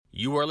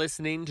You are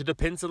listening to the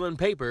Pencil and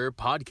Paper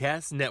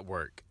Podcast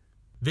Network.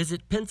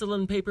 Visit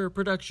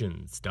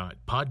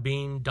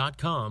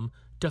pencilandpaperproductions.podbean.com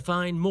to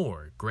find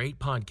more great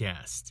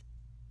podcasts.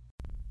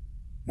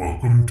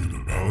 Welcome to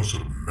the Palace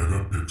of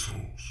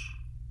Megapixels.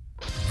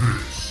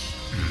 This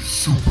is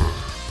Super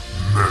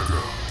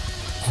Mega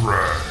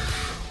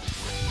Crash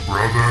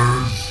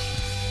Brothers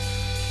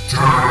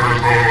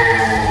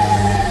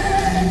Turbo!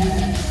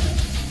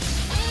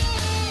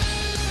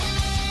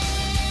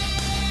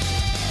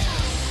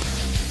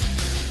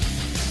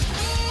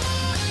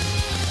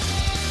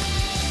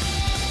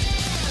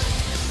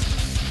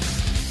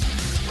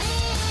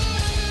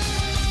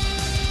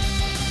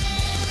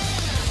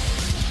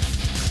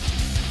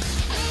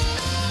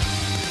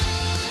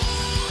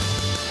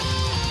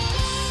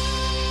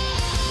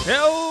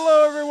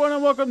 Hello, everyone,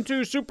 and welcome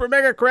to Super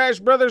Mega Crash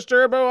Brothers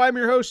Turbo. I'm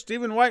your host,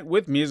 Stephen White.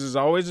 With me, as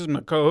always, is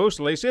my co-host,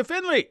 Lacey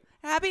Finley.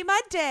 Happy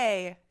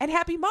Monday and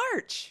happy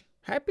March.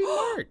 Happy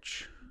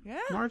March.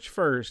 Yeah. March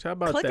 1st. How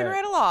about Clicking that?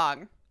 right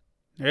along.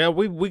 Yeah,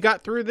 we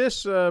got through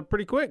this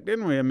pretty quick,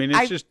 didn't we? I mean,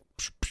 it's just...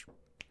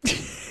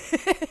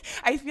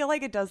 I feel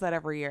like it does that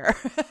every year.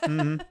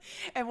 Mm-hmm.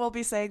 And we'll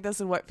be saying this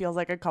in what feels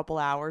like a couple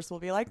hours. We'll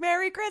be like,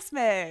 Merry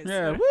Christmas.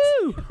 Yeah,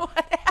 woo!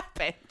 What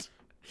happened?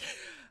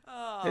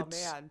 Oh,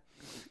 man.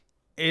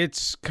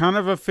 It's kind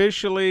of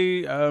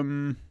officially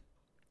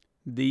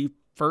the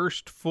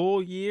first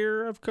full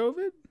year of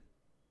COVID.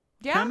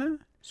 Yeah. Kind of,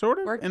 sort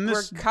of. We're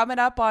coming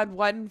up on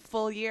one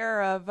full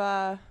year of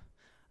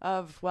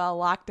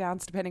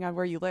lockdowns, depending on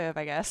where you live,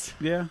 I guess.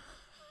 Yeah.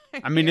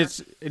 I mean,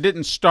 it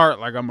didn't start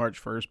like on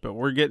March 1st, but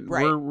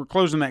we're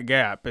closing that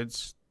gap.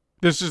 This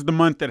is the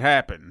month that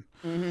happened.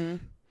 Mm-hmm.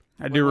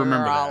 I do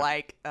remember we're all that.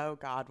 like, oh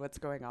God, what's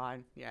going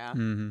on? Yeah.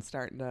 Mm-hmm.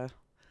 Starting to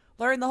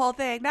learn the whole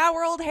thing. Now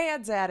we're old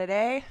hands at it,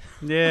 eh?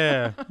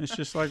 Yeah. It's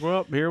just like,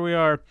 well, here we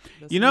are.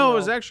 I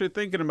was actually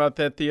thinking about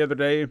that the other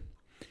day.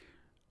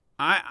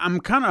 I'm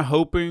kind of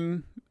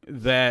hoping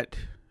that,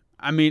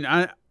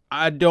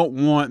 I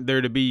don't want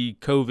there to be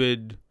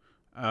COVID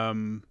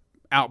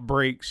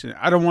outbreaks.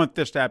 I don't want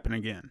this to happen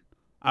again.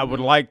 I would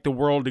like the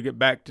world to get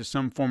back to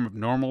some form of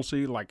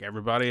normalcy like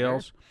everybody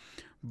else.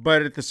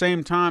 But at the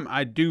same time,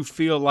 I do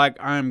feel like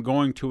I'm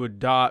going to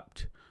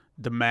adopt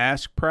the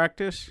mask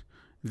practice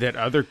that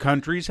other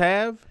countries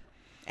have.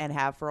 And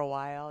have for a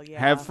while, yeah.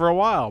 Have for a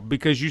while.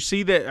 Because you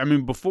see that,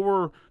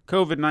 before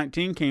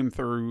COVID-19 came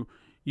through,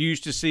 you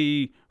used to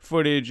see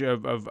footage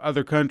of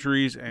other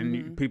countries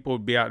and people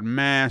would be out in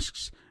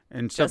masks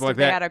and stuff just like if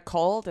that. They had a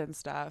cold and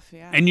stuff,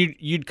 yeah. And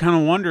you'd kind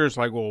of wonder, it's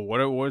like, well,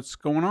 what's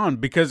going on?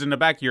 Because in the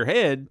back of your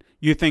head,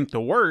 you think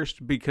the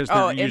worst because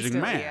they're using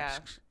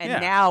masks. Yeah.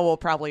 And now we'll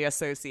probably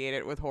associate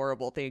it with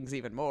horrible things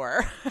even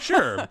more.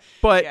 Sure.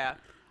 But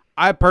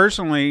I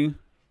personally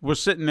was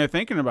sitting there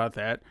thinking about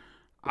that.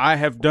 I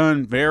have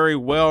done very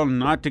well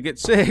not to get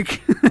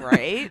sick.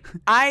 Right?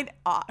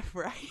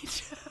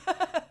 Right.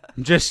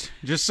 Just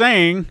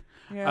saying.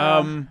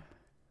 Yeah.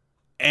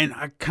 And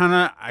I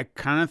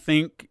kind of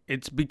think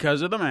it's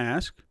because of the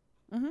mask.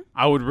 Mm-hmm.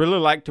 I would really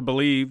like to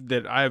believe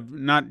that I've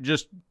not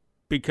just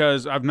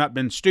because I've not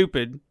been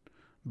stupid,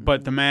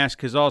 but the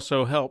mask has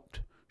also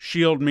helped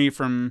shield me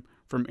from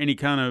any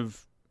kind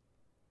of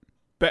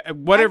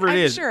whatever it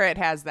is. I'm sure it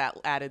has that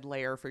added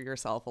layer for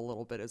yourself a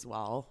little bit as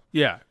well.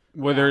 Yeah.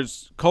 Whether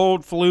it's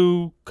cold,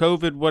 flu,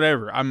 COVID,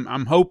 whatever.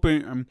 I'm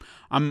hoping,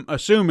 I'm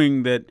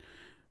assuming that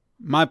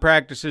my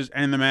practices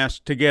and the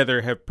mask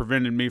together have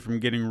prevented me from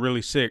getting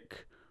really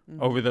sick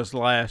over this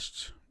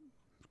last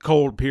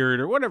cold period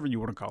or whatever you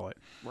want to call it.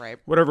 Right.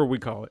 Whatever we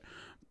call it.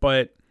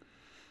 But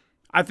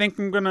I think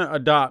I'm going to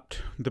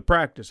adopt the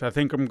practice. I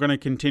think I'm going to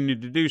continue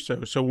to do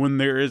so. So when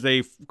there is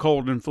a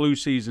cold and flu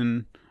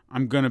season,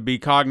 I'm going to be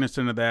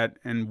cognizant of that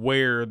and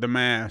wear the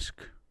mask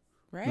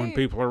when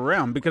people are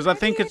around because I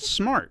think it's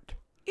smart.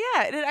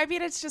 Yeah.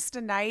 It's just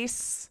a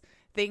nice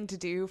thing to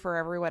do for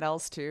everyone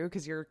else too,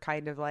 because you're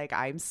kind of like,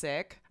 I'm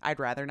sick. I'd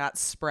rather not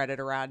spread it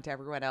around to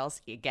everyone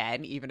else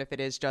again, even if it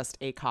is just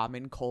a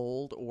common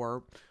cold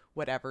or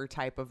whatever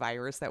type of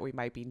virus that we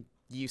might be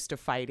used to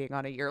fighting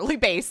on a yearly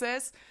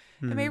basis.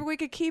 And maybe we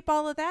could keep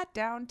all of that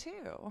down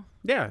too.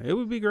 Yeah, it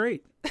would be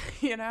great.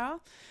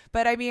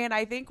 But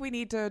I think we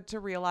need to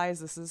realize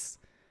this is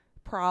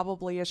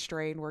probably a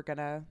strain we're going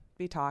to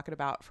be talking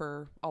about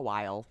for a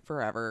while,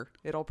 forever.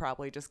 It'll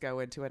probably just go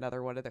into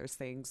another one of those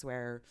things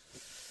where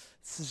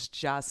this is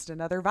just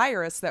another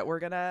virus that we're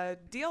going to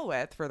deal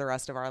with for the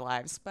rest of our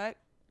lives. But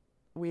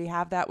we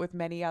have that with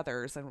many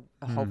others. And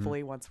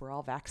hopefully once we're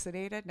all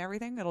vaccinated and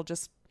everything, it'll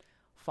just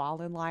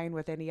fall in line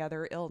with any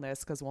other illness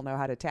because we'll know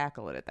how to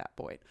tackle it at that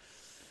point.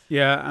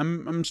 Yeah,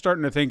 I'm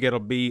starting to think it'll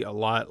be a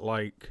lot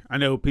like, I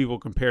know people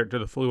compare it to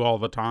the flu all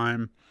the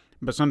time,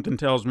 but something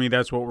tells me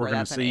that's what we're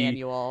going to see. An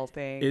annual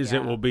thing.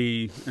 It will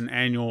be an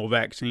annual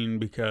vaccine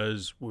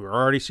because we're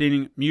already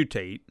seeing it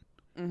mutate.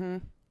 Mm-hmm.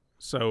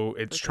 So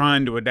it's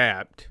trying to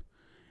adapt.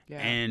 Yeah.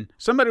 And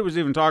somebody was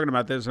even talking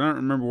about this. I don't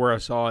remember where I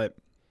saw it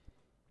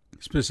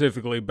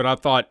specifically, but I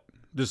thought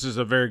this is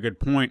a very good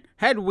point.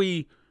 Had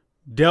we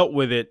dealt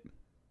with it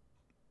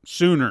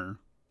sooner,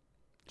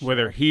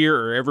 whether here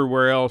or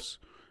everywhere else,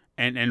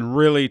 and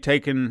really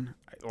taken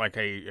like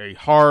a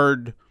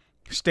hard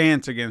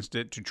stance against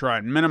it to try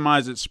and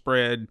minimize its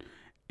spread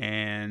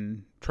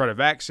and try to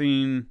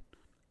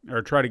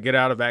try to get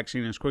out of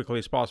vaccine as quickly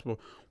as possible.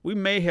 We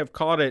may have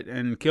caught it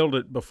and killed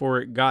it before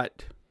it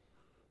got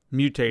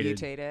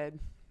mutated.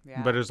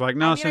 Yeah. But it's like,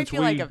 no, I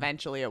feel like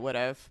eventually it would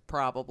have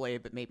probably,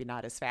 but maybe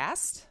not as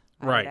fast.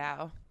 Right.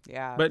 Now.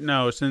 Yeah. But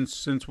no,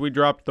 since we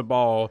dropped the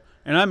ball,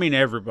 and I mean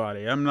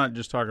everybody, I'm not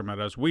just talking about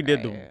us. We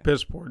did the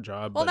piss poor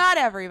job. Well, not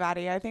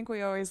everybody. I think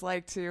we always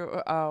like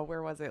to,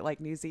 where was it? Like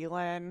New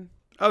Zealand.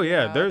 Oh,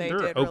 yeah. They They're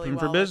did open really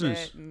for well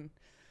business.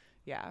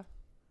 Yeah.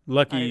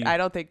 Lucky. I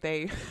don't think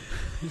they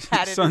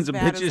had it sons as of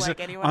bad as, bitches like,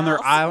 anyone on their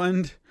else.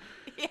 island.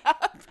 Yeah.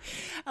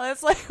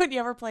 That's like when you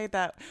ever played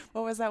that.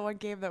 What was that one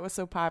game that was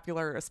so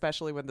popular,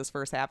 especially when this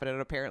first happened?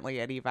 And apparently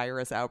any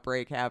virus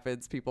outbreak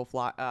happens, people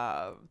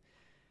fly.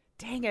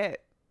 Dang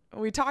it.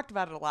 We talked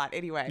about it a lot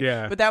anyway.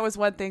 Yeah. But that was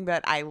one thing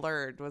that I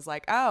learned was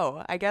like,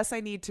 oh, I guess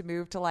I need to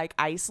move to like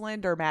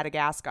Iceland or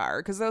Madagascar,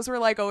 because those were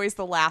like always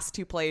the last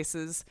two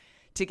places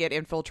to get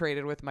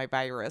infiltrated with my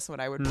virus when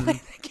I would play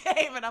the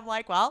game. And I'm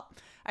like, well,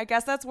 I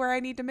guess that's where I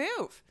need to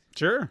move.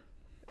 Sure.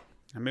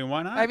 I mean,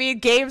 why not? I mean,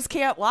 games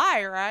can't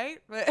lie, right?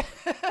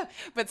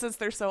 But since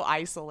they're so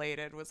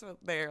isolated,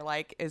 they're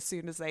like, as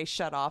soon as they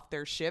shut off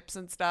their ships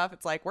and stuff,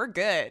 it's like, we're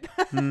good.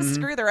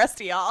 Screw the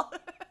rest of y'all.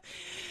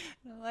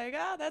 I'm like,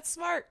 oh, that's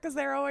smart, because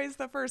they're always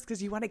the first,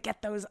 because you want to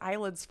get those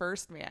islands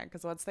first, man,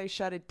 because once they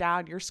shut it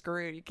down, you're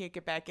screwed. You can't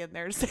get back in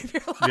there to save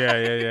your life.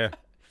 Yeah.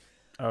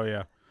 Oh,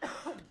 yeah.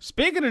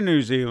 Speaking of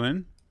New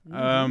Zealand,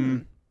 I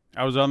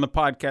was on the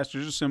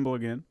Podcasters Assemble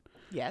again.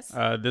 Yes.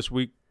 This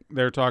week,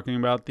 they're talking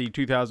about the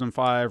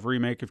 2005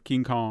 remake of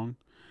King Kong.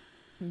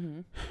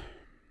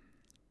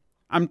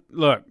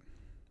 Look,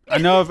 I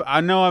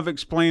know I've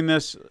explained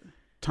this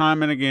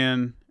time and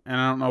again, and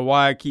I don't know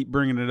why I keep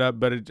bringing it up,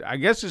 but I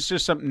guess it's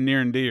just something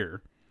near and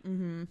dear.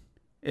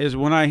 Is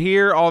when I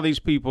hear all these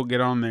people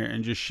get on there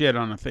and just shit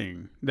on a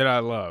thing that I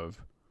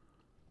love,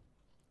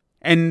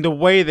 and the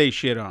way they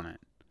shit on it.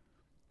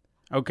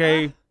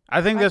 Okay,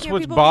 I think that's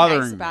what's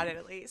bothering me. About it,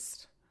 at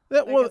least.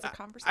 Well,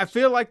 I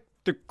feel like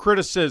the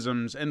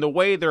criticisms and the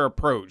way they're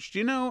approached.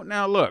 You know,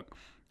 now look,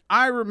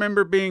 I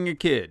remember being a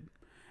kid,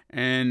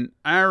 and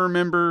I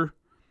remember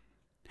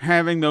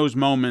having those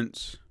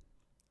moments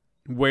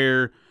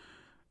where,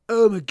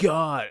 oh my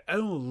God, I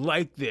don't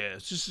like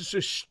this. This is so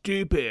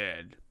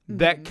stupid.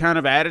 That kind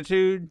of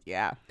attitude.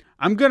 Yeah.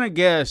 I'm going to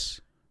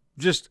guess,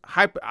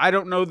 I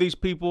don't know these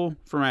people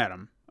from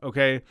Adam,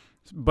 okay?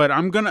 But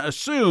I'm going to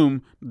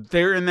assume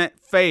they're in that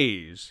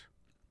phase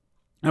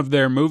of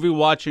their movie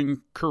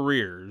watching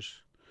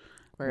careers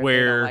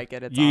where like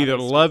it, you either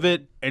love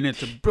it and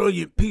it's a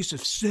brilliant piece of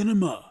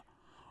cinema,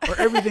 or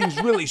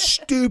everything's really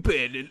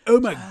stupid and oh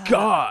my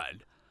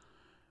God,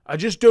 I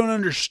just don't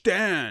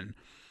understand.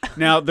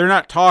 Now, they're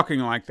not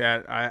talking like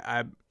that.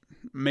 I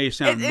may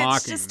sound mocking.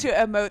 It's just to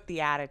emote the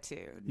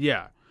attitude.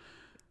 Yeah.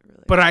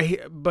 Really.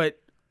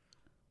 But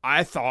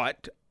I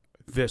thought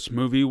this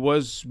movie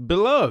was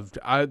beloved.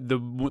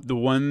 The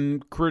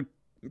one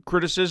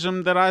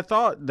criticism that I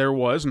thought there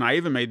was, and I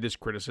even made this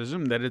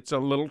criticism, that it's a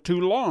little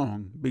too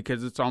long,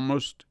 because it's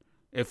almost,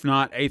 if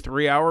not a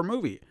 3-hour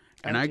movie.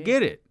 And I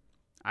get it.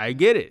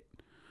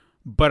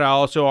 But I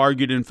also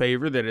argued in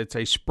favor that it's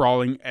a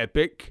sprawling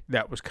epic.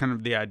 That was kind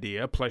of the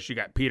idea. Plus, you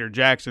got Peter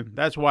Jackson.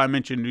 That's why I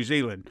mentioned New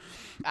Zealand.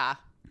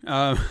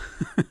 Behind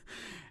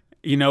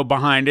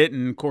it.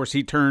 And, of course,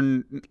 he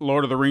turned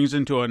Lord of the Rings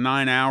into a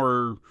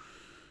 9-hour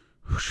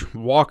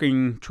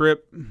walking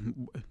trip.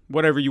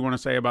 Whatever you want to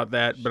say about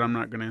that, but I'm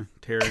not going to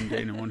tear into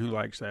anyone who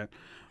likes that.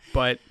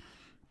 But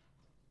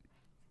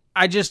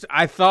I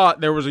thought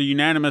there was a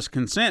unanimous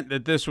consent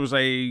that this was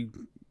a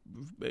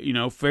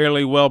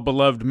fairly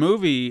well-beloved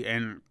movie,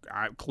 and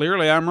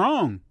clearly I'm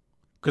wrong,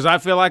 because I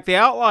feel like the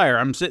outlier.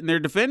 I'm sitting there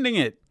defending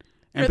it.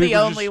 And you're the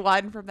only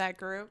one from that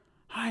group?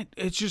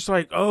 It's just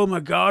like, oh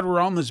my God,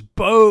 we're on this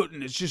boat,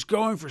 and it's just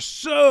going for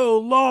so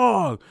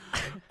long.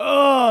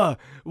 Why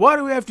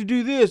do we have to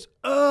do this?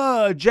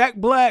 Jack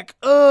Black,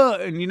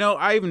 and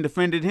I even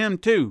defended him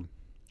too.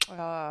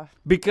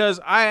 Because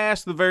I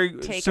asked the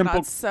very simple...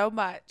 on so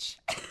much.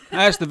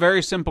 I asked the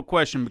very simple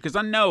question, because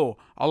I know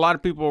a lot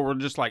of people were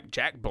just like,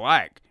 Jack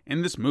Black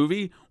in this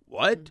movie?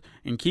 What?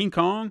 In King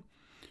Kong?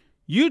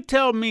 You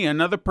tell me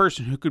another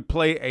person who could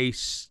play a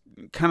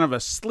kind of a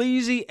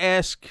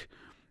sleazy-esque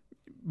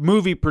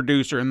movie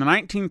producer in the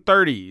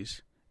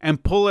 1930s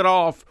and pull it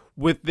off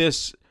with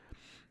this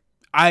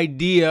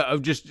idea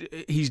of just,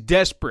 he's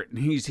desperate and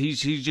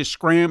he's just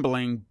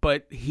scrambling,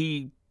 but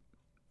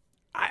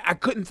I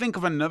couldn't think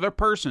of another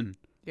person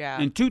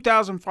in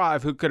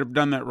 2005 who could have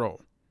done that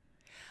role.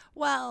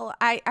 Well,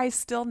 I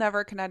still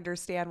never can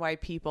understand why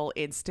people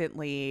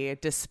instantly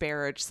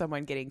disparage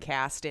someone getting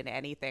cast in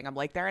anything. I'm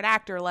like, they're an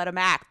actor, let them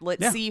act.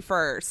 Let's see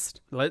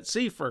first. Have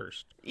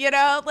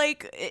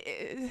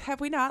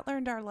we not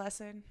learned our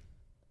lesson?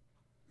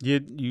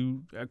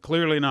 You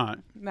clearly not.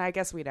 I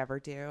guess we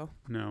never do.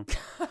 No.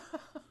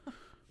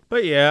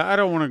 But yeah, I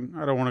don't want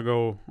to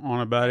go on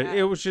about it.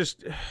 It was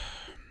just,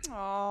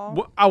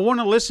 Aww. I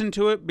want to listen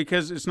to it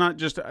because it's not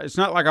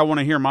like I want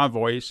to hear my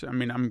voice. I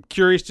mean, I'm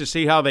curious to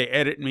see how they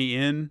edit me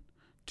in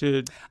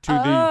to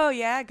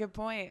yeah, good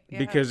point. Yeah.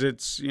 because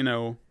it's,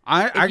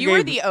 if you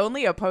were the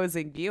only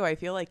opposing view, I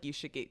feel like you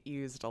should get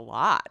used a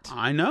lot.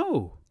 I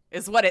know.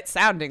 Is what it's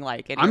sounding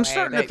like. Anyway, I'm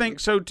starting to think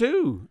so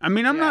too. I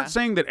mean, I'm Yeah. not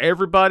saying that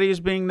everybody is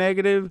being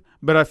negative,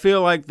 but I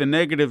feel like the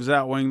negative is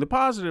outweighing the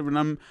positive,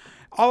 and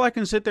all I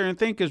can sit there and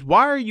think is,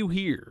 why are you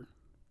here?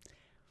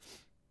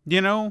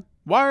 Why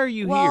are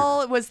you here?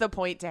 Well, was the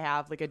point to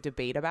have like a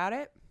debate about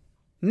it?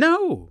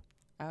 No.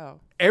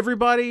 Oh.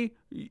 Everybody,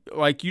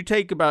 like, you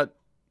take about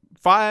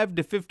 5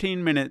 to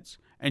 15 minutes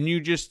and you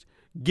just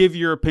give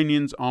your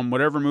opinions on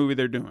whatever movie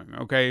they're doing,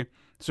 okay?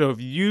 So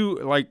if you,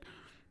 like,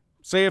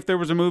 say if there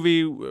was a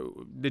movie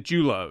that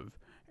you love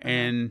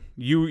and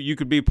you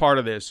could be part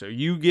of this, so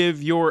you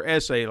give your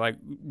essay, like,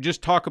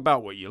 just talk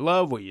about what you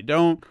love, what you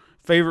don't,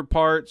 favorite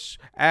parts,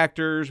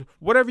 actors,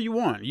 whatever you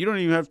want. You don't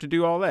even have to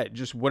do all that.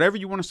 Just whatever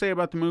you want to say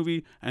about the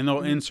movie, and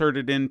they'll insert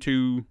it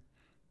into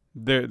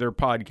their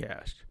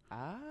podcast.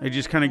 They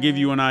just kind of give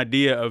you an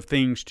idea of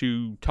things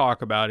to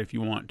talk about if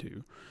you want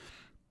to.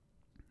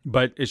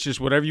 But it's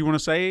just whatever you want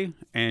to say,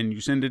 and you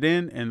send it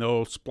in, and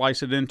they'll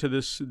splice it into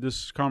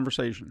this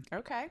conversation.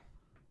 Okay.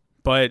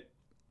 But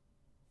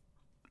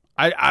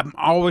I'm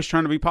always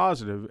trying to be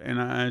positive,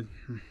 and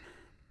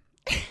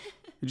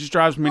it just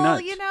drives me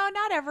nuts. Well,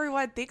 not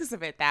everyone thinks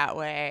of it that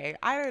way.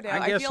 I don't know. I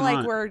I guess feel like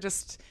not. we're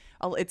just,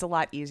 it's a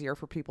lot easier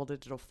for people to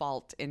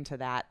default into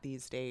that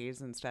these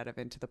days instead of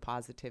into the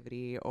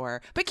positivity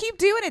but keep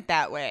doing it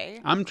that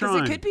way. I'm trying.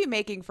 Because it could be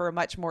making for a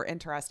much more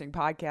interesting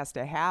podcast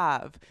to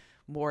have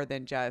more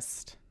than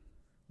just,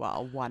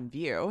 one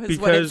view is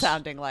what it's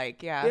sounding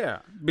like. Yeah. Yeah,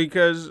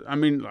 because, I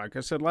mean, like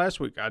I said last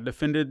week, I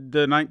defended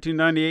the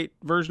 1998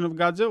 version of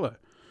Godzilla.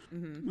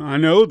 Mm-hmm. I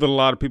know that a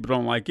lot of people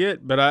don't like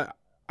it, but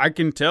I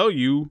can tell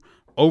you,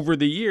 over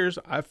the years,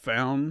 I've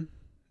found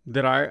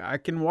that I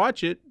can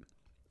watch it,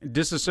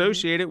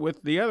 disassociate it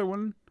with the other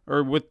one,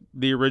 or with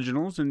the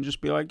originals, and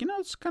just be like,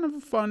 it's kind of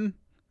a fun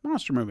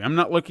monster movie. I'm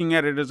not looking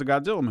at it as a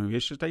Godzilla movie.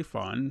 It's just a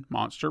fun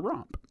monster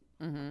romp.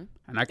 Mm-hmm.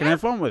 And I can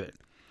have fun with it.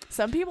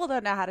 Some people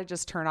don't know how to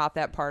just turn off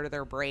that part of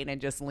their brain and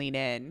just lean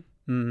in.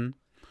 Mm-hmm.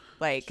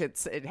 Like,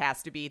 it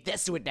has to be,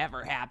 this would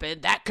never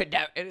happen, that could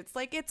never, and it's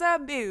like, it's a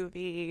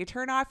movie.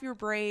 Turn off your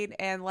brain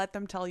and let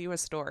them tell you a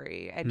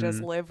story and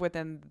just live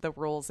within the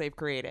rules they've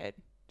created.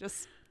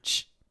 Just,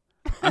 shh.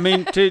 I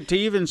mean, to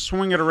even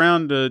swing it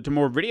around to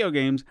more video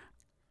games,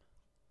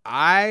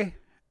 I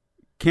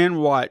can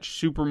watch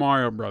Super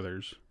Mario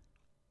Brothers,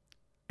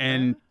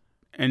 and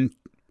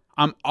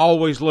I'm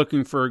always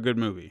looking for a good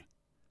movie.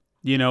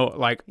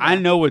 I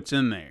know it's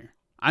in there.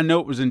 I know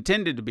it was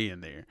intended to be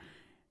in there.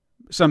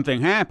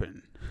 Something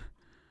happened.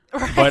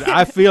 Right. But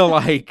I feel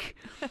like,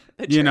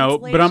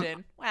 but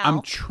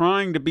I'm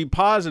trying to be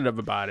positive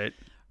about it.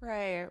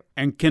 Right.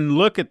 And can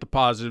look at the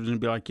positives and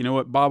be like, you know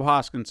what? Bob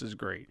Hoskins is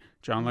great.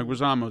 John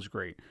Leguizamo's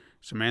great.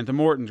 Samantha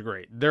Morton's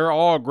great. They're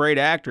all great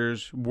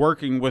actors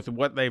working with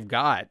what they've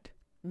got.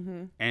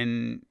 Mm-hmm.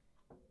 And,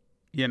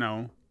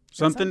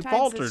 something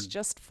faltered. It's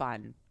just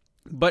fun.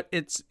 But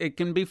it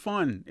can be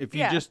fun if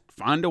you just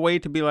find a way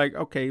to be like,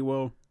 okay,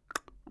 well,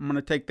 I'm going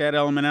to take that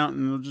element out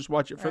and we'll just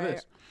watch it for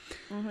this.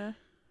 Mm-hmm.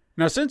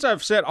 Now, since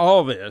I've said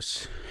all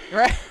this,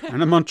 right,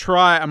 and I'm going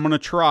to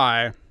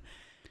try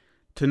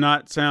to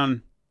not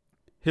sound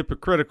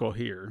hypocritical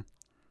here.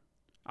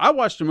 I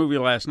watched a movie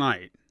last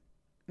night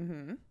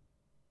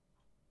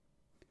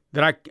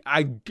that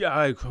I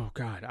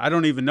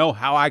don't even know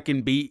how I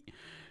can be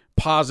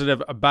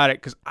positive about it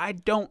because I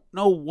don't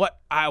know what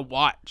I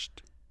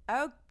watched.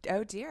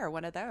 Oh dear,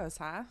 one of those,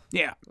 huh?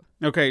 Yeah.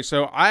 Okay,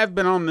 so I've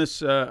been on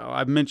this,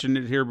 I've mentioned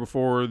it here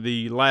before,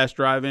 the Last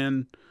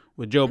Drive-In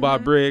with Joe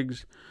Bob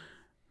Briggs.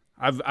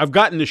 I've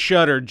gotten the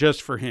Shudder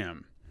just for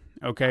him,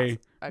 okay?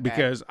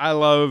 Because I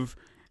love,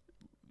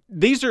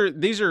 these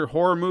are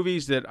horror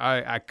movies that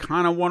I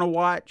kind of want to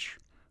watch,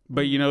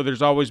 but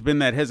there's always been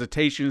that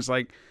hesitation. It's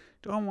like,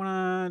 don't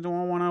want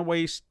to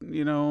waste,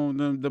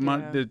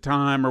 the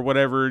time or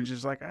whatever. And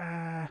just like,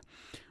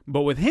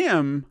 But with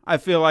him, I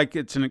feel like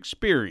it's an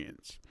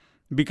experience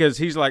because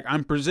he's like,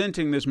 I'm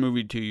presenting this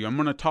movie to you. I'm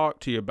going to talk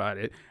to you about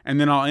it. And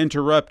then I'll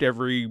interrupt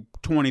every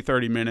 20,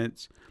 30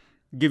 minutes,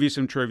 give you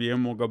some trivia,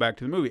 and we'll go back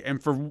to the movie.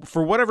 And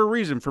for whatever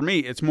reason, for me,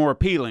 it's more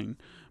appealing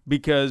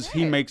because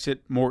he makes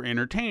it more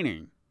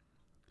entertaining.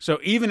 So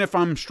even if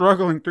I'm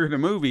struggling through the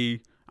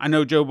movie, I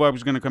know Joe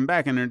Bob's going to come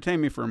back and entertain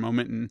me for a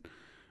moment, and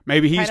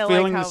maybe he's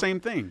feeling the same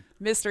thing.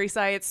 Mystery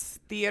Science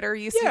Theater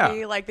used to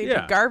be like they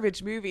did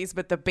garbage movies,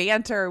 but the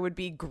banter would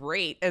be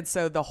great, and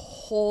so the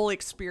whole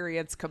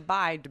experience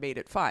combined made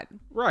it fun.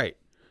 Right,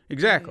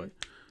 exactly.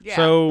 Mm-hmm. Yeah.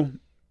 So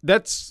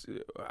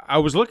I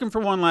was looking for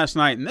one last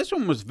night, and this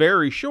one was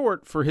very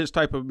short for his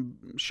type of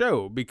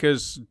show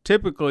because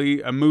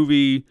typically a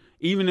movie,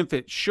 even if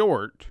it's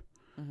short,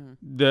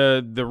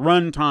 the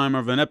run time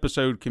of an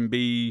episode can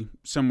be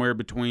somewhere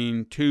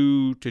between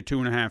 2 to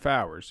 2.5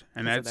 hours,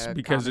 and that's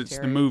because it's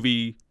the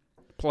movie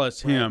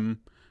plus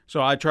him.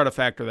 So I try to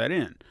factor that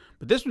in.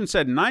 But this one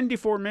said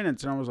 94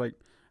 minutes, and I was like,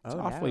 it's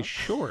awfully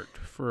short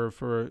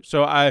for.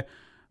 So I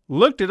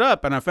looked it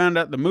up, and I found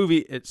out the movie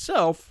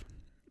itself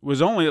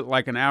was only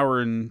like an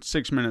hour and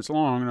 6 minutes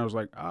long, and I was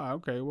like,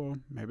 okay, well,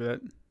 maybe that.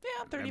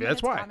 Yeah, 30 maybe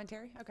minutes that's why.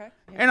 commentary. Okay.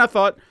 Yeah. And I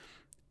thought,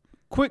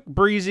 quick,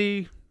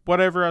 breezy,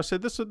 whatever. I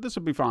said, this will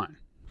be fine.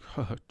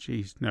 Oh,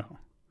 jeez, no.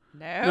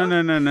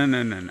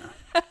 No.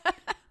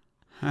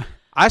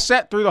 I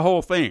sat through the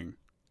whole thing,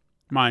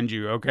 mind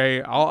you,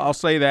 okay? I'll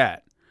say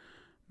that.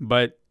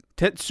 But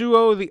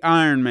Tetsuo the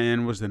Iron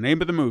Man was the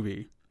name of the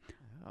movie.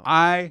 Oh.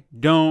 I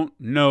don't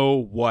know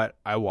what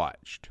I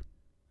watched.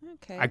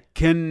 Okay. I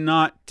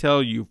cannot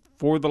tell you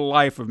for the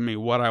life of me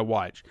what I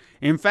watched.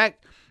 In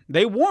fact,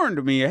 they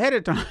warned me ahead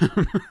of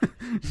time.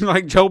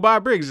 Like Joe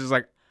Bob Briggs is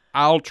like,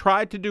 I'll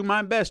try to do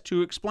my best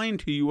to explain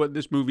to you what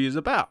this movie is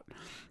about.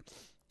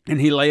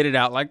 And he laid it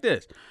out like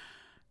this.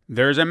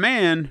 There's a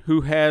man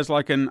who has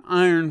like an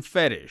iron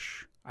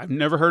fetish. I've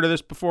never heard of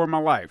this before in my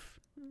life.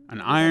 An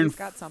iron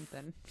got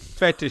something.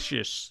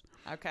 fetishist.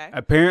 Okay.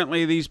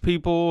 Apparently these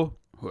people,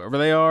 whoever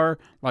they are,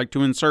 like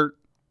to insert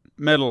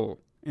metal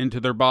into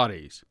their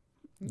bodies.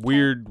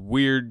 Okay.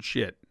 Weird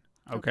shit.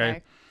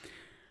 Okay.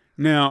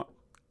 Now,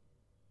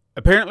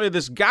 apparently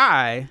this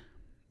guy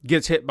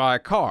gets hit by a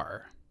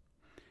car.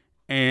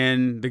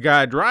 And the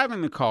guy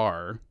driving the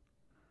car,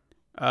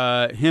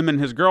 him and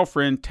his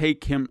girlfriend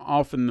take him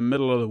off in the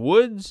middle of the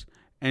woods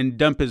and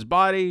dump his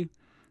body.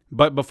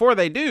 But before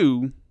they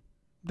do,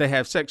 they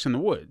have sex in the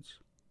woods.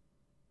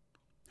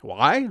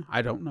 Why?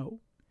 I don't know.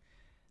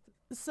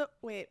 So,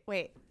 wait.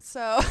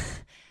 So,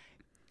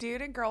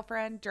 dude and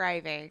girlfriend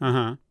driving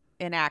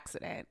in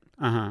accident.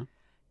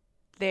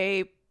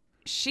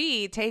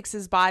 She takes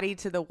his body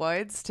to the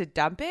woods to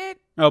dump it?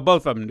 Oh,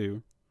 both of them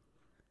do.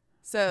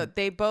 So,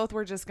 they both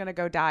were just going to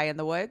go die in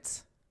the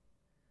woods?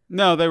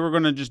 No, they were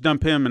going to just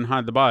dump him and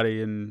hide the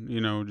body and,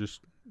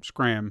 just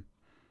scram.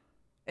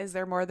 Is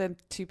there more than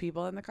two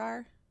people in the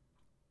car?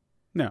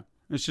 No.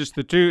 It's just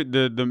the two,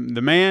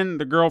 the man,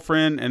 the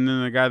girlfriend, and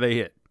then the guy they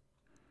hit.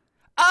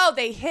 Oh,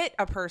 they hit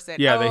a person.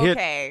 Yeah, they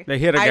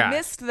hit a guy. I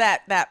missed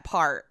that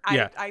part.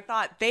 Yeah. I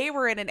thought they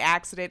were in an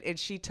accident and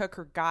she took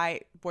her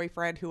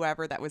boyfriend,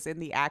 whoever that was in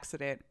the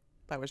accident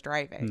that was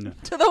driving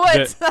to the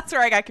woods. That's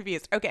where I got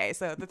confused. Okay,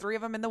 so the three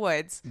of them in the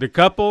woods. The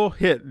couple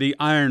hit the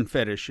iron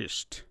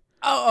fetishist.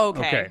 Oh,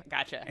 okay.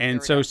 Gotcha.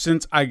 And so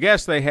since I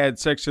guess they had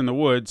sex in the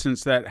woods,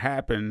 since that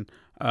happened,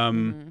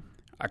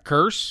 a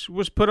curse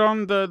was put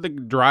on the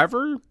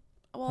driver.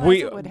 Well, as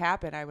it would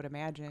happen, I would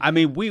imagine. I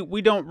mean,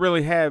 we don't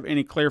really have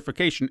any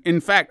clarification.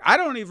 In fact, I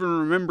don't even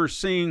remember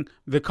seeing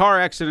the car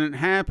accident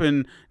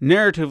happen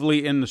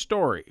narratively in the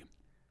story.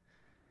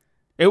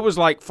 It was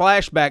like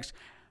flashbacks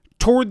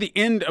toward the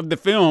end of the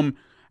film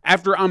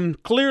after I'm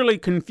clearly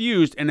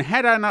confused. And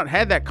had I not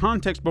had that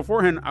context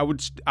beforehand,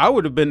 I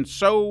would have been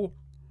so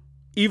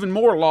even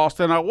more lost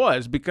than I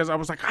was, because I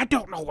was like, I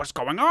don't know what's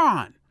going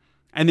on.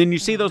 And then you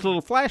see those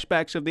little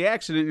flashbacks of the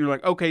accident, and you're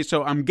like, okay,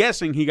 so I'm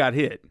guessing he got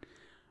hit.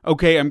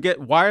 Okay,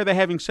 why are they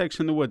having sex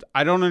in the woods?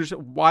 I don't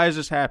understand. Why is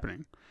this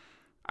happening?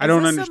 I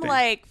don't understand. Some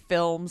like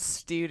film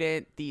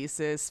student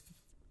thesis.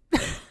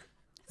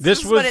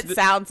 This was what it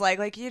sounds like.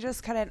 Like you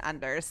just couldn't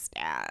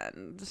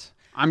understand.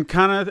 I'm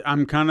kind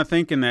of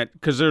thinking that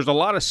because there's a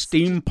lot of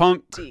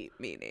steampunk deep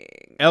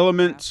meaning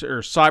elements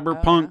or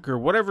cyberpunk or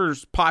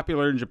whatever's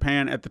popular in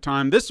Japan at the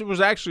time. This was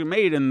actually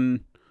made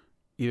in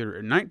either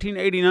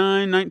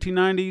 1989,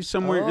 1990,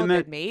 somewhere in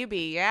that.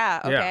 Maybe,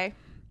 yeah. Okay. Yeah.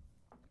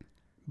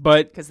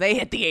 But because they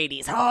hit the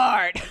 80s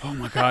hard. Oh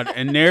my God!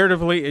 And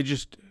narratively,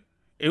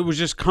 it was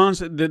just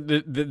constant.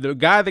 The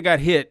guy that got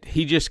hit,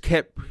 he just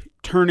kept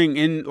turning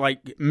in,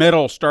 like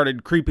metal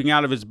started creeping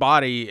out of his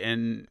body,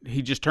 and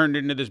he just turned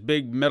into this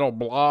big metal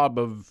blob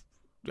of.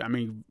 I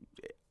mean,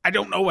 I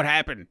don't know what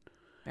happened.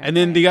 Okay. And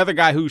then the other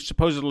guy who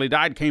supposedly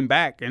died came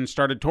back and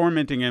started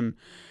tormenting him,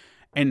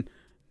 and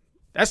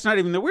that's not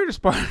even the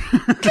weirdest part.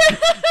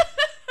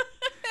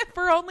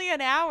 For only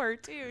an hour,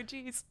 too.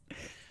 Jeez.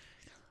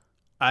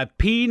 A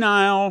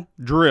penile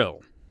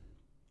drill.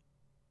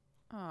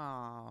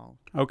 Oh.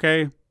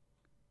 Okay.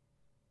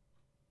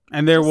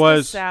 And there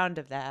was the sound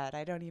of that.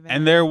 I don't even.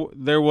 And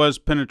there was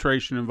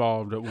penetration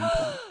involved at one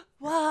point.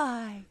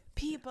 Why,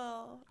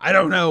 people? I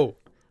don't know.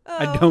 Oh.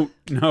 I don't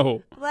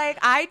know. Like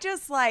I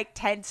just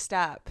tensed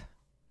up.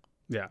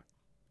 Yeah.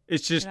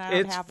 It's just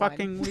it's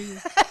fucking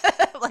weird.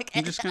 Like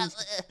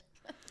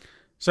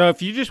So if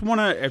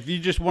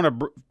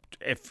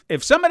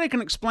somebody can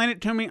explain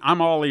it to me,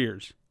 I'm all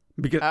ears.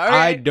 Because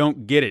I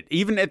don't get it.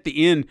 Even at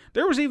the end,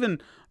 there was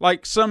even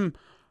like some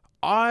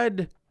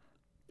odd.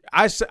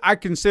 I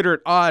consider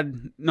it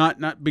odd,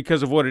 not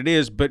because of what it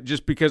is, but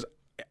just because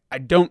I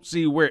don't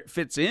see where it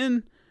fits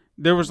in.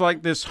 There was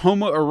like this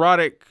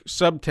homoerotic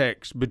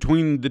subtext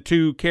between the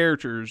two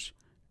characters,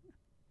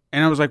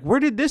 and I was like, where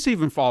did this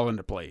even fall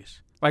into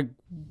place? Like,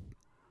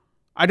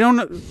 I don't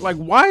know. Like,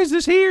 why is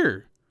this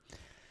here?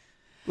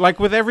 Like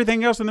with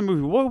everything else in the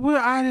movie,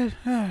 I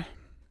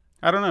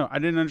don't know. I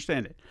didn't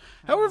understand it.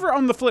 However,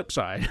 on the flip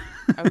side,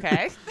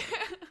 okay,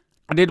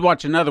 I did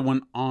watch another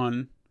one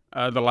on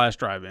the last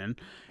drive-in,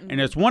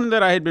 and it's one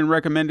that I had been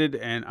recommended,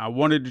 and I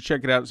wanted to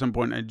check it out at some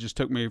point. And it just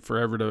took me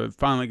forever to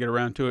finally get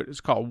around to it.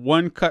 It's called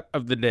One Cut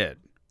of the Dead.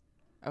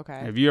 Okay.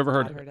 Have you ever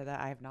heard of it? I've heard of that.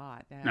 I have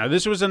not. No. Now,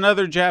 this was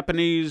another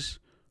Japanese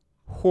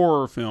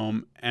horror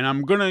film, and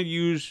I'm going to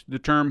use the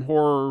term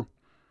horror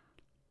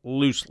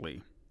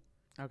loosely.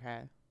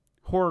 Okay.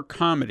 Horror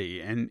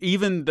comedy, and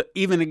even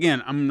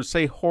again, I'm going to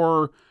say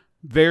horror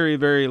very,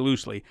 very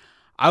loosely.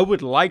 I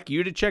would like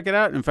you to check it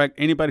out. In fact,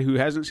 anybody who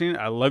hasn't seen it,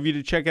 I love you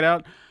to check it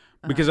out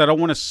because I don't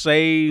want to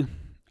say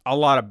a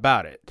lot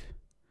about it.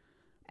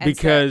 And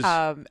because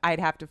so, I'd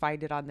have to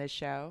find it on this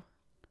show.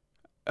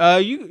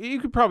 you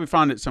could probably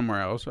find it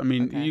somewhere else. I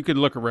mean, Okay. you could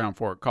look around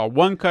for it. Called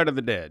One Cut of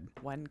the Dead.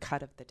 One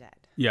Cut of the Dead.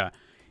 Yeah.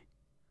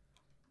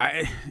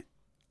 I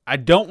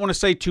don't want to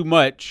say too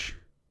much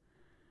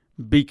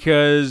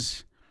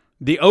because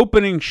the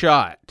opening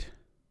shot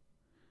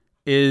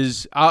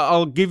is,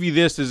 I'll give you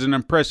this as an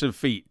impressive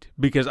feat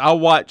because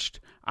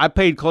I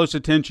paid close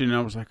attention and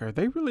I was like, are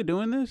they really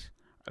doing this?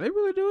 Are they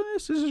really doing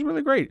this? This is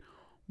really great.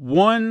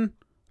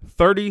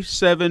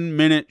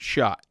 37-minute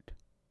shot.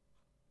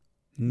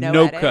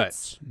 No edits?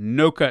 Cuts.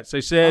 No cuts.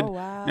 They said, Oh,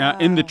 wow. now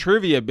in the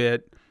trivia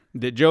bit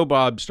that Joe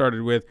Bob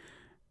started with,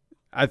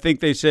 I think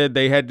they said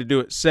they had to do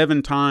it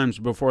 7 times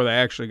before they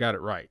actually got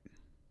it right.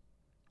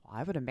 Well,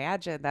 I would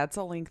imagine that's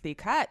a lengthy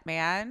cut,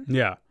 man.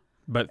 Yeah.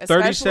 But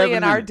 37 Especially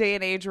in our minutes. day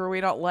and age where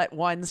we don't let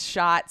one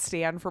shot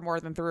stand for more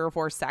than 3 or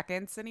 4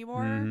 seconds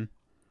anymore. Mhm.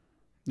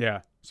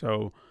 Yeah.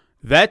 So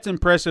that's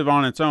impressive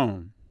on its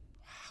own.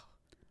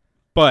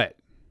 But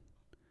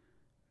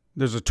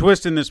there's a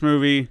twist in this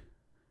movie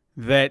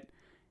that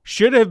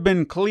should have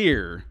been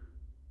clear,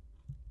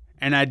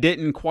 and I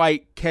didn't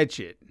quite catch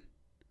it.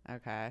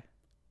 Okay.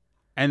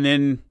 And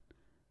then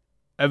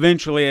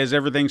eventually, as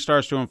everything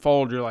starts to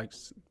unfold, you're like,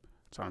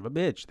 son of a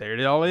bitch, there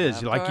it all is.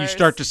 Of Like, you course.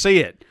 start to see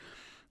it.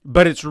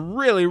 But it's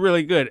really,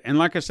 really good. And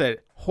like I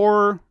said,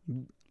 horror,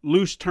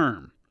 loose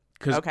term.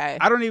 Because Okay.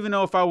 I don't even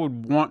know if I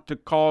would want to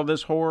call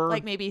this horror.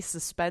 Like maybe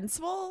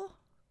suspenseful?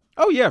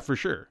 Oh, yeah, for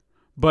sure.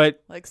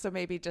 But Like, so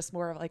maybe just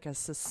more of like a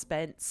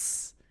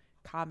suspense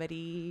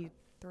comedy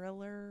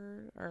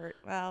thriller? Or,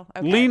 well,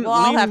 okay.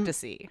 I'll have to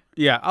see.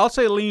 yeah, I'll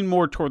say lean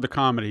more toward the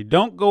comedy.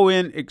 Don't go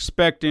in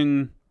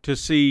expecting to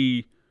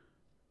see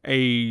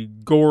a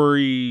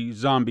gory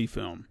zombie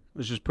film.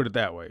 Let's just put it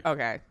that way.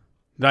 Okay.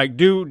 Like,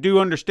 do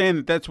understand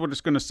that that's what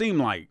it's going to seem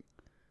like.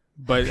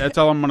 But that's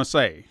all I'm going to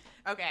say.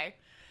 Okay.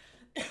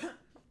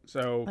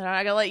 So, I'm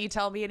not going to let you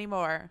tell me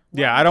anymore.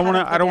 yeah, I don't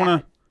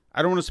want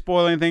to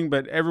spoil anything,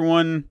 but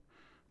everyone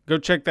go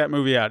check that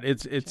movie out.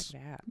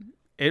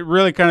 It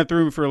really kind of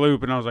threw me for a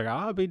loop, and I was like,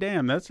 I'll be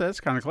damned. That's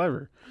kind of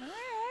clever. All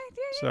right.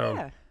 Yeah, So-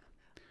 yeah.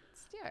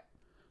 Let's do it.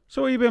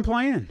 So, what you been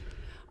playing?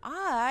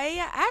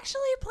 I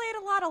actually played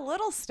a lot of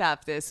little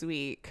stuff this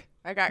week.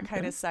 I got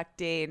kind of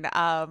sucked in.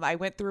 I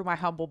went through my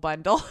Humble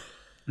Bundle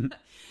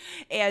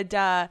and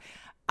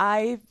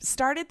I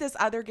started this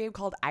other game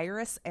called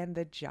Iris and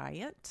the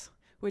Giant,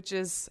 which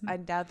is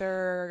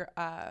another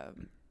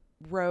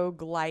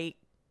roguelite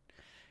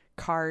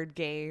card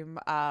game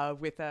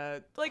with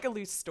a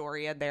loose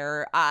story in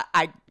there.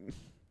 I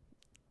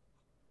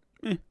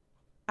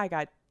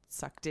got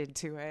sucked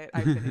into it.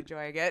 I've been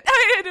enjoying it.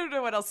 I don't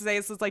know what else to say.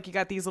 It's just like you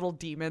got these little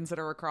demons that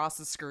are across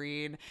the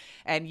screen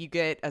and you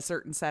get a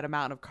certain set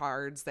amount of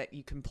cards that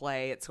you can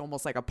play. It's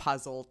almost like a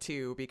puzzle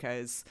too,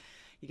 because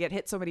you get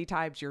hit so many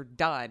times you're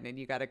done and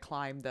you got to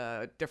climb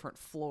the different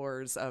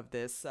floors of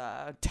this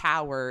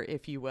tower,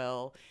 if you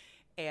will.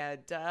 And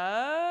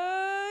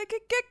it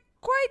could get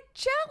quite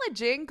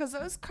challenging because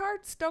those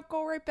cards don't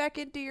go right back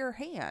into your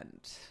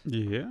hand.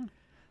 Yeah.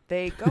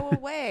 They go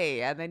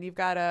away, and then you've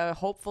got to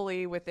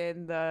hopefully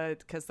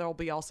because there'll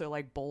be also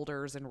like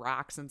boulders and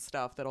rocks and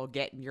stuff that'll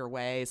get in your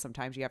way.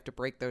 Sometimes you have to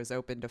break those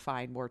open to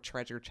find more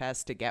treasure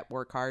chests to get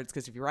more cards,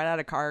 because if you run out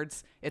of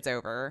cards, it's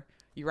over.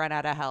 You run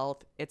out of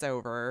health, it's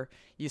over.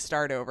 You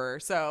start over.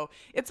 So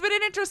it's been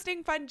an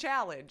interesting, fun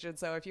challenge. And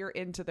so if you're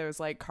into those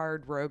like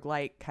card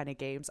roguelike kind of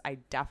games, I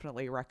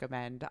definitely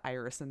recommend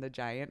Iris and the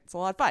Giant. It's a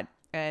lot of fun.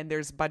 And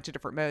there's a bunch of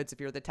different modes if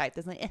you're the type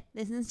that's like,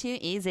 this is too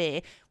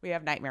easy. We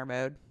have nightmare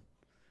mode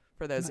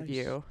for those of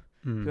you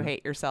who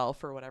hate yourself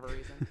for whatever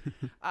reason.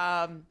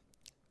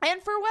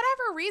 And for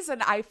whatever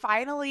reason, I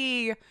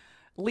finally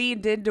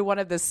leaned into one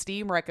of the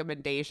Steam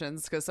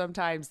recommendations, because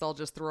sometimes they'll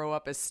just throw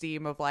up a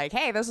Steam of like,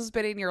 hey, this has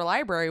been in your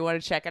library. You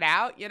want to check it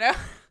out, you know?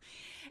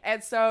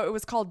 And so it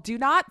was called Do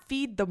Not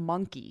Feed the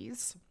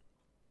Monkeys.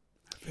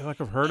 I feel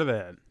like I've heard of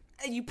that.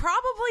 You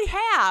probably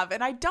have,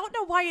 and I don't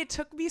know why it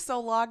took me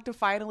so long to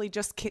finally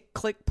just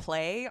click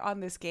play on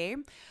this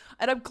game,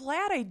 and I'm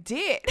glad I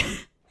did.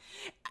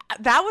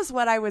 That was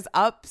what I was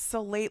up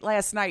so late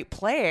last night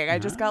playing. I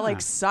just got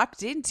like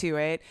sucked into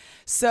it.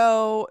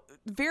 So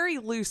very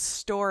loose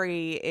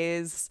story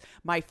is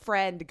my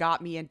friend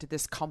got me into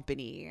this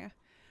company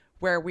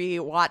where we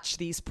watch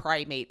these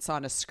primates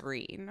on a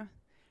screen.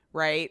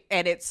 Right.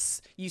 And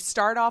you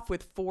start off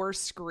with 4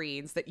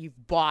 screens that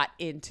you've bought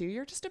into.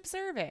 You're just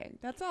observing.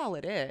 That's all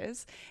it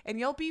is. And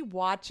you'll be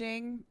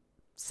watching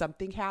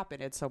something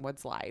happened in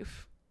someone's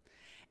life.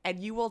 And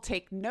you will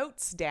take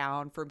notes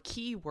down from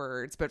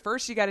keywords. But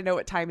first, you got to know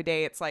what time of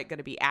day it's like going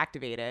to be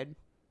activated.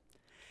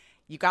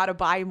 You got to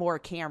buy more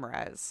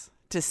cameras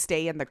to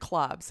stay in the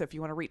club. So if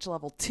you want to reach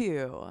level 2,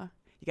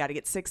 you got to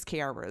get 6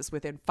 cameras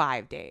within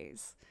 5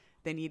 days.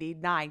 Then you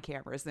need 9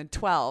 cameras, then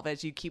 12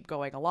 as you keep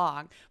going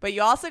along. But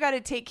you also got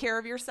to take care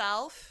of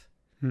yourself,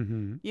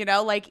 you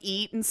know, like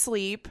eat and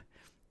sleep,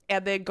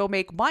 and then go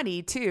make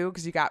money too,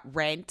 because you got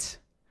rent,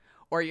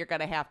 or you're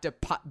going to have to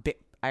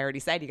I already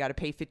said you got to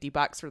pay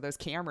 $50 for those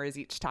cameras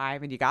each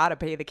time, and you got to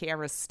pay the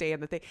cameras to stay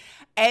in the thing.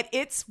 And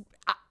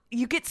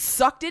you get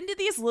sucked into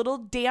these little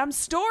damn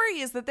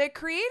stories that they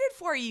created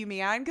for you,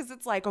 man. Because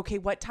it's like, okay,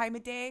 what time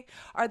of day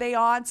are they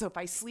on? So if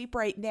I sleep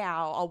right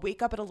now, I'll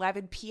wake up at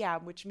 11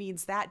 p.m., which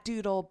means that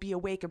dude will be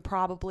awake and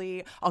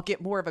probably I'll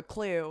get more of a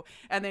clue.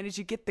 And then as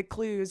you get the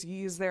clues, you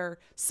use their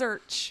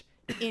search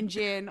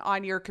engine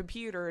on your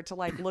computer to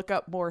like look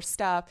up more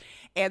stuff.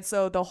 And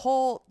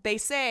so they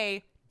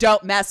say,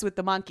 don't mess with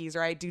the monkeys,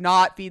 right? Do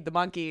not feed the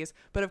monkeys.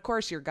 But of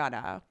course you're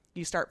gonna.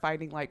 You start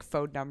finding like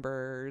phone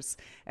numbers,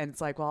 and it's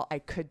like, well, I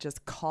could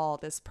just call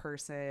this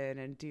person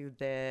and do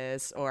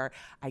this, or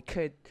I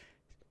could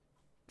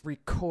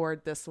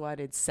record this one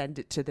and send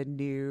it to the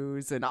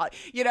news, and all,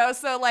 you know,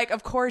 so like,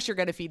 of course you're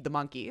going to feed the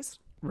monkeys.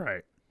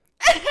 Right.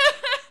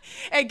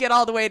 And get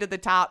all the way to the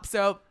top.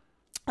 So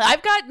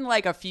I've gotten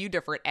like a few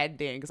different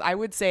endings. I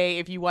would say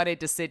if you wanted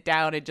to sit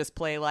down and just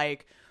play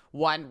like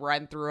one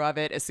run through of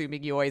it,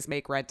 assuming you always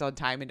make rent on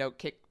time and don't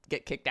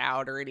get kicked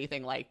out or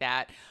anything like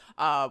that,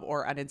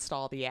 or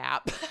uninstall the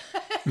app,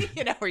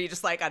 you know, where you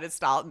just like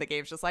uninstall it and the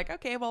game's just like,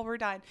 okay, well, we're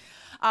done.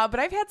 But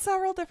I've had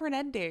several different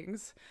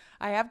endings.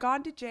 I have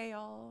gone to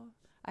jail.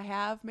 I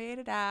have made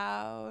it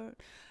out.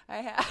 I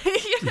have,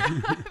 you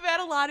know, I've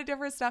had a lot of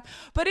different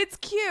stuff, but it's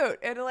cute.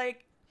 And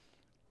like,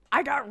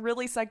 I got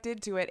really sucked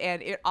into it,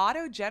 and it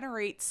auto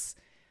generates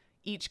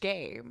each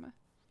game.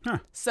 Huh.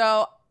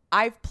 So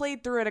I've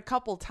played through it a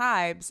couple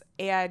times,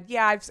 and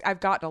yeah, I've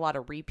gotten a lot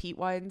of repeat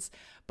ones,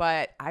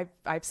 but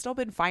I've still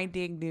been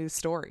finding new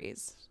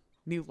stories,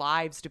 new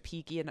lives to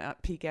peek in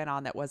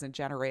on that wasn't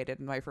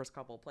generated in my first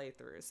couple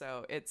playthroughs.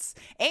 So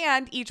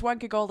and each one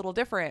could go a little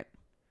different,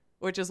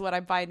 which is what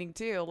I'm finding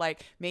too.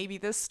 Like maybe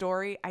this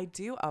story, I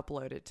do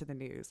upload it to the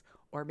news,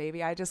 or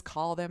maybe I just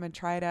call them and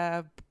try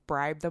to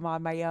bribe them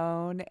on my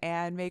own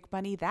and make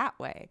money that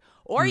way.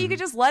 Or you could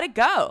just let it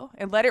go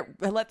and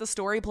let the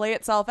story play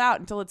itself out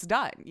until it's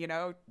done. You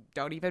know,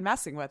 don't even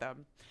messing with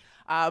them.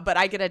 But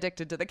I get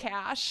addicted to the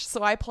cash,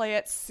 so I play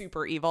it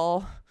super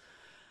evil.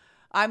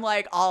 I'm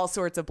like all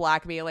sorts of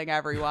blackmailing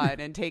everyone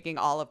and taking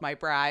all of my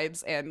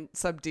bribes. And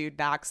some dude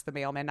the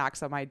mailman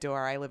knocks on my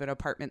door. I live in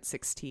apartment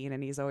 16,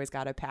 and he's always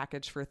got a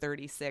package for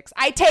 36.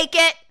 I take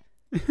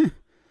it.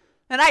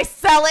 And I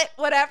sell it,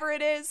 whatever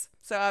it is.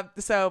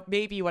 So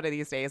maybe one of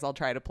these days I'll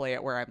try to play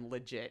it where I'm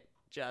legit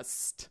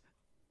just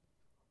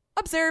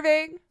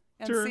observing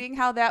and seeing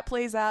how that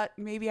plays out.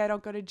 Maybe I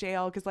don't go to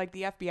jail because like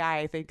the FBI,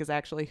 I think, is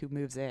actually who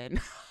moves in.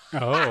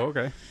 Oh,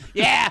 okay.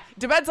 Yeah,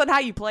 depends on how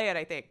you play it,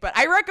 I think. But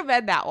I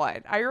recommend that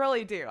one. I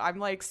really do. I'm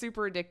like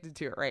super addicted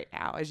to it right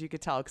now, as you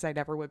could tell, because I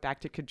never went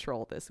back to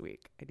Control this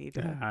week. I need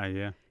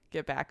to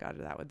get back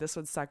onto that one. This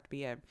one sucked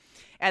me in.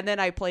 And then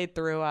I played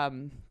through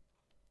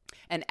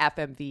an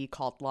FMV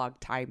called Long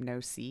Time No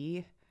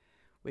See,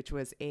 which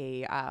was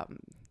a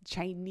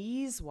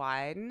Chinese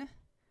one.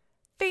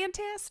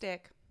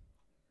 Fantastic.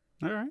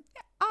 All right.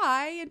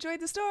 I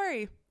enjoyed the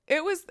story.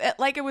 It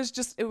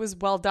was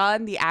well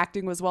done. The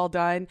acting was well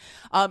done.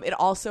 It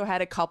also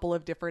had a couple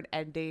of different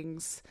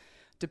endings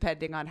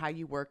depending on how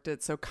you worked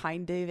it. So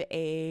kind of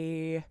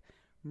a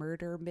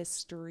murder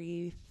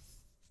mystery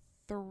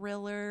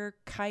thriller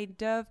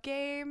kind of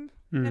game.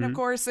 Mm-hmm. And of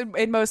course,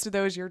 in most of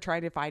those, you're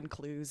trying to find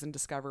clues and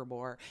discover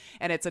more.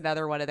 And it's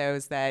another one of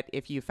those that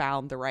if you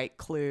found the right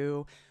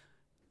clue,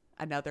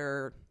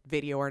 another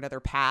video or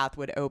another path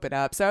would open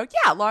up. So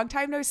yeah, Long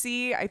Time No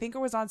See. I think it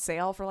was on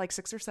sale for like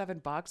 $6 or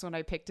 $7 when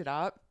I picked it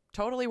up.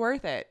 Totally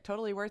worth it.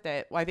 Totally worth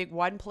it. Well, I think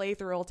one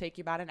playthrough will take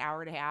you about an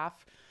hour and a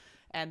half,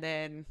 and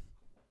then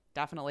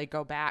definitely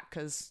go back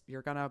because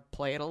you're going to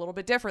play it a little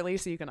bit differently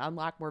so you can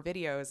unlock more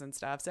videos and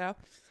stuff. So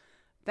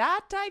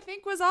that, I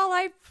think, was all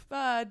I've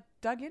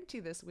dug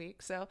into this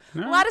week. So a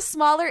lot of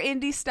smaller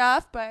indie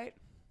stuff, but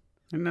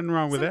and nothing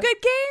wrong with that. Some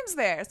good games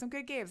there. Some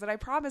good games. And I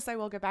promise I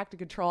will get back to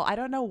Control. I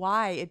don't know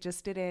why it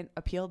just didn't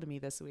appeal to me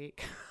this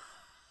week.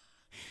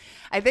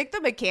 I think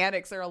the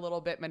mechanics are a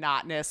little bit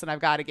monotonous, and I've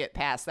got to get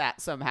past that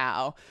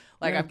somehow.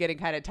 Like, I'm getting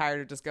kind of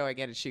tired of just going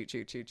in and shoot,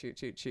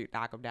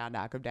 knock them down.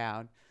 I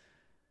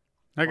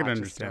can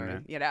understand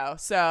that. You know,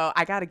 so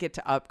I got to get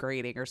to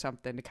upgrading or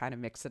something to kind of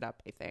mix it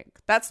up, I think.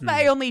 That's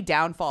my only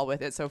downfall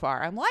with it so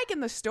far. I'm liking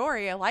the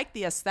story. I like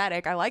the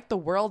aesthetic. I like the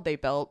world they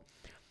built.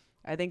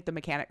 I think the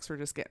mechanics were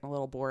just getting a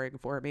little boring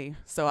for me.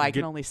 So I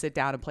can only sit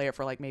down and play it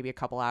for like maybe a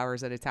couple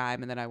hours at a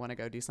time, and then I want to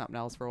go do something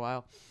else for a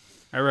while.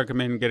 I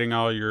recommend getting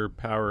all your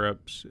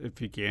power-ups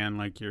if you can,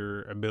 like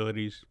your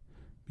abilities.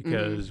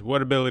 Because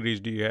what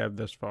abilities do you have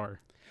thus far?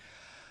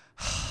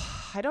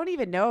 I don't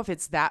even know if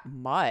it's that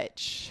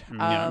much.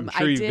 Yeah, I'm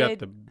sure you've got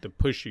the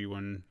pushy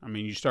one. I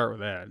mean, you start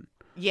with that.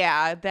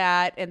 Yeah,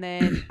 that, and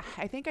then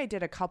I think I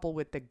did a couple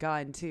with the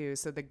gun too.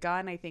 So the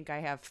gun, I think I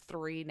have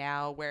 3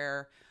 now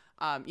where,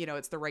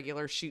 it's the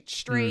regular shoot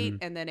straight,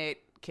 and then it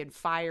can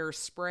fire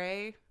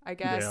spray, I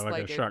guess. Yeah,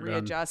 like a it shotgun.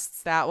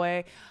 readjusts that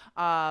way.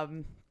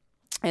 And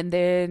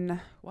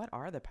then what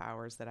are the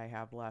powers that I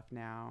have left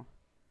now?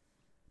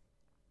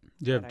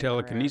 Do you have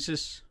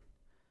telekinesis?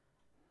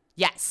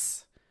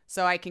 Yes.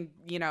 So I can,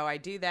 I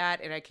do that,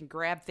 and I can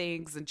grab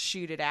things and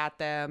shoot it at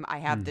them. I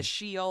have the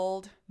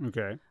shield.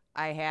 Okay.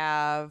 I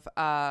have,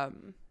 oh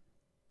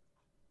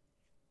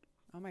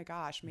my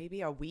gosh,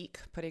 maybe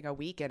putting a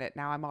week in it.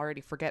 Now I'm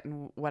already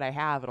forgetting what I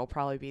have. It'll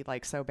probably be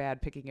like so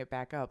bad picking it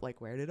back up. Like,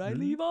 where did I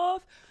leave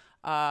off?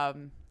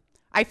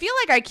 I feel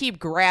like I keep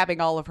grabbing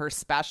all of her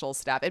special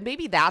stuff, and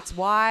maybe that's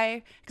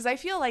why, because I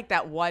feel like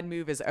that one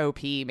move is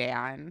OP,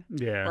 man.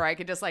 Yeah. Where I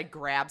could just like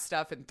grab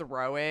stuff and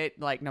throw it,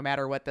 like no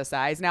matter what the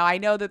size. Now I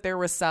know that there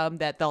was some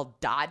that they'll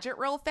dodge it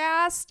real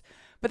fast,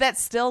 but that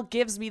still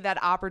gives me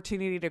that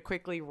opportunity to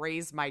quickly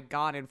raise my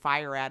gun and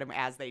fire at them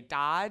as they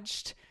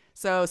dodged.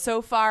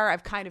 So far,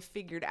 I've kind of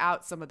figured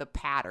out some of the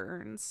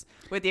patterns,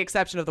 with the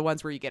exception of the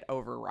ones where you get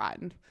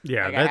overrun.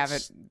 Yeah, I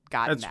haven't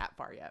gotten that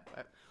far yet.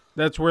 But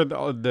that's where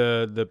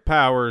the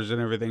powers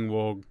and everything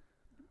will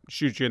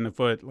shoot you in the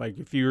foot. Like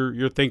if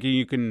you're thinking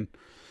you can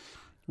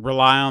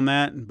rely on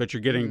that, but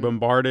you're getting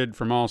bombarded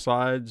from all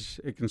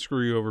sides, it can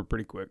screw you over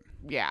pretty quick.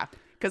 Yeah.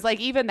 Because,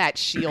 like, even that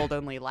shield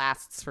only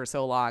lasts for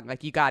so long.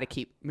 Like, you got to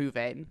keep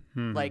moving.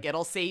 Like,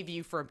 it'll save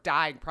you from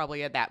dying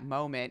probably at that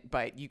moment,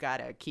 but you got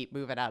to keep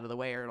moving out of the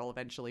way or it'll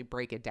eventually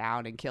break it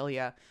down and kill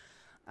you.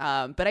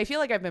 But I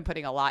feel like I've been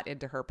putting a lot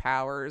into her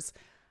powers.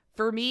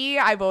 For me,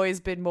 I've always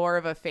been more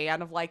of a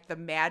fan of, like, the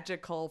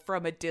magical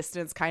from a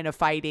distance kind of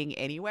fighting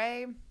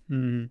anyway.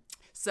 Mm-hmm.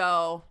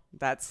 So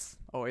that's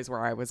always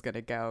where I was going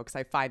to go, because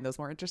I find those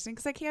more interesting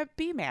because I can't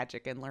be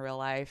magic in real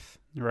life.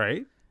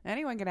 Right.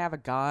 Anyone can have a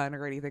gun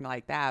or anything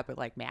like that, but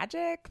like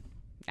magic?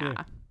 Nah,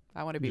 Yeah.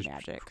 I want to be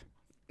magic.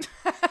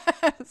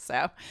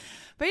 So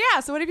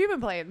what have you been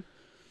playing?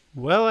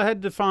 Well, I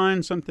had to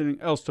find something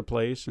else to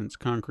play since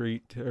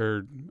Concrete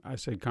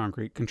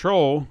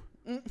Control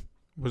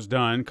was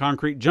done.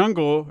 Concrete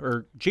Jungle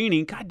or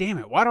Genie. God damn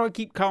it. Why do I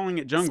keep calling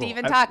it Jungle?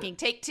 Stephen talking.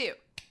 Take 2.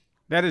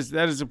 That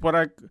is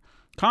what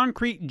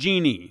Concrete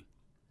Genie.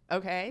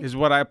 Okay. Is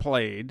what I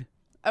played.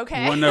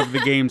 Okay. One of the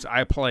games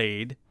I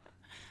played.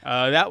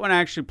 That one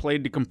I actually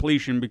played to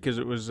completion because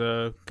it was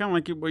kind of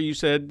like what you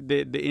said.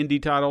 The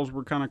indie titles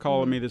were kind of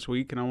calling me this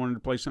week, and I wanted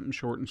to play something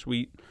short and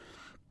sweet.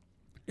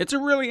 It's a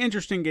really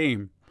interesting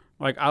game.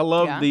 Like, I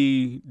love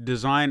the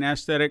design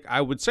aesthetic.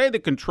 I would say the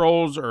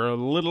controls are a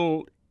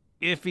little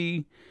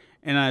iffy,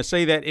 and I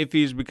say that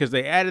iffy is because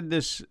they added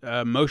this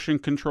motion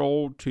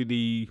control to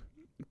the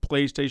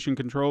PlayStation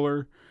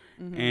controller,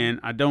 and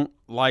I don't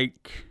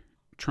like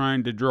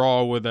trying to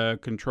draw with a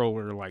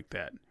controller like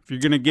that. If you're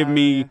going to give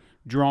me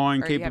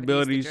drawing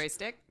capabilities, you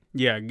joystick?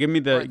 Yeah, give me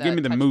the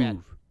touchpad?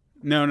 move.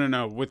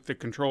 No, with the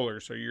controller.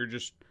 So you're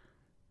just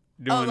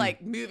doing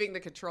like moving the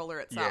controller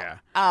itself. Yeah.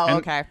 Oh,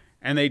 okay.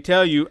 And they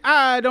tell you,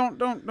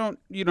 don't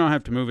you don't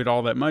have to move it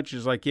all that much.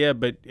 It's like, yeah,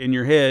 but in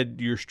your head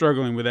you're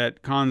struggling with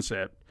that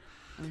concept.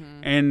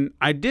 And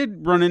I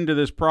did run into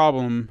this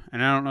problem,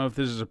 and I don't know if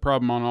this is a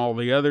problem on all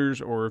the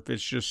others or if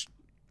it's just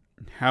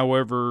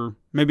however,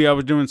 maybe I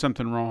was doing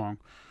something wrong.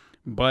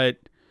 But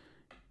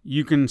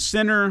you can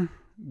center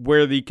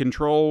where the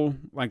control,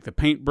 like the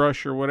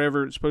paintbrush or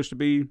whatever it's supposed to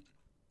be,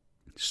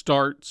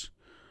 starts,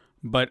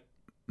 but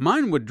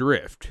mine would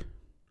drift.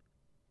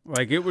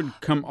 Like it would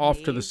come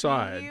off to the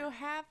side. You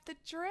have the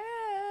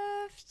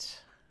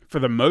drift. For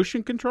the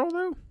motion control,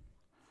 though?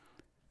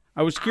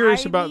 I was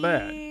curious about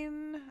that.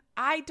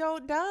 I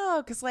don't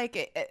know, because, like,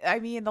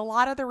 a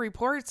lot of the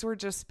reports were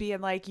just being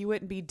like, you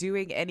wouldn't be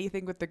doing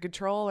anything with the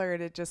controller,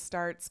 and it just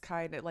starts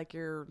kind of like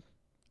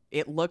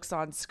it looks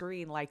on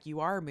screen like you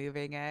are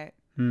moving it.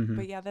 Mm-hmm.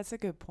 But yeah, that's a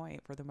good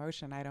point. For the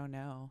motion, I don't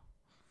know.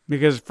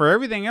 Because for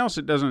everything else,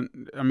 it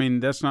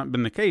doesn't, that's not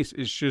been the case.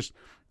 It's just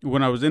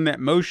when I was in that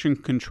motion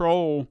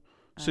control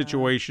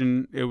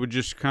situation, it would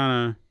just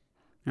kind of,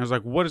 I was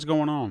like, what is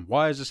going on?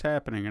 Why is this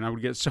happening? And I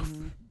would get so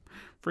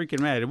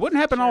freaking mad. It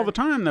wouldn't happen all the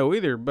time, though,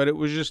 either. But it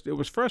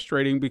was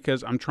frustrating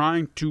because I'm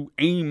trying to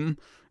aim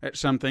at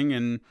something,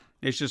 and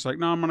it's just like,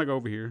 no, I'm going to go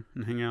over here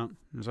and hang out.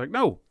 And it's like,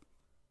 no,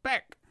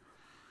 back.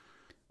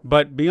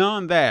 But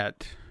beyond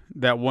that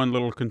one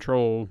little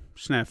control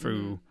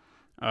snafu,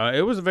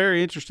 it was a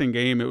very interesting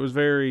game. It was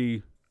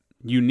very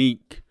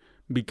unique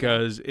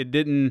because it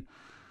didn't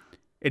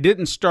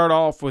start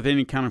off with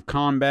any kind of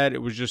combat.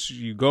 It was just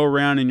you go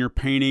around and you're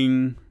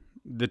painting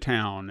the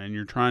town and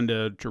you're trying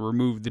to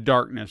remove the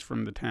darkness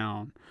from the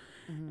town.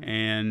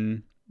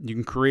 And you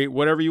can create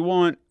whatever you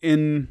want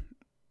in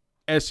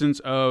essence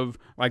of,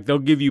 like, they'll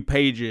give you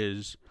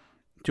pages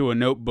to a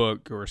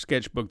notebook or a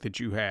sketchbook that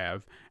you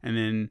have, and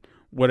then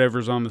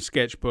whatever's on the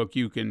sketchbook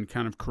you can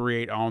kind of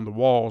create on the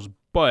walls,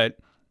 but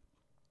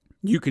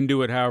you can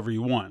do it however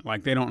you want.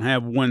 Like, they don't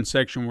have one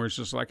section where it's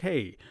just like,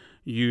 hey,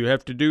 you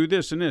have to do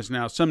this and this.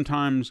 Now,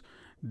 sometimes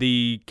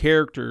the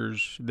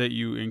characters that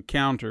you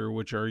encounter,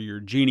 which are your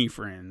genie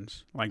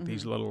friends, like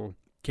these little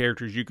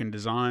characters you can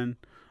design,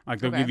 like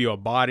they'll give you a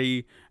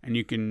body and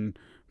you can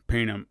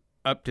paint them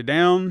up to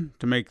down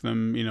to make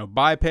them,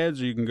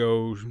 bipeds, or you can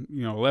go,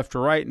 left to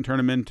right and turn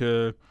them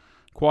into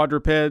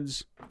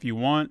quadrupeds if you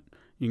want.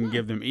 You can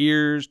give them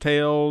ears,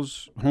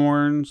 tails,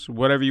 horns,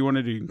 whatever you want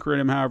to do. You can create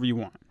them however you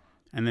want.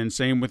 And then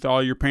same with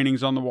all your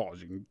paintings on the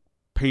walls. You can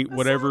paint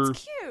whatever.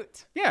 Sounds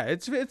cute. Yeah,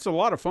 it's a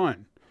lot of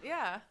fun.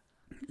 Yeah.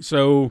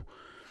 So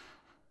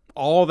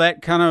all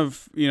that kind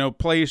of,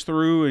 plays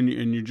through,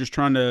 and you're just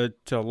trying to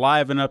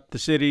liven up the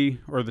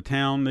city or the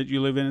town that you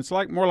live in. It's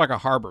more like a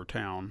harbor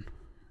town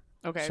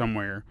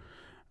somewhere.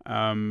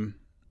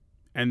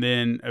 And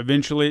then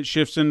eventually it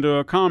shifts into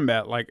a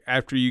combat. Like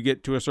after you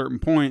get to a certain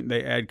point,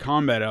 they add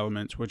combat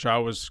elements, which I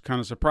was kind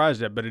of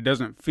surprised at, but it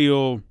doesn't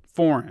feel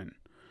foreign.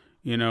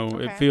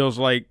 It feels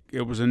like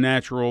it was a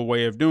natural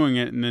way of doing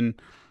it. And then,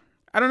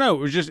 I don't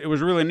know, it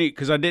was really neat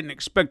because I didn't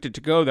expect it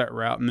to go that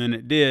route. And then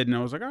it did. And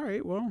I was like, all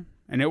right, well,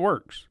 and it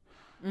works.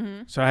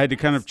 Mm-hmm. So I had to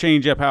kind of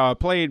change up how I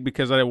played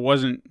because I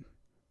wasn't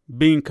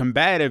being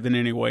combative in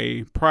any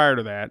way prior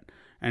to that.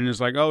 And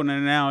it's like, oh,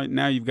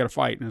 now you've got to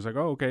fight. And it's like,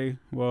 oh, okay,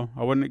 well,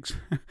 I wasn't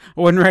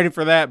ready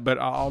for that, but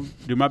I'll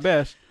do my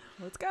best.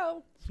 Let's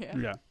go.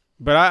 Yeah.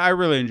 But I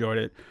really enjoyed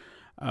it.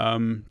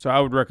 So I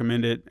would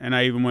recommend it. And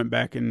I even went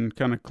back and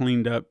kind of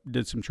cleaned up,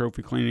 did some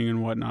trophy cleaning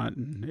and whatnot.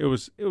 And it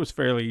was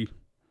fairly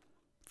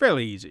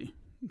easy.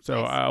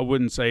 So nice. I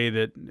wouldn't say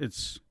that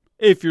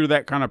if you're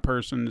that kind of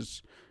person,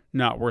 it's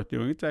not worth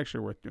doing. It's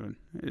actually worth doing.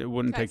 It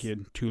wouldn't take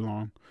you too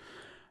long.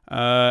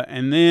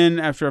 And then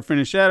after I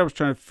finished that, I was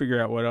trying to figure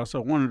out what else I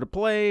wanted to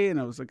play, and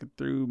I was looking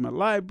through my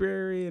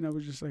library, and I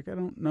was just like, I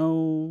don't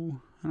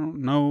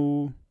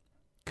know,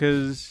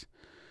 because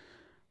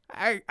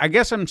I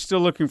guess I'm still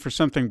looking for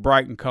something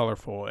bright and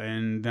colorful,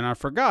 and then I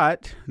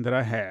forgot that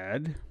I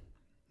had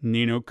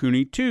Ni no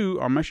Kuni 2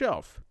 on my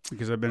shelf,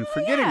 because I've been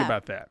forgetting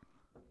about that.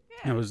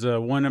 Yeah. It was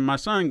one that my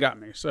son got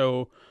me,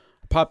 so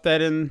I popped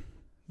that in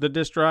the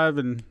disk drive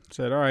and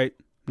said, all right,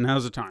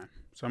 now's the time.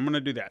 So I'm going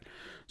to do that.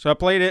 So I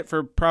played it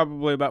for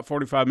probably about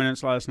 45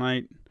 minutes last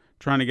night,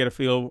 trying to get a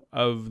feel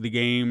of the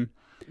game.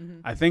 Mm-hmm.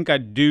 I think I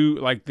do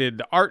like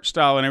the art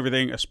style and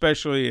everything,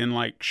 especially in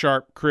like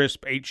sharp,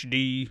 crisp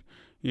HD,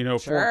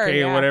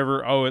 4K or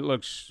whatever. Oh, it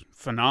looks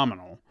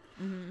phenomenal.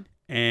 Mm-hmm.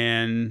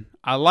 And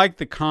I like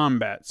the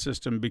combat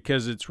system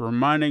because it's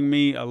reminding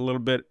me a little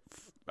bit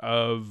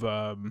of,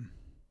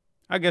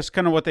 I guess,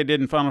 kind of what they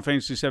did in Final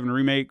Fantasy VII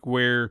Remake,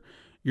 where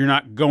you're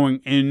not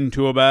going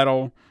into a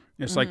battle.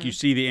 It's like you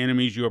see the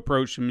enemies, you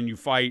approach them, and you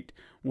fight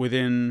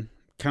within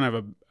kind of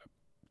a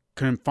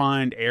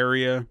confined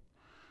area.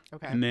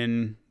 Okay. And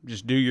then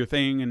just do your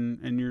thing,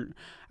 and you're...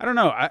 I don't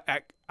know.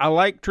 I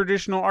like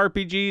traditional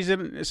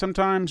RPGs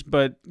sometimes,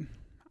 but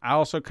I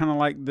also kind of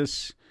like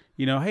this,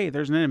 hey,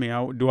 there's an enemy.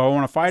 Do I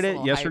want to fight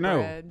it? Yes or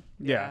no?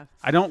 Yeah.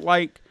 I don't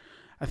like...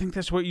 I think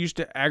that's what used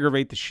to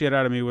aggravate the shit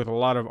out of me with a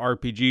lot of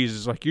RPGs.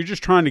 Is like, you're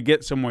just trying to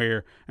get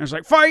somewhere, and it's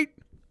like, fight!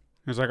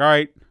 And it's like, all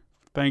right.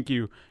 Thank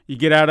you. You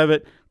get out of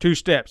it, 2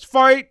 steps.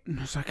 Fight!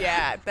 It's like,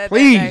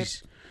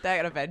 please.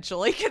 That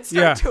eventually can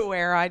start to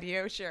wear on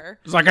you, sure.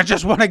 It's like, I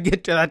just want to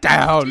get to the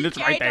town. It's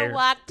right there. To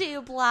walk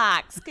 2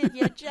 blocks. Could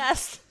you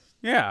just...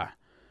 Yeah.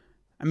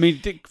 I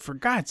mean, for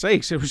God's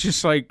sakes, it was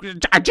just like,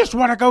 I just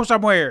want to go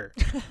somewhere.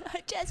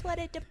 I just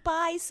wanted to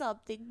buy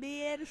something,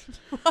 man.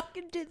 Walk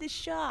into the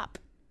shop.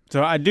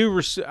 So I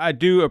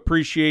do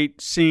appreciate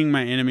seeing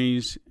my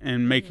enemies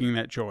and making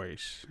that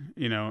choice,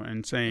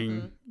 and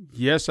saying,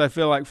 yes, I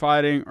feel like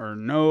fighting, or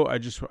no, I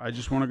just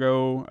want to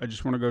go. I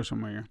just want to go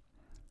somewhere.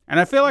 And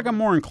I feel like I'm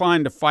more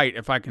inclined to fight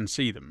if I can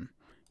see them.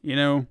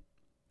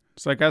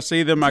 It's like I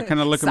see them, I kind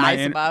of look at my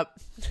size them up.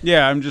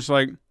 Yeah, I'm just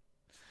like,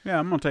 yeah,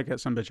 I'm gonna take that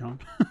son bitch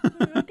on.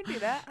 I can do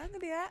that.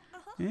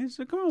 Uh-huh. Yeah,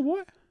 so come on,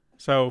 boy.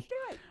 So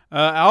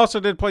I also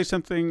did play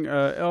something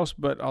else,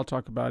 but I'll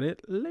talk about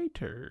it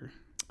later.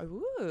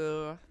 Ooh,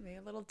 a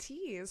little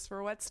tease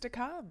for what's to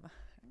come.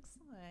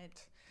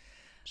 Excellent.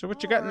 So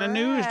what you got in the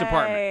news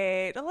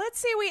department? Let's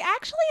see. We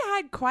actually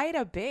had quite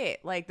a bit.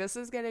 Like, this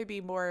is going to be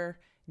more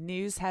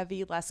news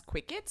heavy, less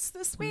quickets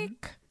this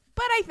week.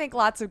 But I think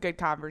lots of good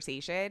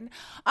conversation.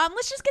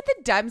 Let's just get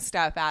the dumb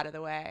stuff out of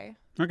the way.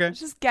 Okay.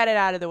 Let's just get it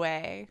out of the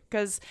way.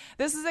 Because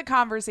this is a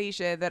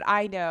conversation that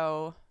I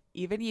know,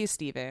 even you,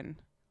 Steven,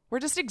 we're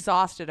just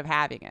exhausted of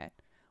having it.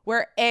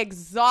 We're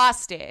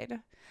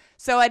exhausted.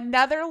 So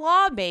another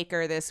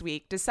lawmaker this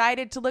week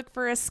decided to look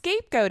for a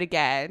scapegoat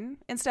again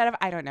instead of,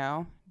 I don't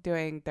know,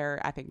 doing their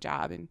effing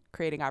job and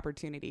creating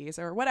opportunities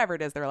or whatever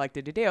it is they're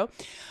elected to do.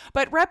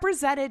 But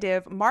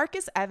Representative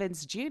Marcus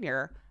Evans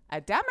Jr.,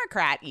 a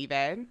Democrat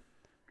even,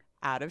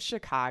 out of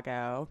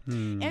Chicago,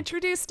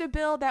 introduced a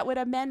bill that would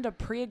amend a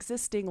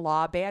pre-existing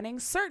law banning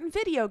certain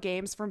video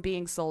games from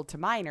being sold to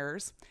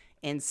minors,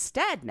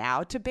 instead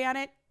now to ban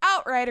it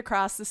outright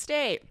across the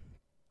state.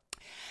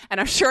 And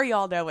I'm sure you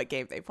all know what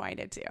game they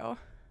pointed to.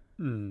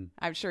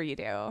 I'm sure you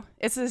do.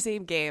 It's the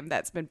same game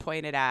that's been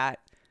pointed at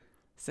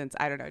since,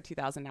 I don't know,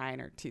 2009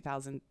 or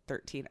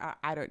 2013.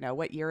 I don't know.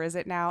 What year is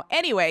it now?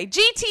 Anyway,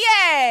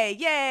 GTA!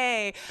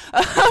 Yay!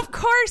 Of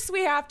course,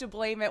 we have to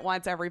blame it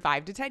once every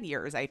 5 to 10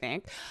 years, I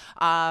think.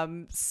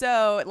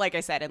 So, like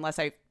I said, unless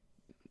I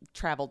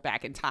traveled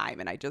back in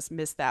time and I just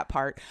missed that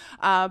part.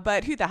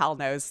 But who the hell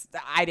knows?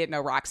 I didn't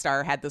know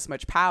Rockstar had this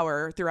much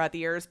power throughout the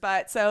years.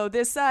 But so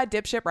this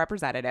dipshit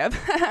representative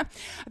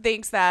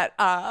thinks that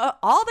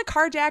all the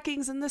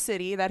carjackings in the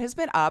city that has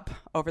been up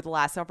over the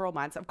last several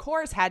months, of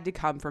course, had to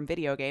come from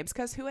video games,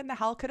 because who in the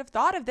hell could have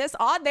thought of this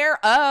on their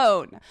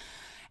own?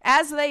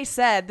 As they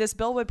said, this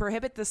bill would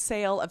prohibit the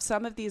sale of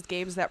some of these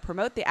games that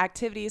promote the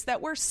activities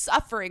that we're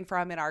suffering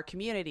from in our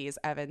communities,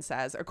 Evans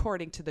says,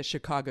 according to the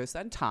Chicago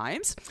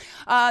Sun-Times.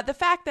 The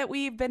fact that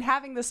we've been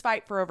having this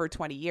fight for over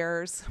 20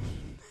 years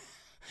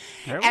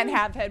and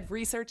have had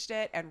researched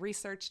it and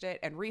researched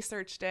it and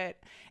researched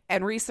it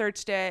and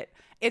researched it.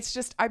 It's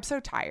just, I'm so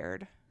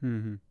tired.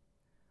 Mm-hmm.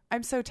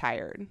 I'm so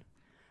tired.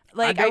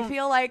 Like, I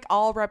feel like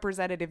all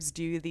representatives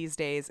do these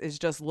days is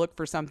just look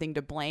for something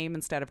to blame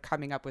instead of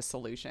coming up with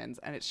solutions.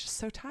 And it's just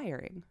so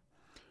tiring.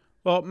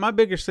 Well, my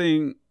biggest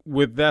thing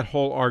with that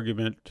whole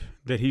argument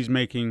that he's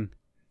making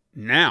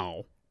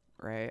now,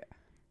 right,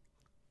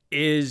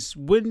 is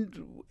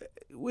when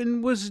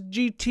was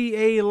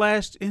GTA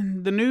last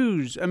in the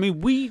news? I mean,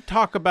 we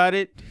talk about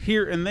it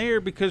here and there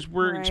because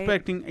we're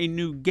expecting a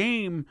new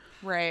game.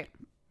 Right.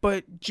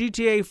 But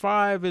GTA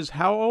 5 is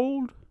how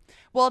old?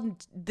 Well,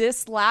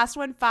 this last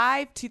one,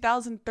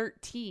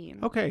 2013,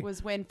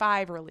 was when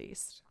 5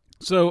 released.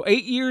 So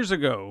 8 years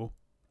ago,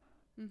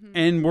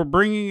 and we're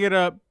bringing it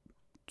up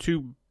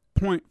to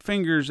point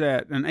fingers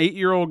at an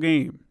 8-year-old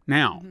game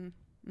now.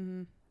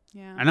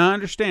 Yeah. And I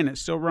understand it's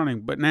still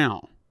running, but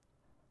now,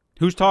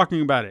 who's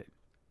talking about it?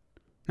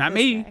 Not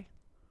me. Guy.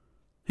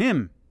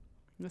 Him.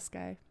 This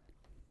guy.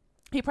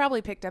 He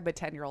probably picked up a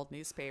 10-year-old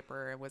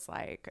newspaper and was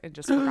like, and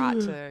just forgot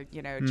to,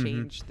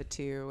 change the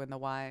 2 and the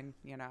 1,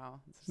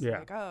 It's just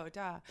like, oh,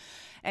 duh.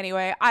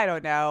 Anyway, I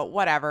don't know.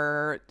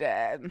 Whatever.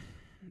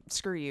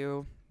 Screw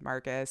you,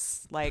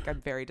 Marcus. Like,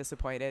 I'm very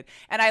disappointed.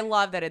 And I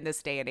love that in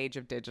this day and age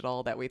of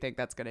digital that we think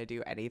that's going to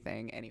do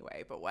anything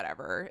anyway, but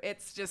whatever.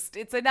 It's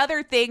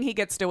another thing he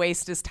gets to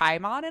waste his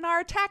time on and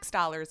our tax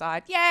dollars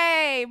on.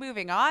 Yay!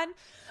 Moving on.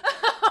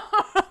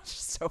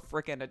 Just so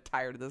freaking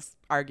tired of this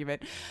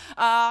argument.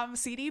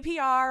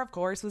 CDPR, of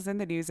course, was in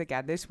the news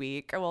again this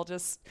week. We'll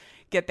just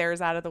get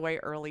theirs out of the way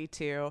early,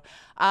 too.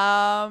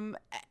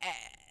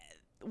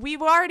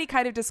 We've already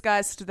kind of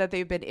discussed that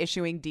they've been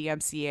issuing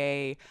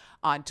DMCA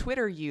on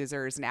Twitter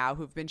users now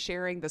who've been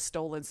sharing the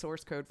stolen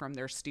source code from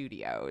their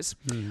studios.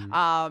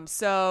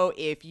 So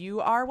if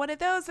you are one of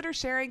those that are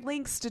sharing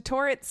links to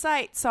torrent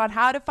sites on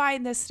how to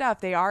find this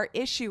stuff, they are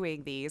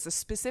issuing these.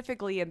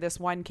 Specifically in this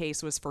one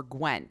case was for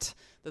Gwent,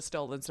 the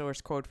stolen source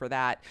code for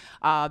that.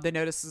 The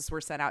notices were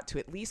sent out to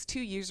at least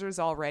 2 users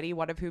already,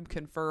 one of whom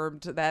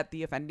confirmed that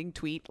the offending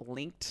tweet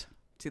linked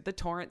to the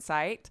torrent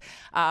site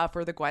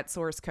for the Gwent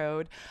source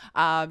code.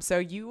 So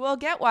you will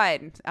get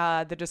one.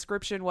 The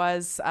description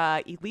was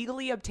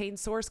illegally obtained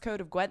source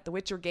code of Gwent, the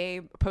Witcher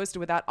game, posted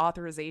without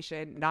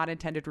authorization, not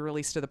intended to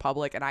release to the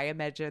public. And I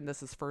imagine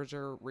this is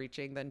further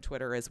reaching than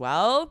Twitter as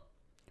well.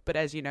 But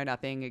as you know,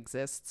 nothing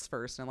exists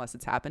first unless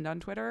it's happened on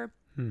Twitter.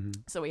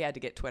 So we had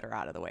to get Twitter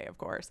out of the way, of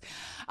course.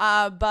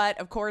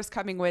 But of course,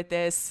 coming with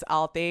this,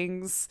 all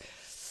things,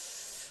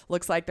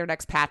 looks like their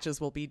next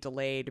patches will be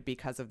delayed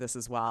because of this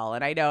as well.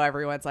 And I know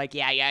everyone's like,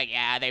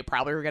 yeah, they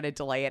probably were going to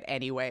delay it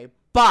anyway.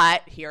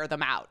 But hear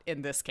them out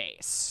in this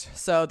case.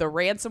 So the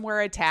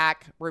ransomware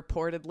attack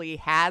reportedly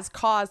has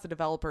caused the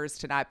developers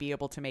to not be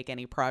able to make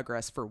any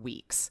progress for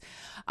weeks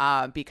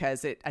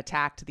because it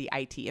attacked the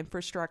IT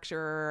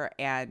infrastructure.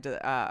 And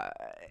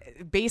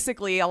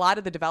basically, a lot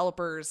of the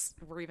developers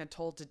were even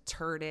told to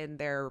turn in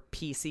their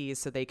PCs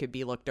so they could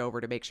be looked over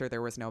to make sure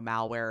there was no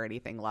malware or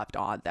anything left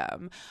on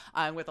them.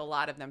 With a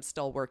lot of them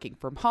still working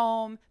from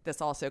home, this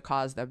also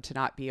caused them to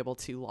not be able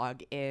to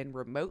log in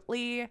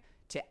remotely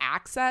to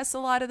access a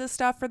lot of the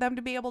stuff for them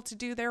to be able to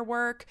do their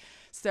work.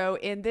 So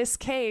in this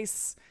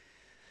case,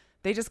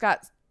 they just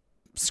got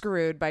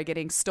screwed by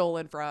getting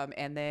stolen from,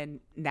 and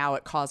then now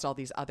it caused all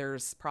these other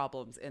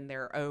problems in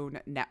their own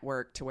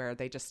network to where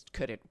they just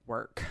couldn't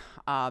work.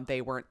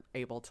 They weren't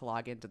able to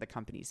log into the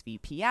company's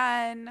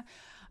VPN.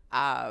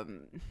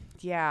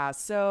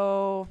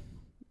 So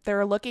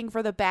they're looking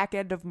for the back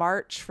end of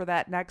March for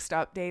that next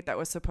update that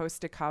was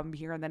supposed to come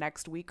here in the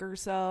next week or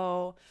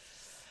so.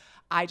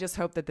 I just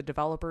hope that the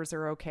developers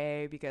are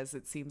okay, because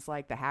it seems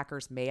like the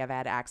hackers may have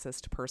had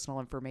access to personal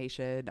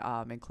information,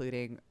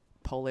 including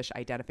Polish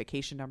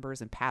identification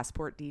numbers and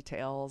passport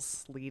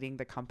details, leading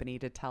the company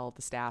to tell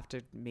the staff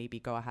to maybe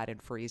go ahead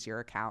and freeze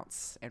your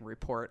accounts and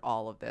report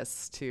all of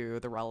this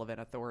to the relevant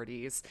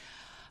authorities.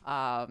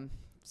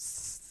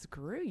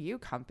 Screw you,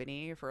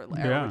 company, for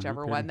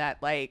whichever one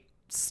that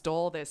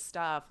stole this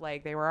stuff.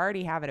 They were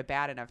already having a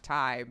bad enough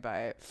time,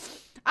 but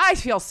I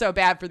feel so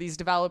bad for these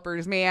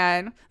developers,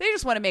 man. They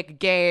just want to make a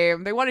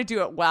game. They want to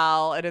do it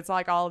well, and it's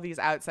like all of these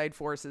outside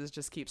forces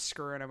just keep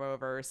screwing them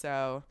over.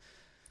 So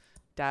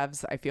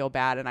devs, I feel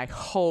bad, and I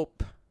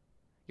hope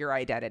your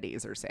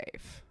identities are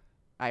safe.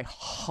 I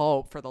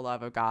hope, for the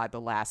love of God, the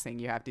last thing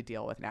you have to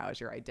deal with now is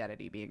your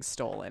identity being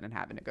stolen and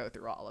having to go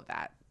through all of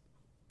that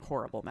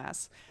horrible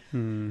mess.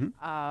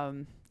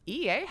 Mm-hmm.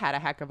 EA had a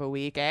heck of a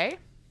week, eh?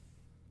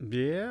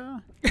 Yeah.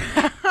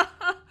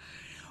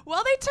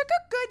 Well, they took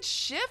a good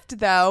shift,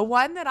 though.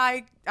 One that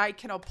I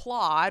can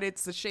applaud.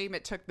 It's a shame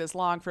it took this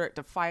long for it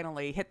to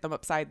finally hit them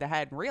upside the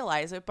head and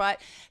realize it. But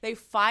they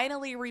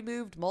finally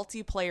removed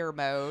multiplayer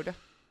mode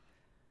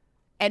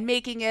and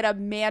making it a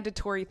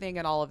mandatory thing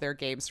in all of their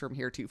games from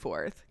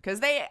heretofore. Because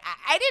I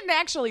didn't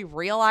actually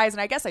realize,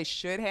 and I guess I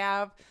should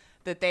have,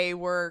 that they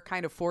were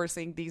kind of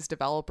forcing these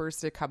developers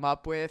to come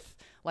up with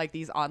like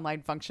these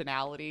online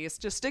functionalities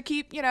just to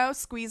keep,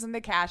 squeezing the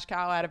cash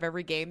cow out of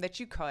every game that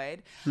you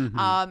could.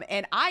 Mm-hmm.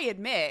 And I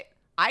admit,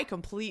 I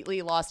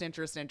completely lost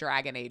interest in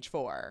Dragon Age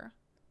 4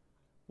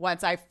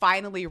 once I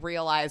finally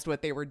realized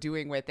what they were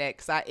doing with it.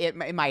 Because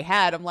in my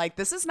head, I'm like,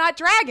 this is not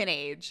Dragon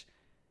Age.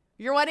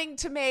 You're wanting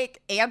to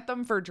make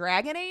Anthem for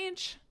Dragon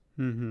Age?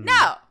 Mm-hmm.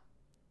 No,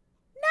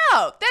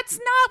 that's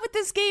not what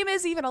this game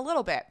is even a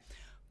little bit.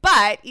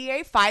 But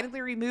EA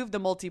finally removed the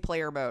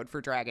multiplayer mode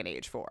for Dragon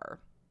Age 4.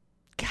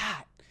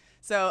 God.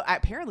 So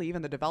apparently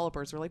even the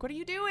developers were like, what are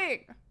you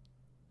doing?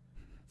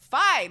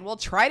 Fine, we'll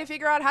try to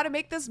figure out how to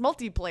make this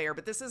multiplayer,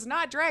 but this is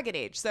not Dragon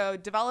Age. So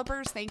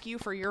developers, thank you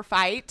for your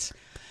fight.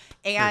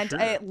 And sure.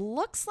 It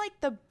looks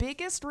like the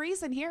biggest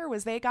reason here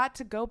was they got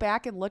to go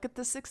back and look at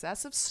the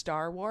success of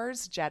Star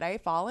Wars Jedi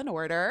Fallen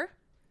Order.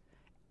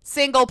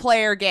 Single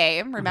player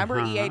game. Remember,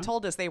 EA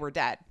told us they were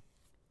dead.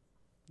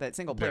 That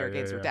single player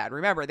games were dead.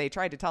 Remember, they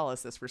tried to tell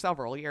us this for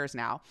several years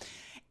now.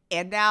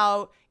 And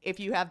now, if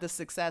you have the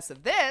success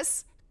of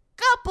this,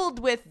 coupled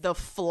with the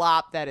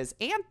flop that is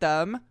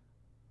Anthem,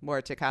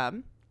 more to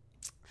come,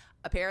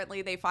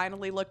 apparently they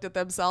finally looked at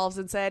themselves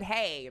and said,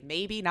 hey,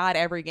 maybe not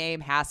every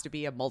game has to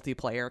be a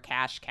multiplayer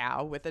cash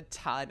cow with a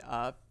ton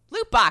of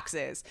loot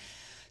boxes.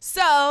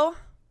 So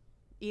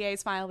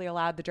EA's finally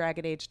allowed the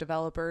Dragon Age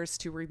developers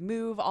to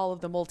remove all of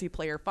the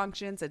multiplayer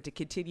functions and to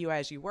continue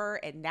as you were.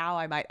 And now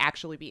I might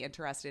actually be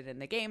interested in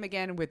the game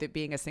again, with it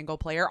being a single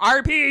player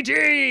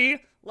RPG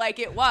like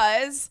it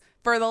was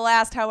for the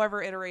last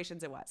however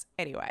iterations it was.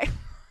 Anyway,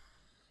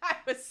 I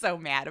was so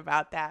mad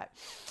about that.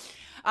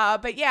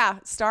 But yeah,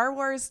 Star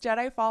Wars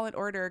Jedi Fallen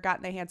Order got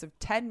in the hands of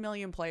 10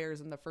 million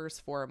players in the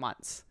first 4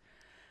 months.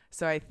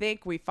 So I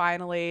think we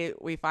finally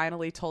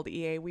told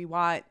EA we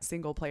want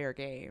single player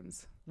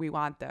games. We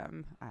want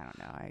them. I don't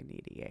know. I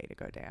need EA to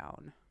go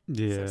down.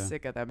 Yeah. So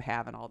sick of them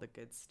having all the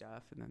good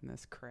stuff and then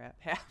this crap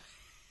happens.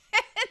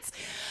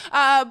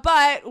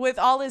 But with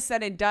all this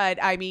said and done,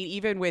 I mean,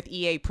 even with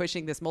EA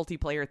pushing this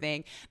multiplayer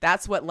thing,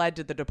 that's what led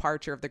to the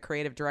departure of the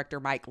creative director,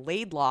 Mike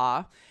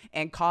Laidlaw,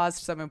 and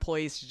caused some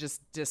employees to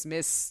just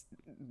dismiss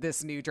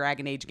this new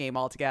Dragon Age game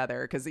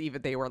altogether, because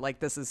even they were like,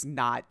 this is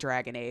not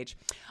Dragon Age.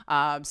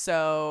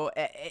 So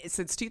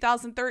since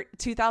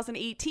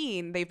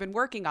 2018, they've been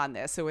working on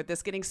this. So with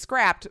this getting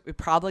scrapped, it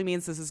probably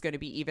means this is going to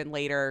be even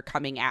later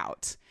coming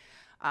out.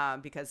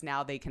 Because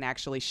now they can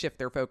actually shift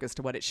their focus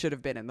to what it should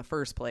have been in the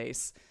first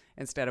place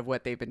instead of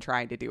what they've been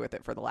trying to do with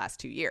it for the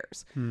last 2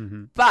 years.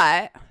 Mm-hmm.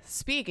 But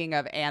speaking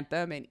of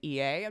Anthem and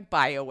EA and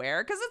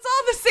BioWare, because it's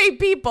all the same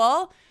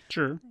people.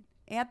 Sure.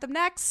 Anthem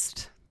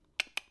Next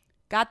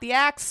got the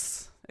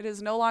axe. It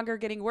is no longer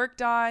getting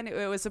worked on.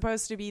 It was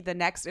supposed to be the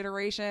next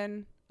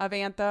iteration of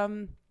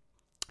Anthem.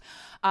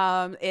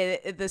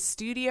 The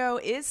studio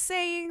is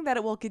saying that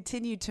it will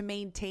continue to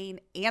maintain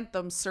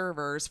Anthem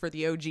servers for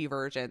the OG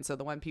version, so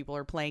the one people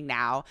are playing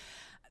now,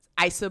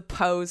 I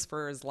suppose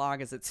for as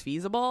long as it's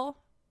feasible.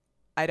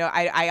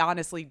 I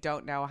honestly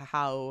don't know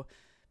how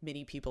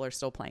many people are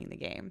still playing the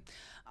game.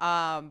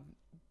 But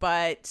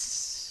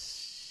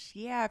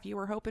yeah, if you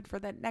were hoping for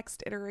that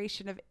next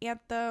iteration of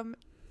Anthem,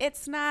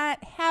 it's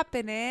not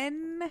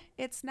happening.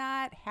 It's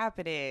not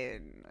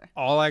happening.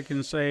 All I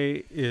can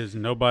say is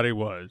nobody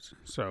was.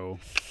 So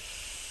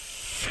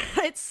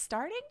it's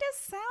starting to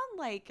sound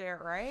like it,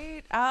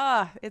 right?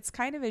 It's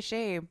kind of a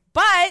shame.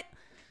 But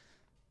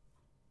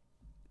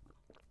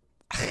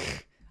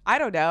I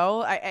don't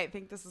know. I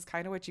think this is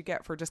kind of what you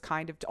get for just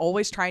kind of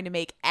always trying to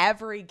make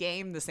every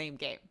game the same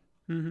game.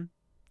 Mm-hmm.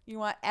 You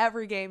want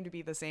every game to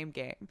be the same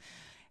game.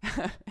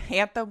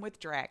 Anthem with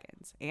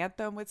dragons,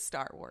 Anthem with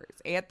Star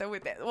Wars, Anthem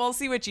with it. We'll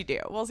see what you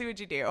do.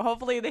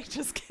 Hopefully they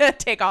just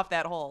take off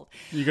that hold.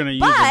 You're going to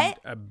use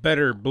a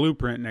better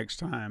blueprint next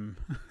time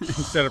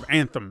instead of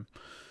Anthem.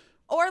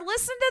 Or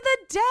listen to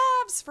the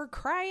devs, for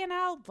crying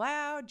out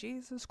loud.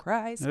 Jesus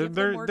Christ. Give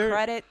them more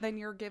credit than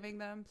you're giving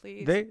them,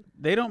 please.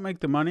 They don't make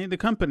the money. The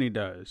company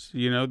does.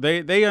 You know,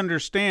 they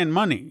understand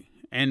money,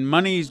 and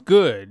money's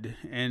good.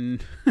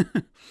 And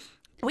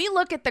we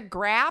look at the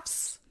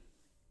graphs.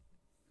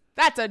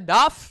 That's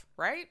enough,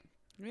 right?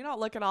 We don't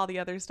look at all the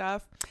other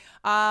stuff.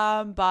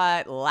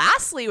 But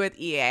lastly, with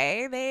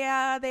EA, they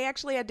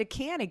actually had to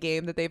can a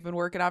game that they've been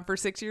working on for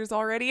 6 years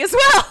already as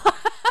well.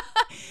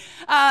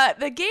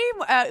 The game,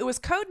 it was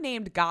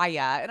codenamed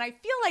Gaia, and I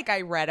feel like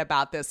I read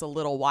about this a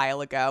little while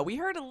ago. We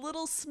heard a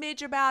little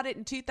smidge about it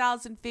in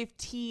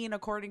 2015,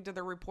 according to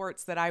the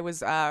reports that I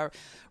was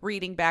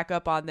reading back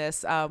up on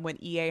this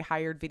when EA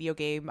hired Video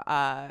Game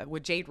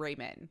with Jade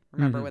Raymond.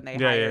 Remember when they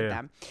hired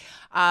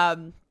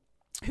them?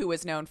 Who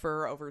was known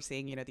for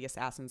overseeing, the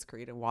Assassin's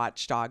Creed and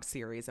Watch Dogs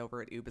series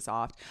over at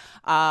Ubisoft.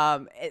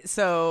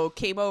 So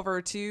came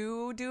over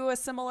to do a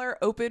similar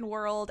open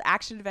world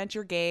action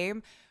adventure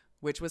game,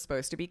 which was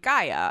supposed to be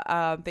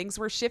Gaia. Things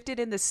were shifted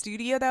in the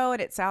studio, though,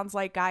 and it sounds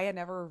like Gaia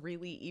never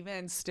really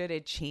even stood a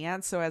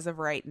chance. So as of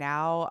right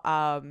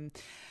now,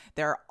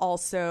 they're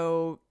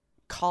also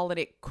calling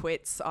it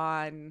quits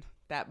on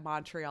that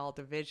Montreal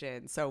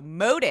division. So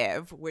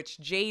Motive, which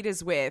Jade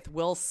is with,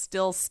 will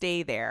still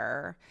stay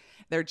there.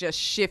 They're just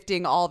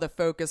shifting all the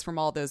focus from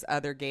all those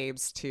other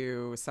games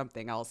to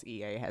something else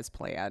EA has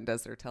planned,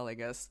 as they're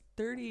telling us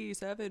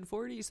 37,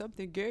 40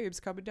 something games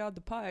coming down the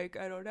pike.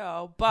 I don't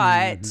know.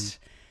 But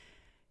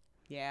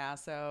yeah,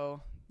 so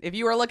if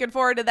you were looking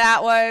forward to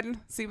that one,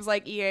 seems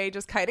like EA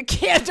just kind of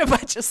canned a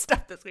bunch of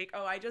stuff this week.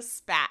 Oh, I just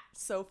spat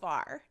so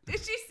far.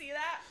 Did you see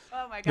that?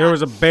 Oh my God. There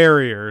was a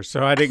barrier,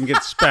 so I didn't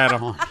get spat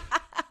on.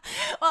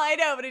 Well, I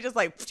know, but it just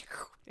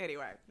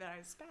anyway,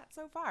 I spat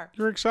so far.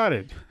 You're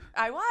excited.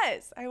 I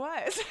was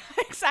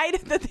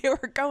excited that they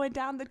were going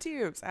down the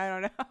tubes. I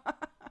don't know.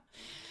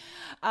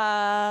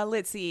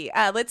 Let's see.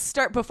 Let's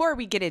start before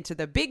we get into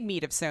the big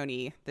meat of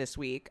Sony this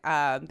week.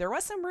 There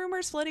was some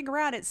rumors floating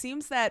around. It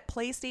seems that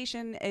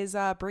PlayStation is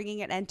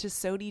bringing an end to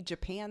Sony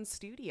Japan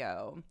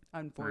Studio,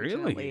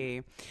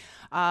 unfortunately.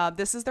 Really?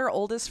 This is their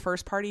oldest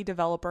first-party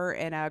developer,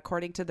 and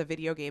according to the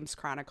Video Games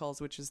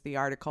Chronicles, which is the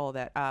article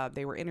that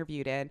they were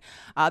interviewed in,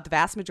 the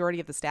vast majority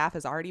of the staff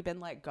has already been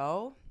let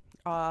go,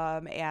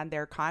 and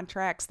their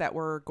contracts that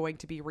were going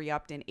to be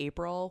re-upped in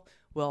April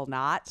will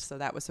not. So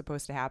that was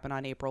supposed to happen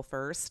on April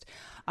 1st.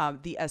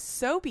 The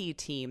Asobi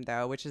team,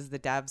 though, which is the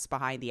devs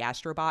behind the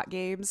Astrobot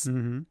games,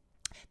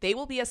 they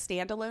will be a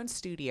standalone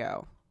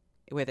studio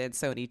within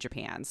Sony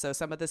Japan. So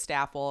some of the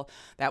staff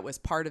that was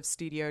part of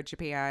Studio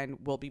Japan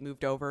will be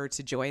moved over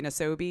to join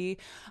Asobi,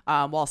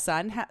 while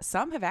some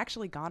have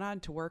actually gone on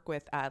to work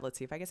with, let's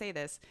see if I can say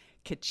this,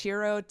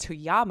 Kichiro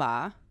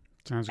Toyama.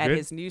 Sounds at good.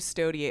 his new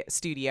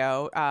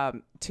studio.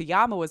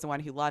 Toyama was the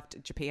one who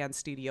left Japan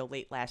Studio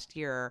late last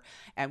year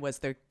and was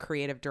the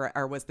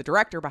was the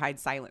director behind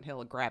Silent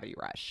Hill and Gravity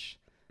Rush.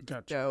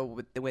 Gotcha.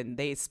 So when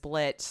they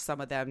split, some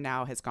of them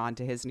now has gone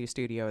to his new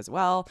studio as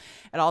well.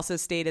 It also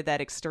stated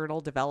that external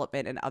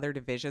development and other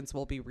divisions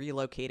will be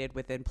relocated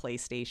within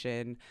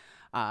PlayStation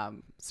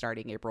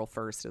starting April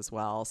 1st as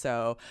well.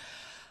 So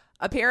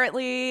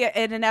apparently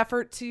in an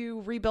effort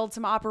to rebuild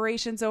some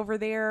operations over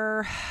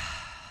there,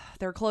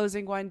 they're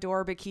closing one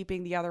door but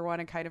keeping the other one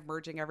and kind of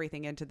merging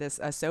everything into this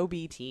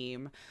Asobi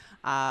team,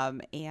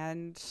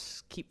 and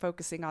keep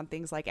focusing on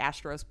things like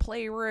Astro's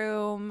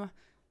Playroom,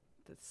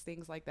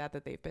 things like that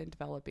they've been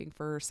developing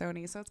for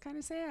Sony. So it's kind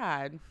of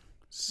sad.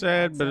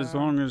 Sad, but as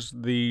long as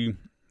the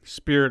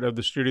spirit of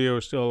the studio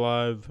is still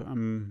alive,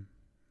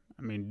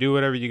 do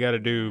whatever you got to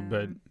do,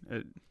 but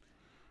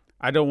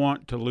I don't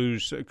want to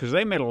lose, because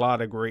they made a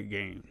lot of great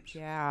games.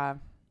 Yeah.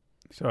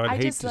 So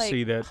I'd hate to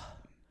see that.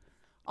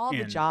 All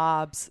the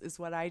jobs is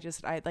what I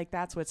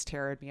that's what's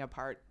tearing me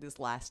apart this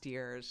last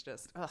year, is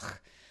just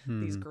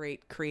these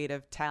great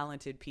creative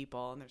talented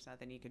people, and there's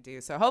nothing you can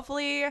do. So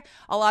hopefully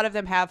a lot of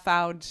them have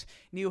found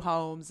new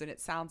homes, and it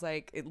sounds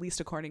like, at least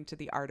according to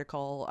the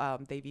article,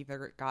 they've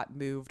either got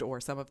moved or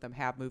some of them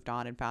have moved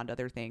on and found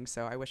other things.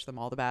 So I wish them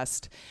all the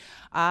best.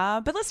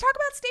 But let's talk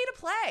about State of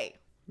Play.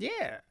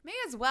 Yeah. May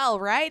as well,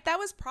 right? That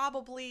was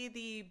probably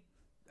the,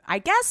 I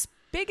guess,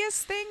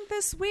 biggest thing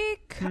this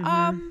week.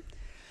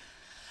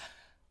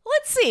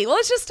 Let's see.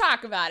 Let's just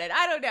talk about it.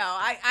 I don't know.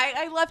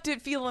 I left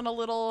it feeling a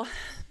little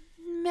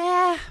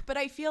meh, but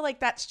I feel like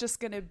that's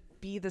just going to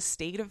be the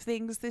state of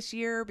things this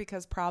year,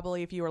 because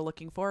probably if you were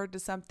looking forward to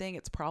something,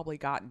 it's probably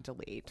gotten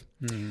delayed.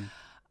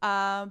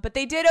 But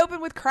they did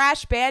open with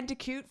Crash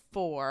Bandicoot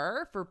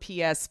 4 for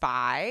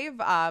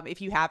PS5.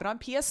 If you have it on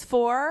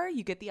PS4,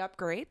 you get the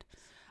upgrade.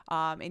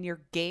 And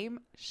your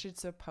game should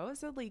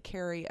supposedly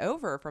carry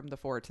over from the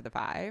 4 to the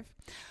 5.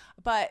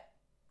 But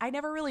I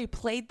never really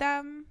played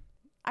them.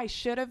 I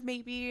should have,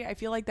 maybe. I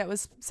feel like that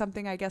was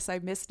something I guess I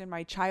missed in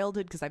my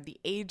childhood, because I'm the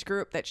age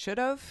group that should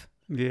have.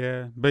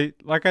 Yeah, but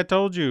like I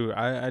told you,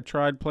 I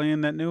tried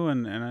playing that new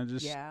one, and I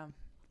just... Yeah.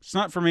 It's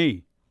not for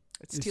me.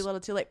 It's too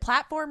little too late.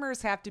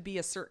 Platformers have to be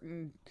a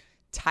certain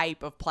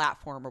type of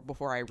platformer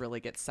before I really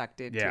get sucked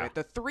into it.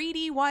 The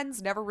 3D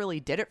ones never really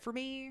did it for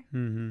me.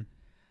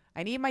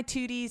 I need my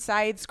 2D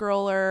side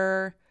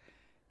scroller,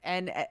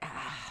 and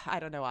I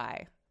don't know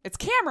why. It's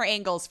camera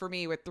angles for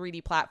me with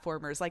 3D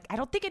platformers. Like, I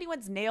don't think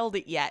anyone's nailed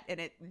it yet, and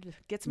it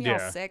gets me all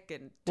sick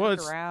and turn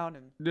around.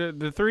 And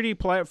the 3D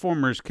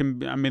platformers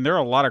there are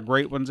a lot of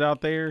great ones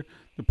out there.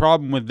 The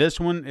problem with this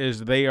one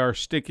is they are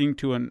sticking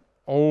to an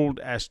old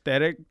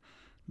aesthetic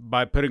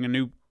by putting a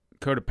new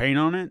coat of paint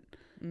on it.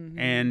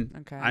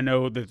 And I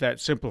know that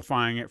that's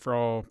simplifying it for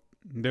all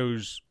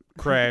those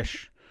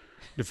Crash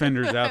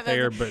defenders out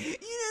there, but you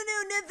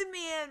don't know nothing,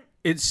 man.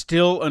 it's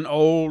still an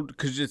old,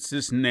 because it's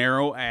this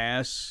narrow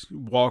ass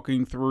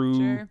walking through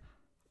Sure.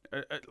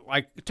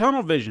 like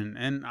tunnel vision,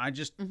 and I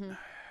just Mm-hmm.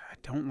 I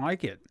don't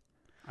like it.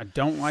 I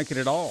don't like it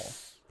at all.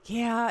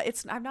 Yeah,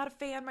 I'm not a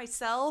fan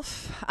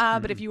myself,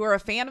 but if you are a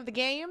fan of the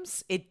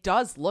games, it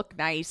does look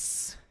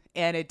nice,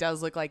 and it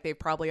does look like they've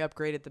probably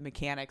upgraded the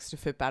mechanics to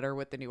fit better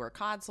with the newer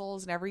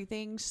consoles and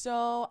everything.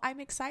 So I'm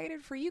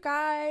excited for you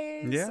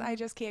guys. Yeah. I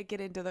just can't get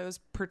into those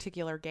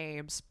particular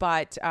games,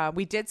 but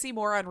we did see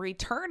more on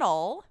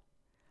Returnal,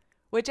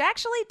 which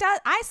actually does.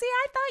 I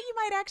thought you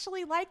might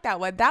actually like that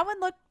one. That one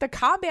the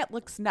combat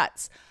looks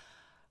nuts.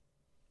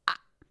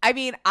 I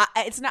mean,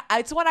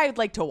 it's one I'd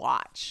like to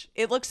watch.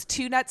 It looks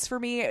too nuts for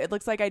me. It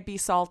looks like I'd be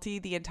salty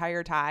the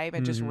entire time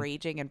and just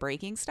raging and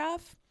breaking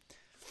stuff.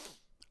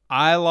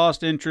 I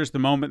lost interest the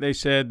moment they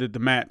said that the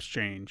maps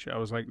change. I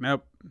was like,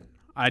 nope.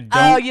 I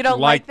don't, you don't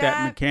like like that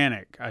that?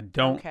 mechanic. I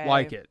don't Okay.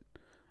 like it.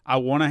 I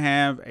want to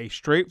have a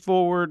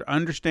straightforward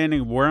understanding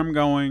of where I'm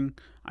going.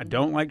 I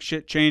don't like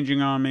shit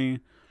changing on me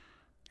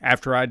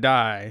after I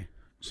die.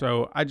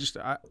 So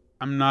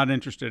I'm not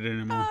interested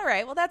anymore. All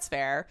right, well, that's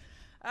fair.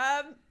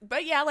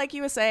 But yeah, like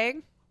you were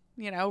saying,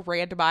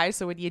 randomized.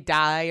 So when you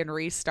die and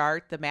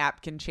restart, the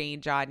map can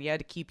change on you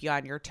to keep you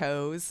on your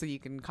toes so you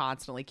can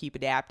constantly keep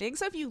adapting.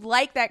 So if you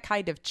like that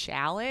kind of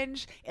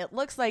challenge, it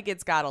looks like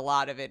it's got a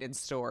lot of it in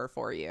store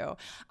for you.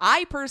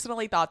 I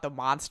personally thought the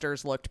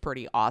monsters looked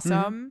pretty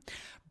awesome.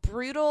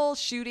 Brutal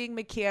shooting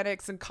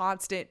mechanics and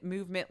constant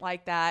movement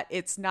like that,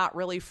 it's not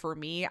really for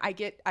me.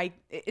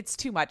 It's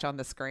too much on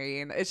the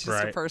screen. It's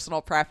just a Right. personal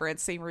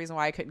preference. Same reason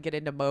why I couldn't get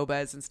into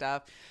MOBAs and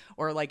stuff,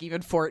 or like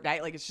even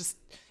Fortnite. Like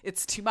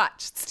it's too much.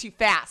 It's too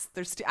fast.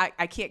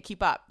 I can't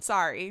keep up.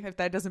 Sorry if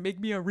that doesn't make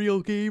me a real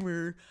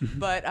gamer,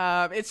 but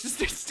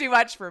it's too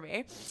much for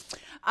me.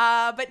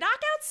 But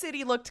Knockout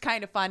City looked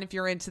kind of fun if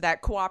you're into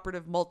that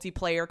cooperative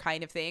multiplayer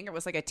kind of thing. It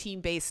was like a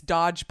team-based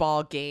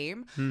dodgeball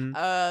game.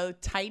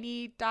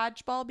 Tiny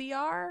Dodgeball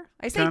BR.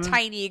 I say Kinda.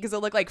 tiny because it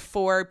looked like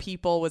 4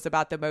 people was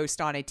about the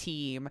most on a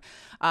team.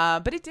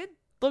 But it did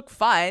look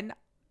fun.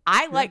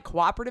 I like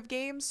cooperative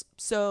games,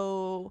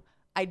 so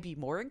I'd be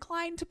more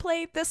inclined to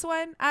play this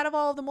one out of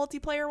all of the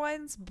multiplayer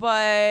ones,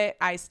 but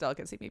I still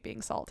can see me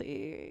being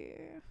salty.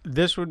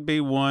 This would be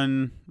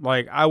one,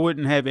 like, I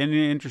wouldn't have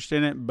any interest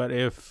in it, but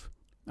if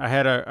I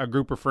had a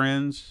group of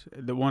friends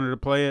that wanted to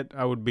play it,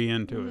 I would be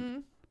into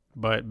it.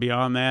 But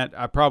beyond that,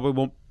 I probably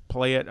won't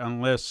play it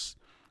unless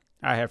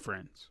I have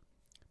friends.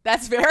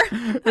 That's fair.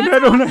 And I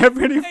don't have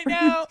any I friends.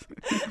 know.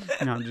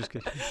 No, I'm just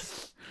kidding.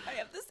 I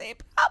have the same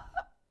problem.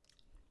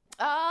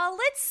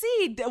 Let's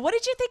see. What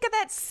did you think of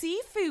that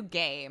Sifu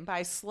game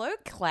by Slow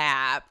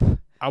Clap?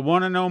 I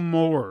want to know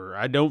more.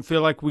 I don't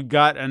feel like we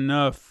got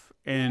enough,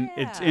 and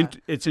Yeah.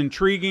 it's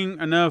intriguing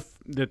enough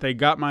that they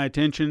got my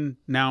attention.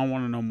 Now I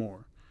want to know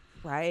more.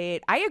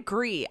 Right. I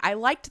agree. I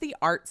liked the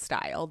art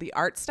style. The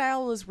art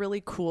style was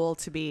really cool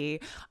to me.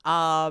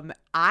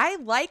 I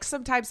like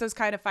sometimes those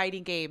kind of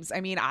fighting games. I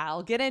mean,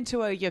 I'll get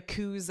into a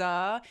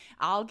Yakuza.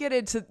 I'll get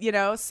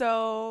into,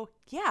 so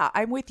yeah,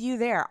 I'm with you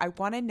there. I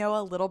want to know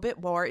a little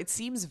bit more. It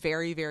seems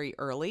very, very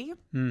early,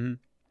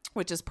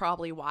 which is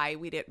probably why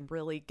we didn't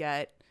really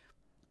get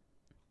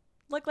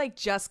like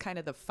just kind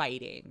of the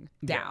fighting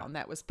down.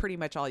 That was pretty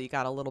much all you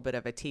got a little bit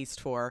of a taste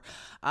for.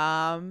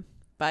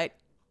 But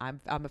I'm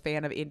a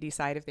fan of indie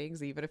side of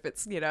things, even if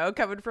it's,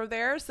 coming from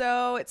there.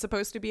 So it's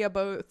supposed to be a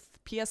both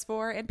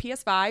PS4 and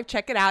PS5.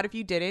 Check it out if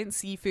you didn't.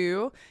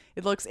 Sifu.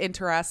 It looks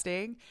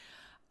interesting.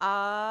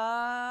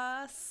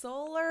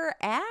 Solar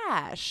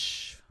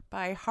Ash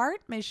by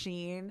Heart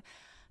Machine.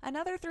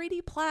 Another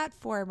 3D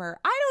platformer.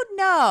 I don't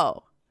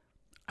know.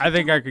 I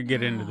think I could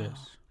get into this.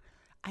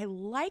 I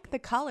like the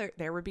color.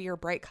 There would be your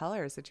bright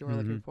colors that you were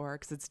looking for,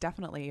 because it's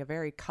definitely a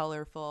very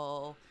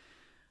colorful.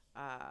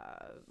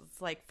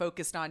 It's like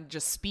focused on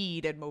just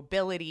speed and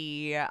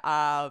mobility.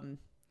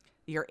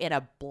 You're in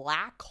a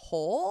black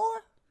hole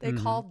they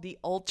called the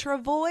Ultra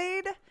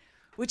Void,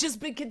 which has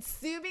been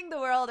consuming the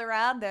world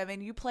around them,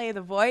 and you play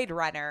the Void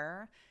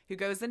Runner who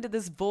goes into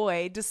this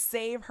void to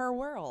save her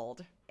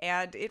world,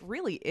 and it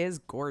really is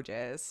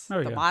gorgeous.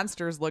 Oh, The yeah.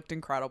 monsters looked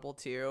incredible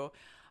too.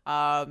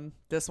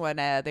 This one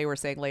they were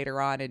saying later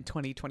on in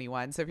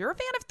 2021. So if you're a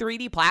fan of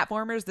 3D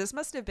platformers, this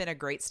must have been a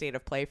great state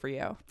of play for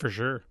you. For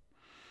sure.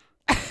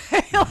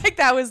 Like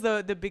that was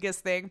the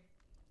biggest thing.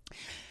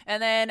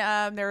 And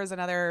then there was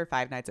another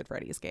Five Nights at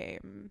Freddy's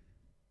game.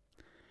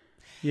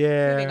 Moving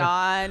Yeah.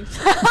 on.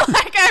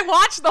 Like I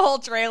watched the whole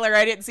trailer.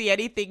 I didn't see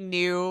anything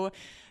new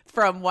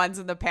from ones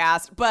in the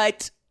past,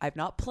 but I've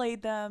not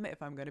played them.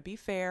 If I'm going to be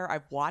fair,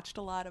 I've watched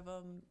a lot of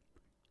them.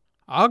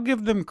 I'll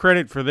give them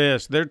credit for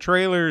this. Their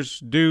trailers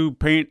do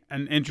paint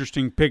an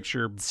interesting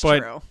picture, It's but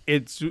true.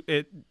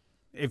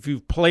 if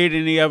you've played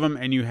any of them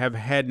and you have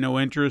had no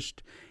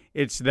interest,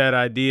 it's that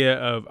idea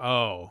of,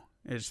 oh,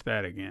 it's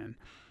that again.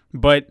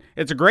 But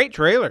it's a great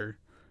trailer,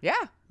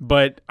 Yeah.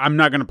 but I'm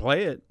not going to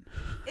play it.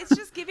 It's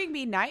just giving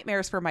me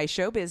nightmares for my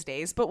showbiz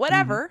days, but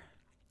whatever.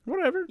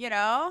 Whatever.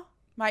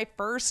 My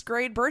first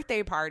grade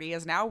birthday party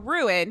is now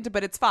ruined,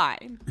 but it's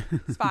fine.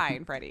 It's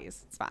fine,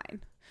 Freddy's. It's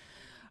fine.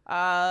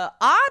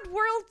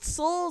 Oddworld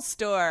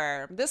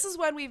Soulstorm. This is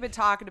one we've been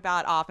talking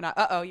about off and on.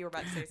 Uh-oh, you were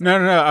about to say something. No.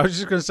 I was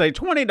just going to say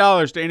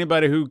 $20 to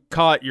anybody who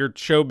caught your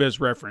showbiz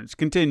reference.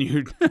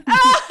 Continued.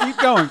 Keep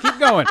going.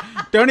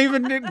 Don't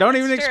even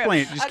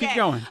explain it. Just keep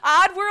going.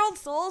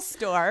 Oddworld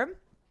Soulstorm,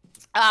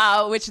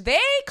 which they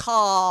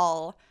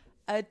call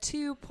a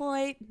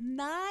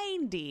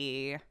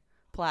 2.90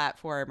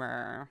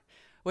 platformer,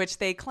 which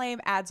they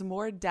claim adds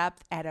more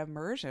depth and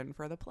immersion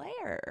for the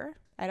player.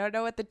 I don't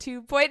know what the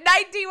 2.90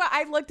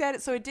 I looked at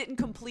it so it didn't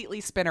completely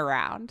spin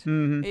around.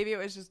 Mm-hmm. Maybe it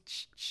was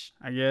just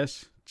I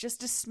guess.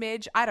 Just a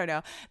smidge. I don't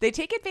know. They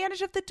take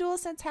advantage of the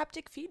DualSense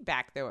haptic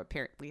feedback, though,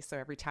 apparently. So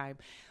every time,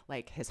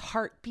 like, his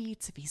heart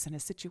beats, if he's in a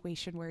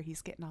situation where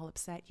he's getting all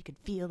upset, you can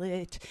feel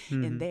it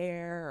in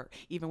there. Or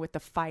even with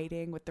the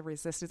fighting, with the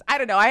resistance. I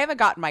don't know. I haven't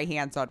gotten my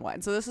hands on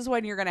one. So this is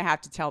when you're going to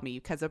have to tell me.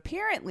 Because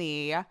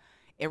apparently,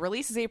 it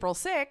releases April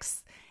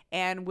 6th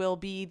and will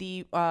be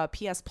the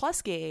PS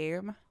Plus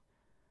game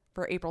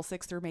for April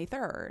 6th through May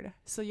 3rd.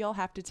 So you'll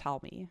have to tell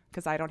me.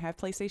 Because I don't have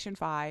PlayStation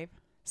 5.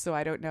 So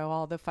I don't know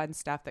all the fun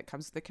stuff that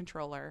comes with the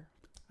controller.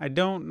 I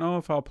don't know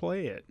if I'll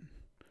play it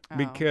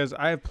because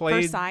I have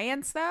played for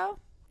science though.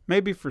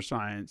 Maybe for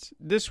science.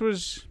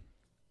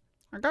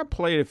 I got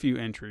played a few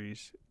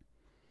entries,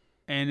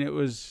 and it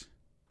was.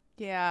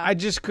 Yeah. I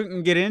just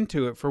couldn't get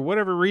into it for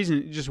whatever reason.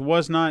 It just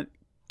was not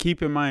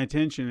keeping my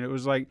attention. It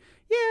was like,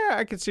 yeah,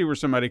 I could see where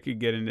somebody could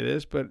get into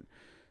this, but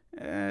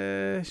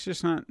it's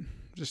just not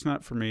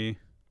for me.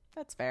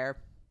 That's fair.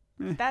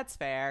 That's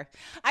fair.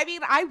 I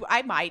mean,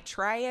 I might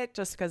try it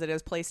just because it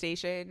is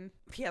PlayStation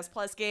PS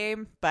Plus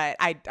game, but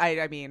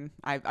I mean,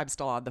 I'm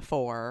still on the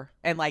 4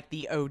 and like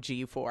the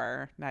OG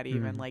 4, not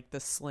even like the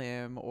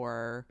Slim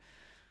or,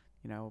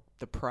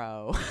 the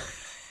Pro.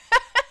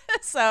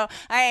 So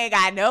I ain't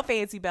got no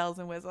fancy bells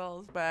and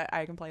whistles, but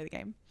I can play the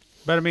game.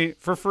 But I mean,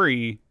 for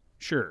free,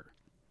 sure.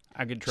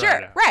 I could try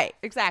it out. Right,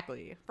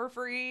 exactly. For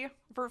free.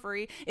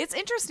 It's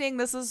interesting.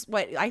 This is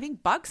what I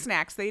think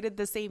Bugsnax, they did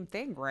the same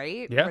thing,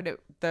 right? Yeah. When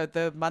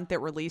the month it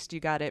released,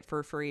 you got it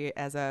for free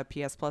as a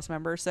PS Plus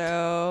member.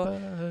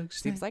 So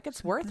seems like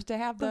it's worth to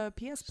have the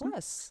PS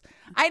Plus.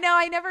 I know.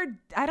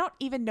 I don't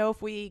even know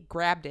if we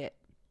grabbed it.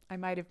 I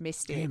might have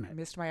missed it. Damn it. I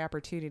missed my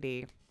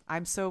opportunity.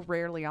 I'm so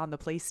rarely on the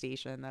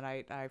PlayStation that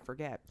I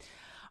forget.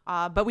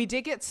 But we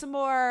did get some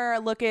more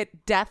look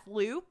at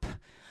Deathloop.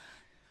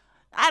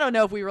 I don't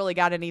know if we really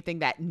got anything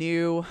that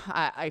new.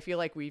 I feel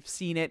like we've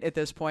seen it at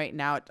this point.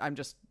 Now I'm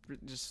just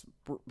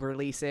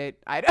release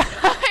it. I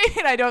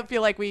don't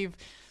feel like we've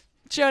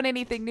shown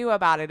anything new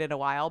about it in a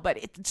while, but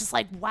it's just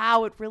like,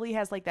 wow, it really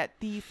has like that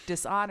Thief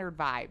Dishonored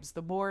vibes.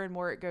 The more and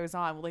more it goes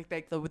on,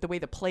 like the way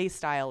the play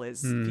style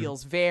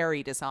feels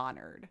very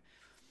Dishonored.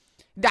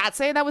 Not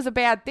saying that was a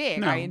bad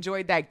thing. No. I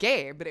enjoyed that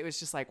game, but it was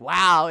just like,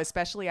 wow,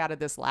 especially out of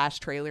this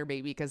last trailer,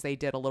 maybe because they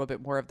did a little bit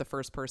more of the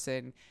first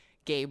person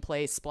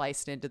gameplay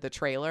spliced into the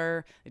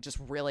trailer. It just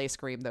really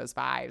screamed those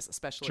vibes,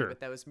 especially with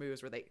those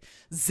moves where they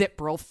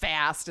zip real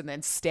fast and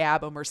then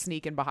stab them or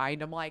sneak in behind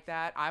them like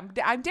that.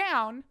 I'm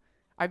down.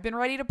 I've been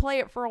ready to play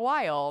it for a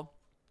while.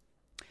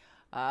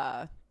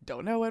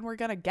 Don't know when we're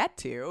gonna get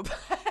to.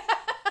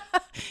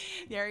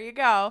 There you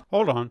go.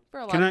 Hold on.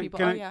 For a lot of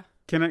people.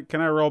 Can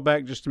I roll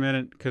back just a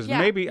minute? Because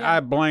maybe I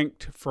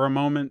blanked for a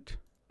moment.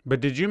 But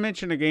did you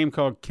mention a game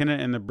called Kenna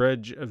and the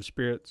Bridge of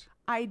Spirits?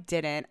 I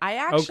didn't. I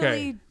actually...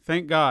 Okay.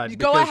 Thank God.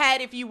 Go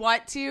ahead if you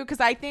want to,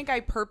 because I think I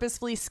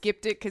purposefully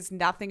skipped it because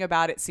nothing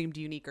about it seemed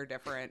unique or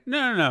different.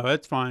 No,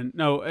 that's fine.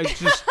 No, it's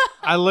just...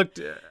 I looked...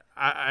 you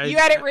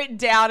had it written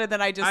down and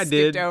then I just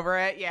skipped over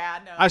it. Yeah,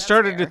 no. I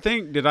started to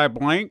think, did I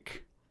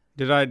blank?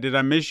 Did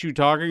I miss you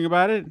talking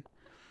about it?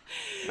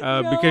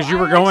 Because you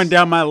were going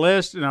down my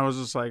list and I was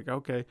just like,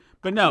 okay.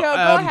 But no. No,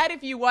 go ahead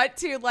if you want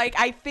to. Like,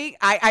 I think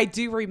I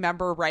do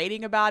remember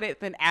writing about it,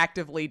 then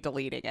actively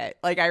deleting it.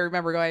 Like, I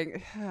remember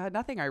going,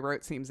 nothing I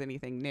wrote seems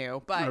anything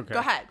new. But okay.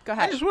 Go ahead.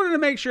 I just wanted to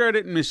make sure I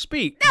didn't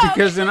misspeak.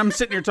 Because then I'm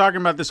sitting here talking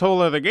about this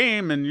whole other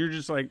game and you're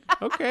just like,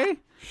 okay.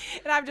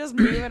 And I'm just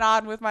moving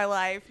on with my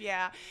life.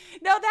 Yeah.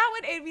 No, that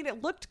one, I mean,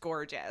 it looked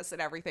gorgeous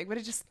and everything, but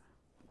it just,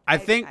 I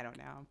don't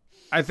know.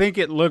 I think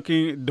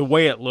the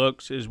way it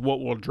looks is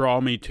what will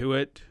draw me to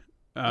it.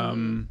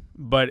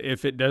 But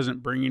if it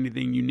doesn't bring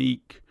anything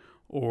unique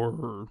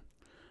or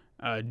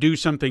do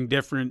something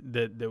different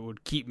that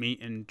would keep me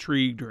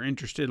intrigued or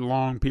interested a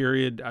long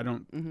period, I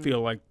don't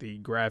feel like the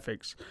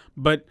graphics.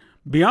 But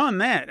beyond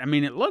that, I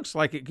mean, it looks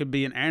like it could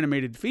be an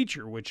animated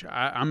feature, which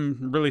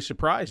I'm really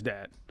surprised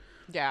at.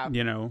 Yeah.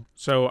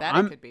 So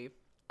it could be.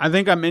 I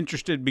think I'm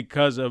interested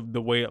because of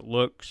the way it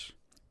looks,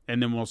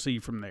 and then we'll see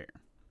from there.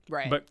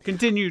 Right. But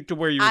continue to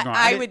where you were going.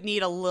 I would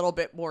need a little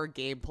bit more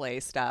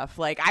gameplay stuff.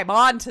 Like, I'm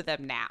on to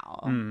them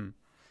now.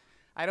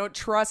 I don't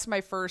trust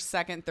my first,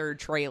 second, third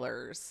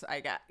trailers.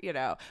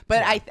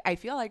 But I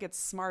feel like it's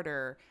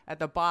smarter at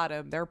the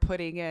bottom. They're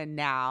putting in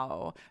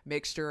now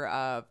mixture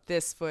of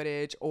this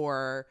footage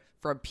or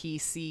from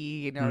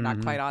PC, you know,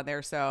 not quite on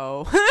there.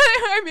 So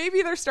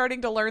maybe they're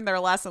starting to learn their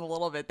lesson a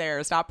little bit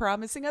there. Stop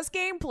promising us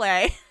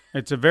gameplay.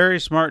 It's a very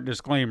smart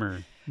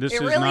disclaimer. This It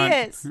is really not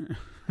is.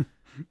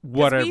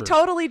 whatever. We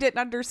totally didn't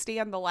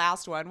understand the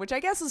last one, which I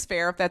guess is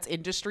fair if that's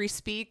industry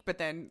speak, but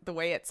then the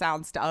way it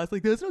sounds to us,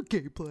 like, that's not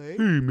gameplay.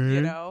 Hey, man.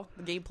 You know,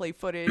 the gameplay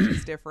footage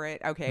is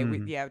different. Okay,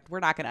 we're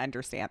not going to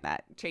understand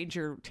that. Change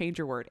your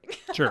wording.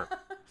 Sure.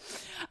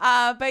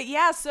 But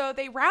yeah, so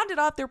they rounded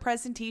off their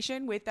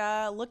presentation with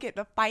a look at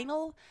the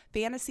Final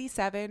Fantasy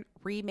VII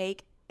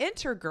Remake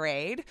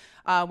Intergrade,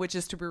 which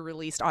is to be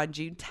released on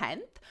June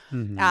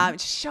 10th.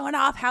 Showing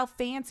off how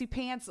fancy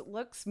pants it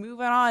looks,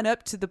 moving on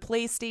up to the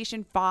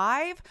PlayStation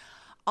 5.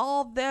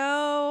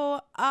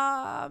 Although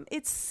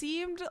it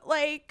seemed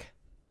like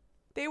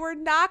they were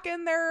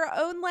knocking their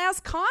own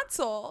last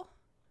console.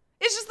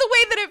 It's just the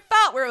way that it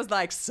felt, where it was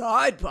like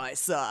side by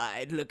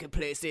side, look at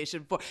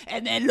PlayStation 4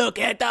 and then look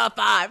at the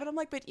 5. And I'm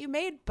like, but you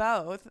made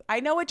both.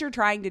 I know what you're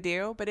trying to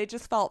do, but it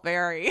just felt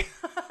very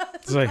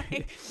It's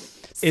like,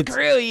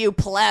 screw you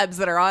plebs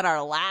that are on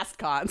our last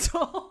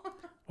console.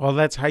 well,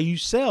 that's how you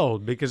sell,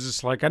 because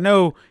it's like, I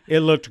know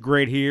it looked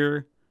great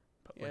here,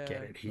 but look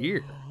at it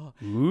here.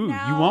 Ooh,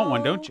 you want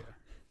one, don't you?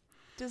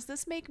 Does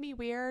this make me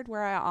weird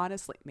where I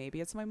honestly, maybe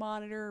it's my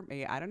monitor,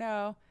 maybe, I don't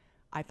know.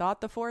 I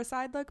thought the 4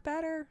 side looked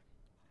better.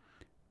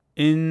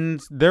 And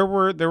there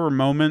were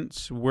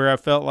moments where I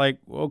felt like,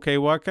 okay,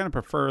 well, I kind of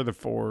prefer the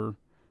 4.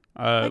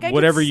 Like I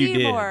whatever could you see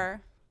did.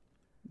 more.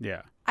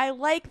 Yeah. I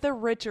like the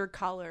richer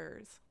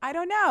colors. I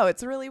don't know.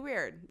 It's really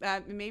weird.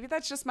 Maybe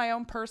that's just my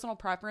own personal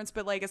preference,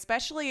 but like,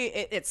 especially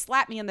it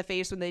slapped me in the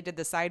face when they did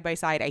the side by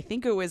side. I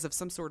think it was of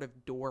some sort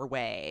of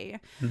doorway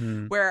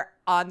where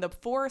on the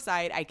 4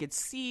 side, I could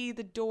see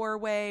the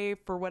doorway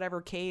for whatever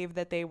cave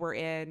that they were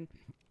in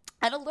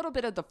and a little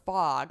bit of the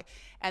fog.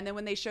 And then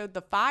when they showed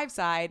the 5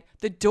 side,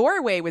 the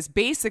doorway was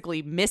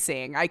basically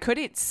missing. I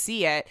couldn't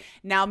see it.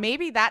 Now,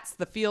 maybe that's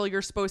the feel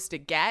you're supposed to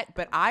get,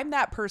 but I'm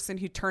that person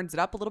who turns it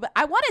up a little bit.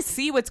 I want to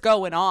see what's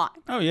going on.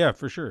 Oh, yeah,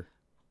 for sure.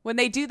 When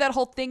they do that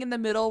whole thing in the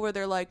middle where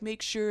they're like,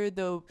 make sure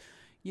the,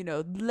 you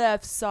know,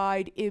 left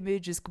side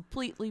image is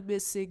completely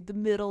missing. The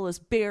middle is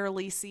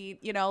barely seen.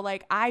 You know,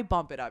 like I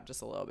bump it up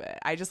just a little bit.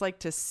 I just like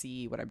to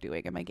see what I'm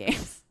doing in my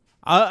games.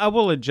 I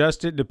will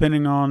adjust it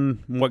depending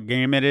on what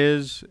game it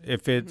is.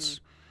 If it's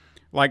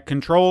like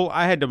Control,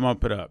 I had to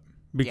bump it up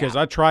because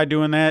I tried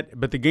doing that,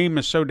 but the game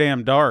is so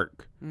damn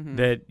dark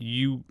that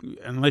you,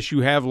 unless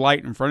you have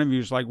light in front of you,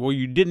 it's like, well,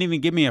 you didn't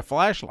even give me a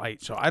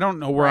flashlight, so I don't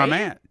know where I'm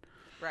at.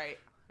 Right.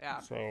 Yeah.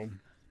 So,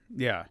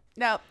 yeah.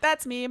 No,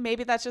 that's me.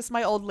 Maybe that's just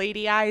my old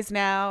lady eyes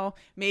now.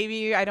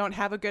 Maybe I don't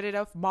have a good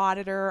enough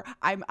monitor.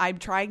 I'm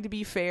trying to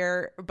be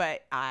fair,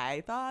 but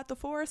I thought the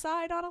 4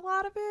 side on a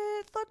lot of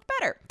it looked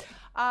better.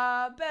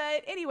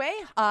 But anyway,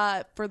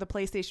 for the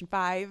PlayStation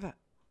 5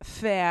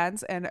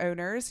 fans and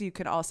owners, you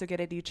can also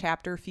get a new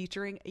chapter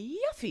featuring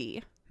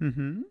Yuffie.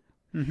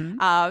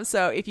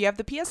 So if you have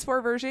the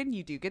PS4 version,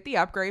 you do get the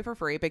upgrade for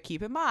free, but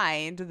keep in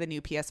mind the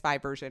new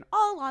PS5 version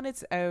all on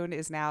its own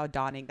is now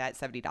donning that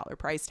 $70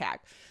 price tag.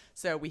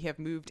 So we have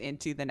moved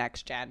into the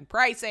next gen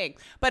pricing.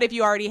 But if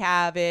you already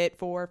have it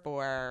for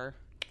 4,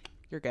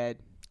 you're good.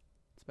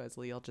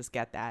 Supposedly you'll just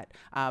get that.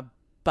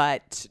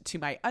 But to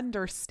my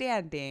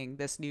understanding,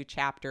 this new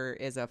chapter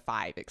is a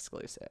 5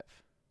 exclusive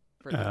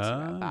for those who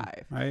have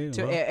 5.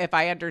 If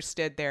I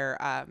understood their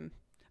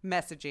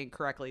messaging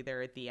correctly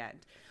there at the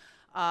end.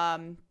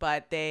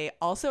 But they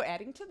also,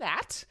 adding to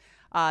that,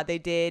 they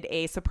did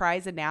a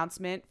surprise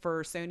announcement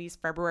for Sony's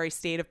February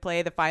State of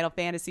Play, the Final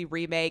Fantasy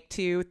Remake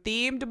 2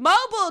 themed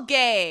mobile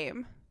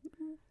game.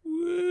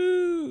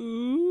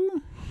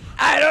 Woo.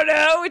 I don't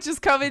know, which is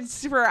coming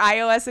for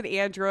iOS and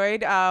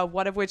Android,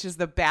 one of which is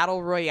the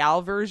Battle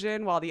Royale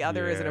version, while the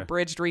other is an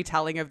abridged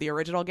retelling of the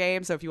original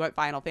game. So if you want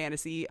Final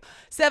Fantasy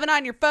 7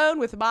 on your phone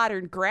with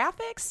modern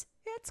graphics,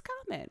 it's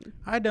coming.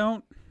 I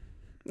don't.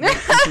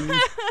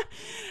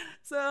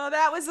 So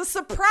that was a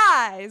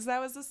surprise.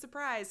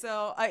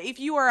 So if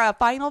you are a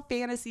Final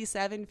Fantasy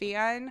VII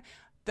fan,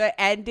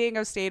 the ending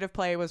of State of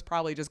Play was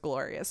probably just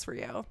glorious for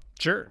you.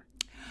 Sure.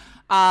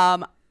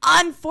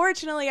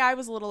 Unfortunately, I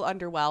was a little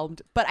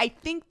underwhelmed, but I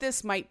think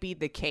this might be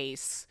the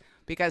case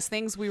because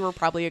things we were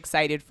probably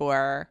excited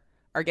for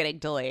are getting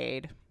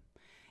delayed.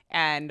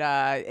 And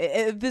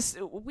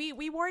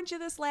we warned you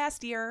this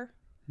last year.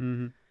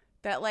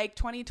 That like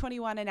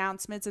 2021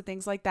 announcements and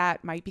things like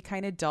that might be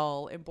kind of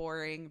dull and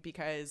boring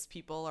because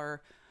people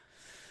are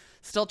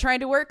still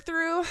trying to work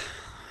through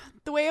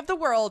the way of the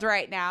world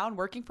right now and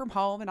working from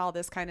home and all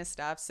this kind of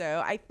stuff.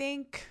 So I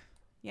think,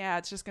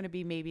 it's just going to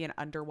be maybe an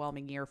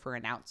underwhelming year for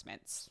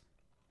announcements.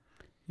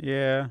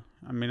 Yeah.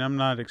 I mean, I'm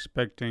not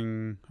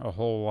expecting a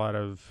whole lot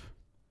of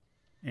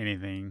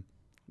anything.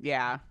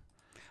 Yeah.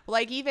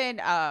 Like even,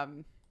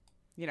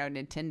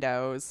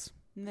 Nintendo's.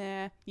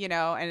 Nah,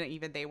 and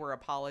even they were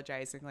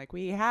apologizing like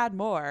we had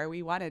more,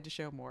 we wanted to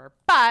show more,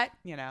 but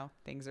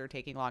things are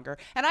taking longer,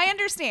 and I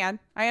understand.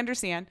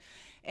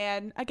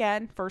 And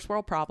again, first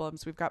world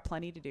problems. We've got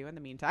plenty to do in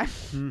the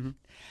meantime.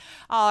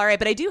 All right,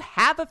 but I do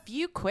have a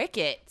few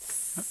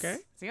quickets. Okay.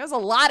 So there's a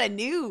lot of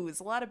news,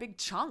 a lot of big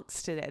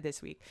chunks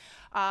this week.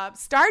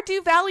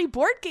 Stardew Valley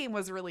board game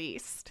was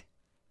released.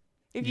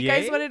 If you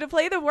guys wanted to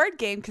play the board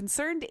game,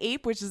 Concerned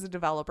Ape, which is the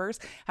developers,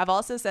 have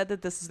also said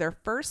that this is their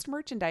first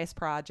merchandise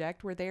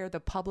project where they are the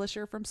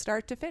publisher from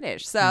start to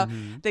finish. So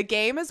the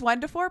game is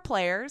 1 to 4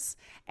 players,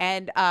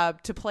 and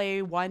to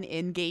play one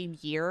in-game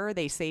year,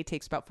 they say it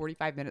takes about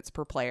 45 minutes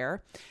per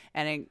player.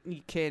 And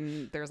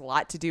there's a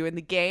lot to do in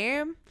the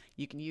game.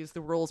 You can use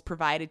the rules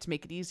provided to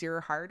make it easier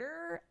or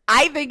harder.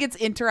 I think it's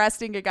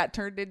interesting it got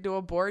turned into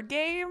a board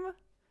game.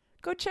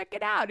 Go check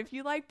it out if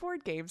you like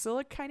board games. They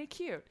look kind of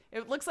cute.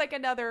 It looks like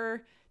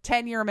another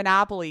 10-year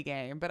Monopoly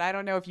game, but I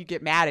don't know if you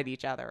get mad at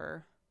each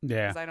other.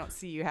 Yeah. Because I don't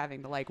see you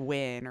having to like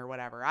win or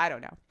whatever. I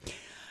don't know.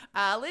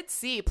 Let's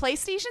see.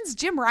 PlayStation's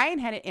Jim Ryan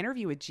had an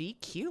interview with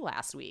GQ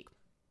last week.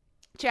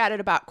 Chatted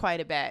about quite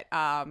a bit.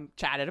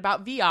 Chatted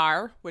about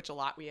VR, which a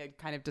lot we had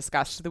kind of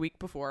discussed the week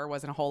before.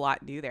 Wasn't a whole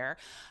lot new there.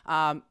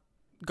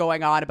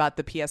 Going on about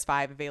the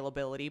PS5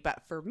 availability.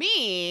 But for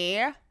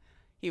me,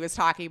 he was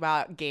talking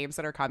about games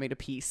that are coming to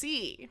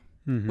PC,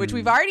 which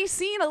we've already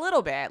seen a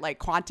little bit. Like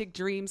Quantic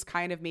Dreams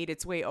kind of made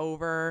its way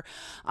over.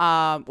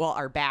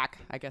 Are back,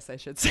 I guess I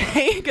should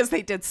say, because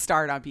they did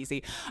start on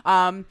PC.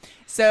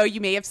 So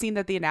you may have seen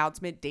that the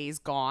announcement Days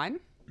Gone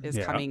is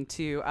coming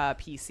to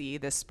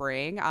PC this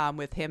spring,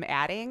 with him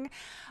adding.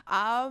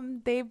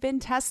 They've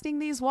been testing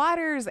these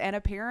waters, and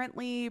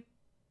apparently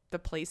the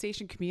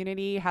PlayStation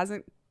community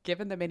hasn't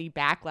given them any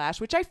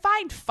backlash, which I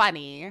find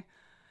funny.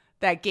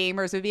 That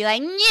gamers would be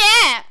like,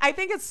 yeah. I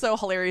think it's so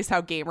hilarious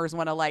how gamers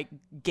want to like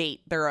gate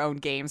their own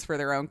games for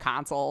their own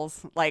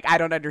consoles. Like, I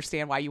don't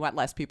understand why you want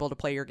less people to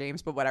play your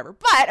games, but whatever.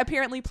 But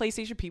apparently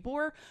PlayStation people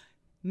were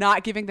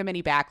not giving them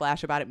any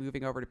backlash about it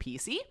moving over to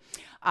PC.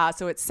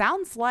 So it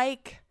sounds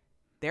like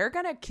they're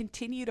going to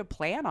continue to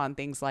plan on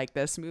things like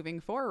this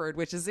moving forward,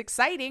 which is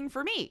exciting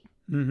for me.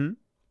 Oh,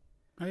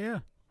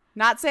 yeah.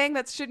 Not saying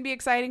that shouldn't be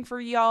exciting for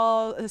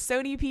y'all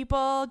Sony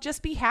people.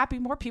 Just be happy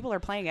more people are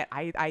playing it.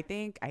 I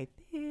think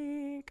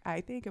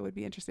it would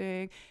be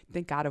interesting. I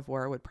think God of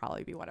War would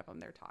probably be one of them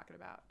they're talking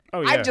about.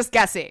 Oh, yeah. I'm just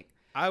guessing.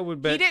 I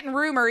would bet. He didn't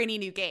rumor any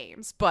new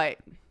games, but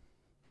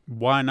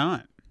Why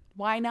not?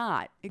 why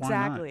not?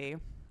 Exactly.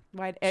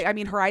 Why? I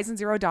mean, Horizon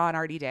Zero Dawn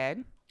already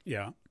did.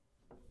 Yeah.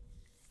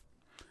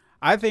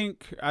 I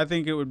think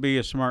it would be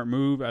a smart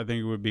move. I think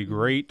it would be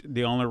great.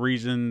 The only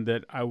reason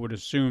that I would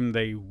assume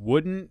they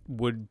wouldn't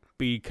would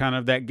be kind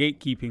of that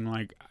gatekeeping.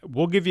 Like,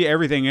 we'll give you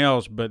everything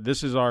else, but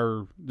this is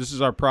our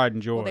pride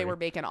and joy. Well, they were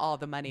making all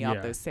the money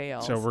off those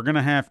sales. So we're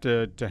gonna have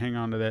to hang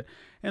on to that.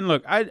 And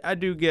look, I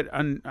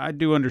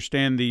do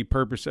understand the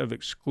purpose of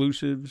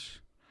exclusives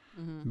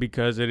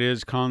because it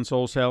is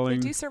console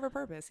selling. They do serve a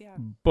purpose, yeah.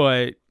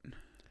 But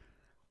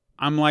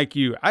I'm like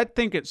you. I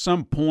think at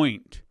some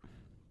point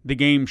the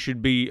game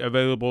should be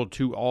available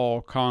to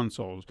all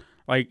consoles.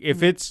 Like,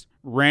 if it's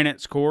ran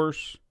its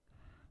course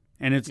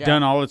and it's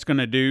done all it's going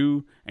to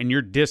do and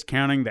you're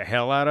discounting the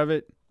hell out of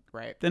it,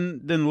 right?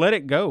 Then let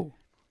it go.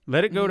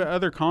 Let it go to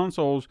other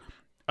consoles,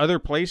 other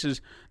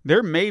places.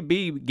 There may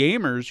be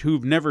gamers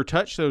who've never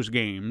touched those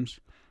games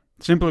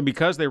simply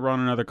because they were on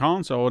another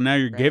console, and now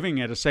you're giving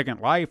it a second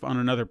life on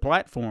another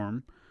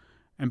platform,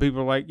 and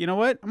people are like, you know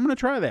what? I'm going to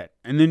try that.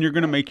 And then you're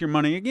going to make your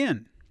money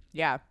again.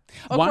 Yeah.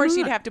 Of Why course, not?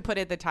 you'd have to put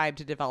in the time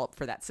to develop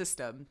for that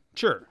system.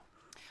 Sure.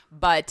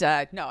 But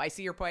no, I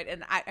see your point.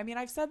 And I mean,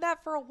 I've said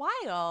that for a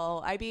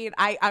while. I mean,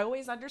 I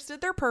always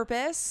understood their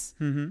purpose.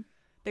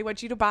 They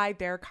want you to buy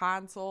their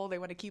console. They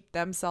want to keep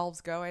themselves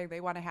going. They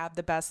want to have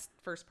the best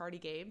first party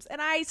games.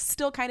 And I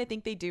still kind of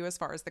think they do as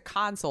far as the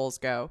consoles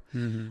go.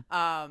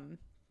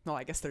 Well,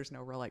 I guess there's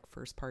no real like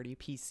first party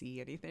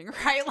PC anything,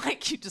 right?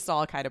 Like, you just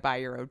all kind of buy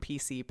your own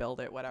PC, build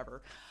it,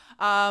 whatever.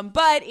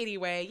 But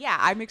anyway, yeah,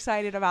 I'm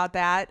excited about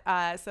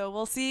that. So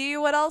we'll see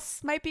what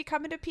else might be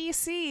coming to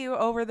PC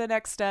over the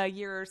next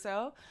year or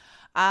so.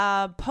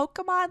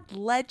 Pokemon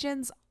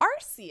Legends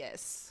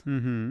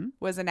Arceus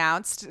was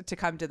announced to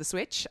come to the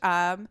Switch,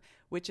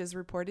 which is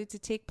reported to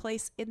take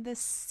place in the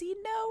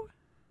Sinnoh.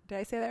 Did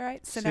I say that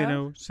right?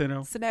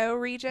 Sinnoh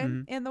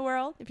region in the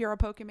world. If you're a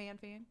Pokemon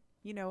fan.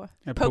 You know,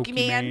 A Pokemon.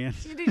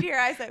 Pokemon. Did you hear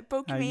I said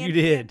Pokemon? You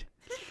did.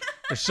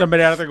 There's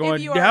somebody out there going,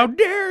 you are- how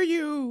dare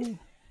you?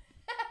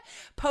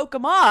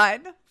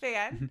 Pokemon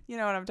fan. You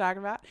know what I'm talking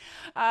about.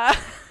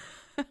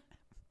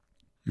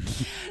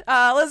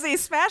 Let's see.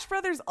 Smash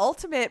Brothers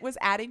Ultimate was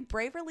adding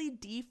Bravely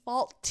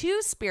Default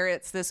 2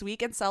 spirits this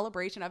week in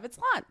celebration of its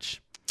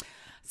launch.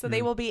 So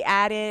they will be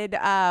added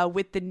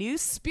with the new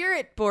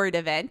Spirit Board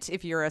event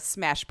if you're a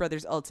Smash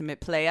Brothers Ultimate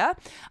player.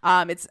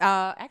 It's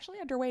actually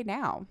underway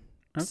now.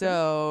 Okay.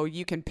 So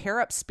you can pair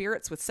up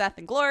spirits with Seth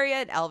and Gloria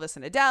and Elvis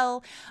and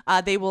Adele.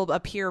 They will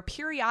appear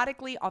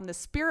periodically on the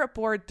Spirit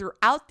Board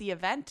throughout the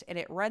event, and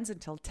it runs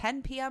until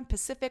 10 p.m.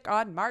 Pacific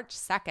on March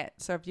 2nd.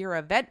 So if you're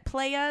event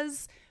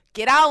players,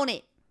 get on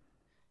it.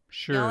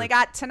 Sure. You only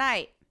got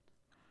tonight.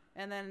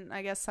 And then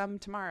I guess some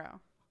tomorrow.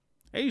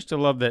 I used to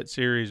love that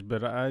series,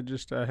 but I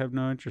have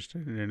no interest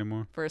in it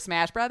anymore. For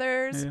Smash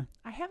Brothers? Yeah.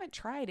 I haven't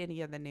tried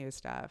any of the new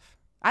stuff.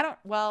 I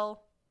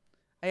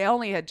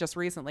only had just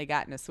recently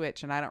gotten a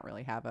Switch, and I don't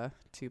really have a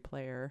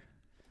 2-player.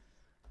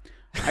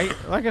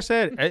 Like I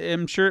said,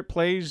 I'm sure it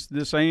plays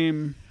the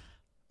same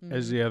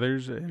as the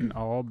others and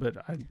all, but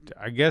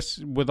I guess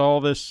with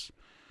all this,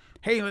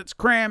 hey, let's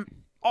cram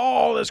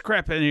all this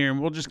crap in here,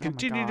 and we'll just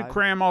continue to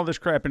cram all this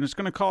crap, and it's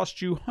going to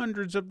cost you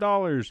hundreds of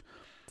dollars.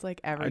 It's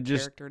like every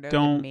character knows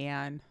a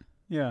man.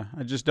 Yeah,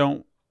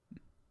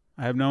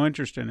 I have no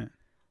interest in it.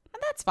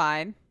 And that's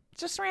fine. It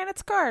just ran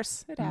its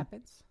course. It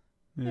happens.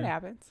 Yeah. It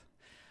happens.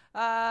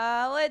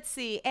 Let's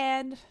see.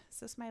 And is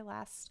this my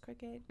last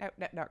cricket? No,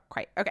 not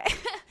quite. Okay.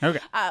 Okay.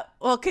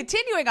 Well,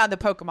 continuing on the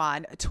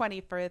Pokemon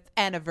 25th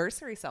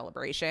anniversary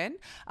celebration,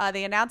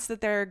 they announced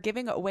that they're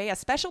giving away a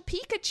special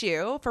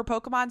Pikachu for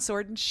Pokemon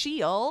Sword and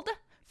Shield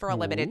for a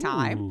limited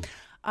time.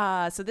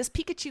 So this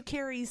Pikachu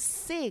carries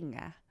Sing,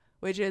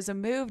 which is a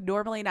move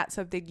normally not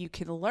something you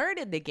can learn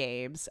in the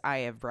games, I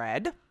have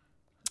read.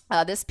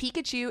 This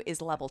Pikachu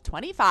is level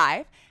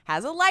 25,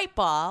 has a light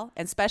ball,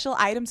 and special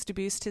items to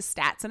boost his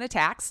stats and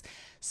attacks.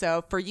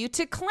 So for you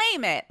to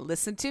claim it,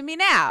 listen to me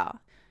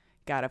now.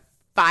 Gotta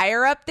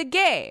fire up the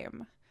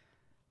game.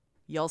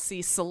 You'll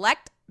see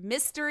select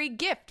mystery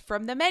gift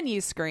from the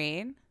menu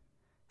screen.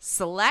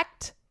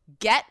 Select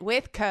get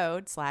with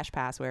code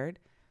 /password.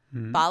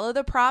 Follow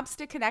the prompts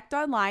to connect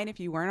online if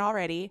you weren't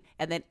already.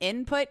 And then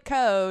input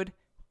code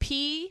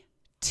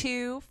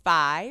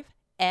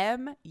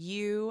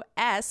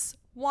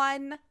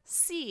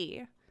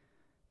P25MUS1C.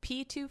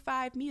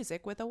 P25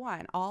 music with a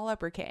 1, all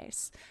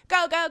uppercase.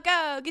 Go, go,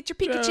 go. Get your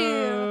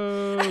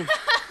Pikachu.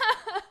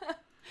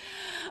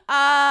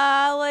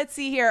 Let's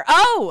see here.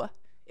 Oh,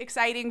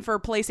 exciting for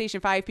PlayStation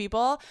 5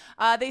 people.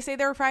 They say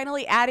they're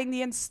finally adding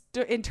the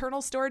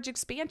internal storage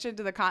expansion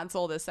to the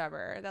console this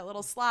summer. That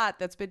little slot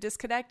that's been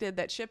disconnected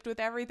that shipped with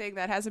everything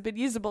that hasn't been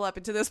usable up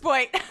until this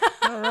point.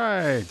 All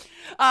right.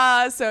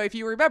 So if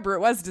you remember, it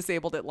was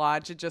disabled at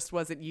launch. It just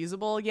wasn't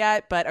usable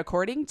yet. But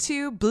according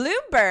to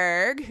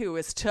Bloomberg, who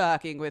is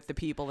talking with the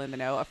people in the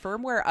know, a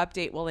firmware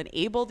update will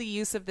enable the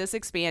use of this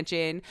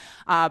expansion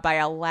by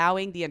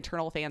allowing the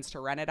internal fans to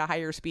run at a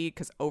higher speed,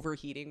 because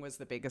overheating was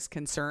the biggest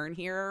concern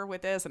here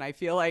with this. And I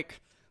feel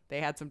like they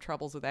had some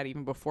troubles with that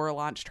even before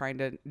launch, trying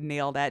to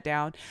nail that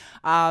down.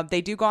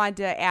 They do go on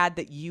to add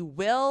that you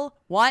will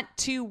want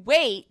to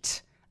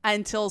wait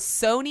until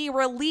Sony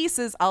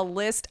releases a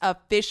list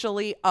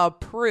officially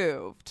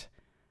approved.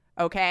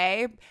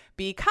 Okay?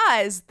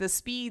 Because the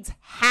speeds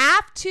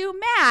have to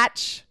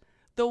match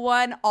the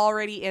one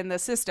already in the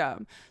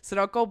system. So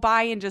don't go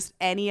buying just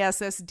any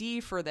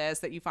SSD for this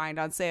that you find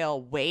on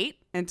sale. Wait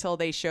until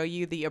they show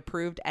you the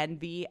approved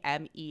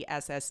NVMe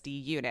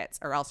SSD units,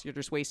 or else you're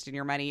just wasting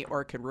your money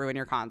or it could ruin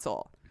your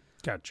console.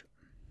 Gotcha.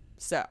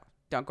 So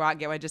don't go out and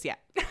get one just yet.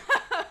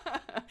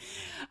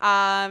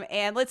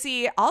 And let's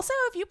see. Also,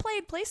 if you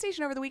played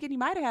PlayStation over the weekend, you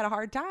might have had a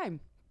hard time.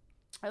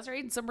 I was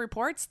reading some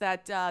reports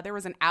that there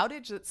was an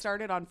outage that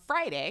started on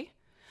Friday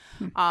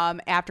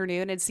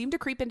afternoon and seemed to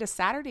creep into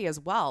Saturday as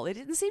well. It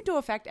didn't seem to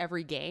affect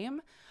every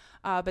game,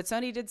 but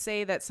Sony did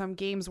say that some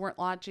games weren't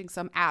launching,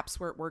 some apps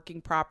weren't working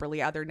properly,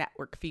 other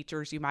network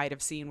features you might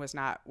have seen was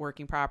not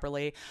working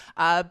properly.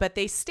 But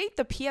they state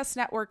the PS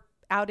Network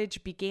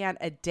outage began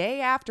a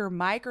day after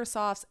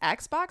Microsoft's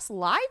Xbox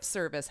Live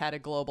service had a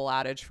global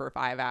outage for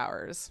 5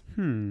 hours.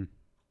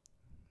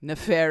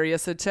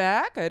 Nefarious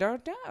attack? I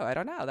don't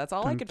know. That's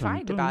all I could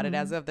find about it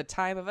as of the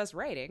time of us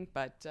writing.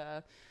 But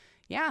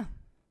yeah,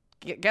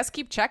 guess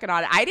keep checking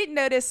on it. I didn't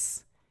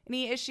notice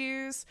any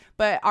issues,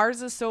 but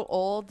ours is so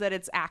old that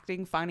it's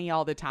acting funny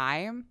all the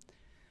time.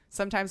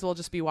 Sometimes we'll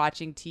just be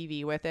watching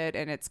TV with it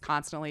and it's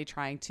constantly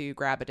trying to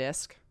grab a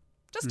disc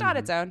just on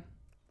its own.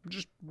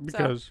 Just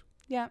because. So,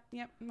 yeah.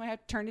 I have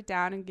to turn it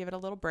down and give it a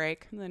little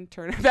break and then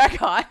turn it back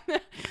on.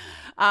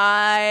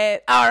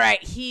 All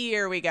right,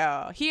 here we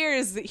go.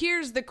 Here's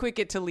the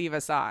quicket to leave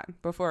us on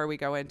before we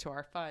go into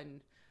our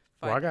fun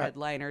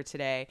headliner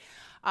today.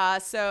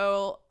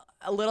 So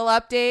a little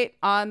update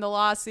on the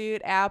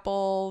lawsuit,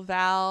 Apple,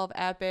 Valve,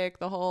 Epic,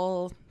 the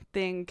whole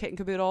thing, kit and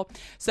caboodle.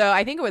 So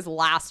I think it was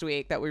last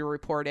week that we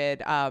reported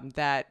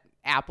that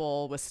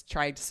Apple was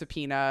trying to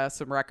subpoena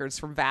some records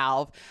from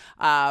Valve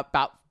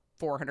about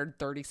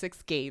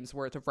 436 games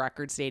worth of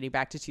records dating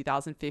back to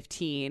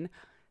 2015.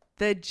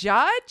 The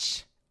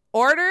judge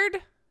ordered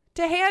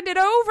to hand it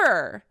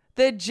over.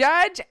 The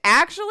judge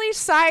actually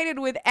sided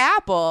with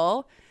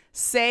Apple,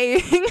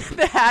 saying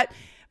that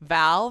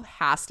Valve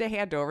has to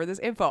hand over this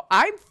info.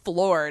 I'm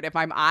floored, if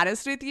I'm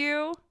honest with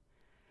you,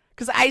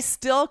 because I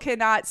still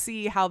cannot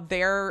see how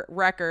their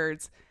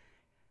records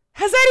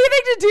has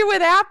anything to do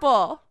with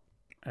Apple.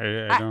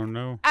 I don't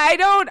know. I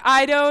don't.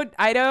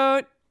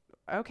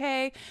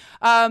 Okay.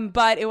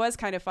 But it was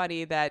kind of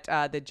funny that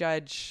the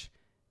judge,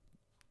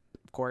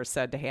 of course,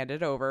 said to hand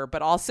it over,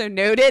 but also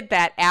noted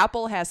that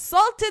Apple has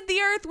salted the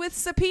earth with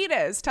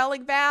subpoenas,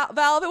 telling Valve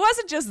it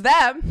wasn't just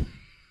them.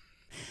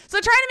 So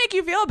trying to make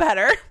you feel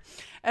better.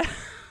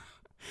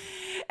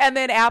 And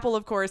then Apple,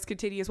 of course,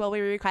 continues, well, we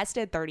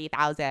requested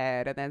 30,000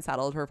 and then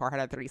settled for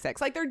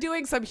 436. Like, they're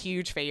doing some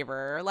huge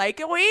favor.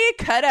 Like, we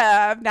could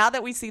have, now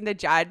that we've seen the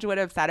judge would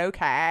have said,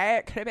 okay,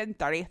 it could have been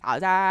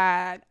 30,000.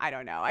 I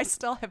don't know. I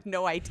still have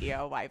no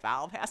idea why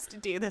Valve has to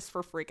do this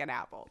for freaking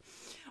Apple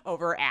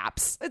over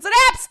apps. It's an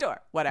app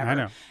store. Whatever. I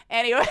know.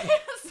 Anyway,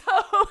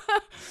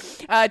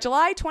 so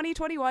July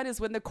 2021 is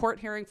when the court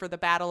hearing for the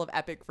Battle of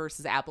Epic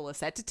versus Apple is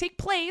set to take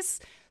place.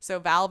 So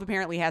Valve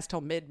apparently has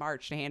till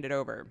mid-March to hand it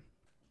over.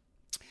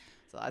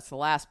 So that's the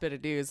last bit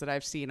of news that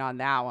I've seen on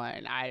that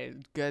one.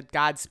 Good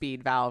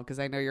Godspeed, Valve, because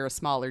I know you're a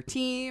smaller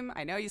team.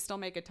 I know you still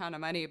make a ton of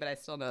money, but I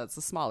still know it's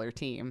a smaller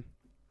team.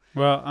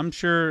 Well, I'm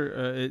sure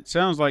it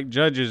sounds like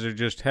judges are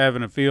just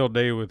having a field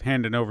day with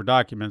handing over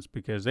documents,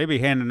 because they be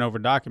handing over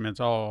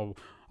documents all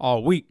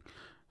week.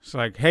 It's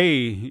like, hey,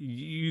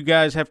 you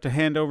guys have to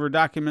hand over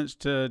documents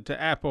to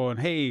Apple,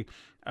 and hey,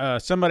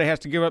 somebody has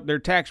to give up their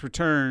tax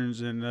returns,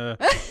 and I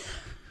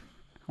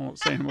won't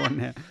say more than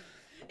that.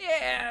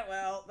 Yeah,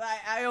 well,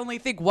 I only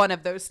think one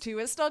of those two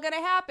is still going to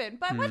happen.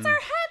 But what's our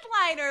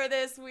headliner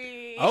this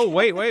week? Oh,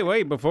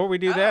 wait. Before we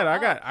do that,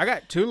 I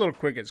got two little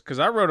quickies, because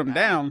I wrote them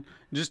down.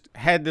 Just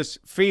had this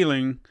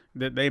feeling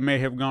that they may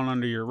have gone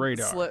under your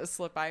radar.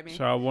 Slip by me.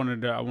 So I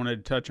wanted to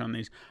touch on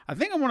these. I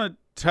think I want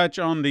to touch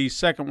on the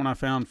second one I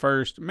found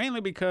first, mainly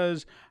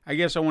because I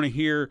guess I want to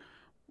hear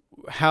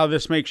how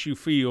this makes you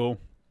feel.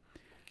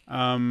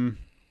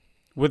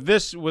 With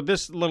this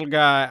little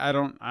guy, I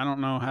don't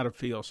know how to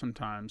feel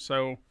sometimes.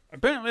 So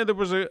apparently there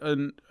was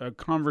a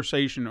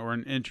conversation or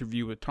an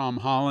interview with Tom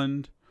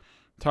Holland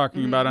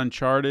talking about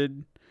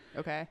Uncharted.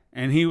 Okay.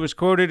 And he was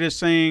quoted as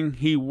saying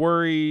he's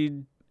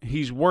worried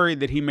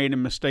that he made a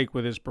mistake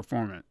with his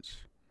performance.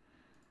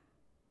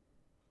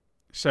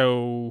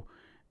 So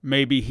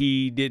maybe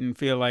he didn't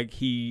feel like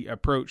he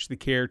approached the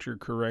character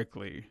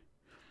correctly.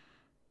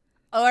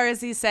 Or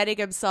is he setting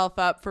himself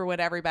up for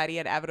when everybody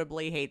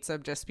inevitably hates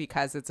him just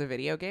because it's a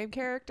video game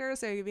character?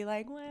 So you'd be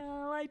like,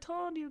 well, I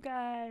told you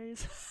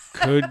guys.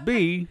 Could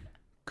be.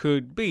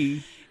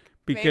 Because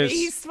maybe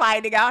he's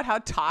finding out how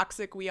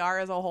toxic we are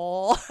as a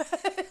whole.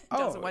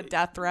 Doesn't want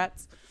death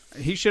threats.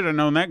 He should have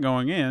known that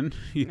going in.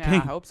 I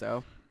hope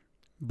so.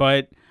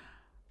 But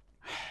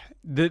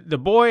the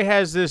boy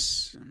has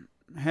this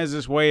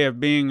way of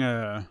being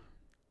a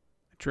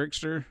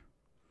trickster.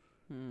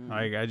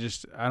 Like, I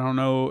don't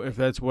know if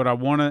that's what I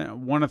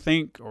want to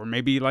think, or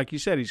maybe, like you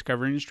said, he's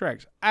covering his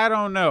tracks. I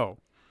don't know.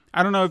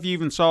 I don't know if you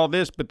even saw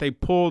this, but they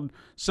pulled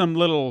some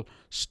little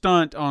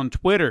stunt on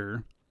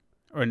Twitter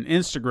or on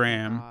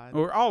Instagram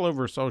or all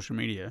over social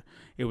media.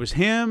 It was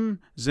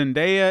him,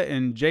 Zendaya,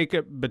 and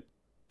Jacob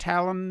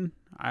Batalon.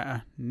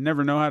 I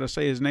never know how to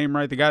say his name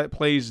right. The guy that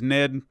plays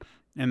Ned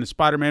in the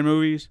Spider-Man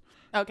movies.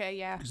 Okay,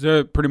 yeah.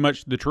 They're pretty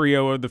much the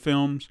trio of the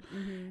films.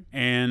 Mm-hmm.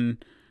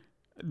 And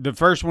the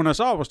first one I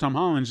saw was Tom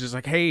Holland's just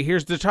like, hey,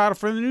 here's the title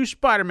for the new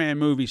Spider-Man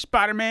movie,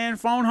 Spider-Man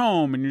Phone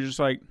Home. And you're just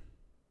like,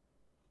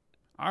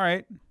 all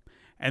right.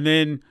 And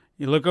then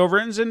you look over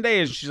at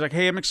Zendaya and she's like,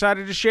 hey, I'm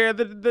excited to share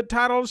the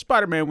title of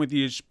Spider-Man with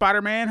you,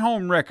 Spider-Man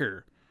Home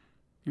Wrecker.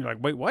 You're like,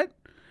 wait, what?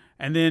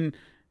 And then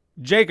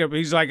Jacob,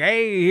 he's like,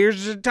 hey,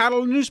 here's the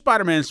title of the new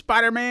Spider-Man,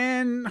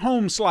 Spider-Man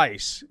Home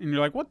Slice. And you're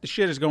like, what the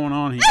shit is going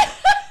on here?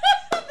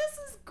 This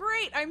is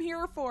great. I'm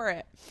here for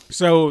it.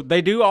 So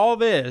they do all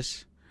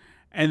this.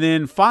 And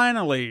then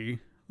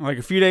finally, like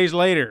a few days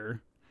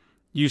later,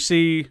 you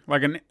see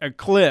like a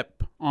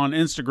clip on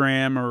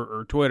Instagram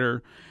or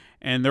Twitter,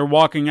 and they're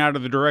walking out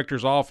of the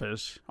director's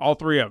office, all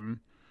three of them.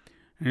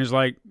 And he's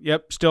like,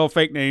 yep, still a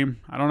fake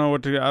name. I don't know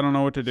what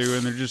to do.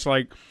 And they're just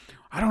like,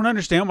 I don't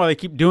understand why they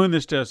keep doing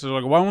this to us. They're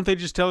like, why won't they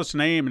just tell us a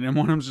name? And then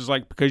one of them's just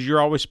like, because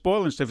you're always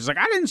spoiling stuff. He's like,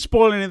 I didn't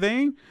spoil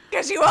anything.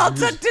 Because you all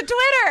took to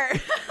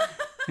Twitter.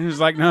 And he's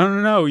like,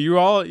 no. You're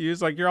all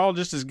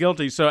just as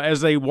guilty. So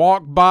as they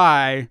walk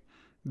by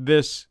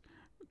this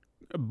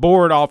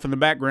board off in the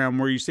background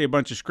where you see a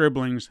bunch of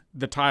scribblings,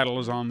 the title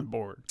is on the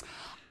board.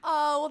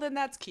 Oh, well then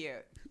that's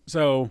cute.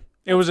 So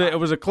it was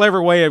a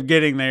clever way of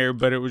getting there,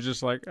 but it was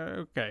just like,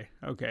 okay.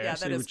 Yeah,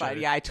 that is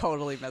fine. Yeah, I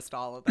totally missed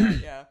all of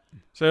that. Yeah.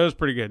 So it was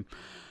pretty good.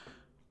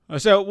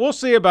 So we'll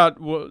see about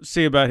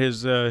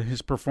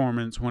his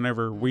performance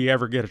whenever we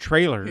ever get a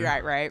trailer.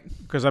 Right.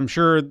 Because I'm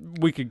sure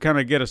we could kind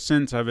of get a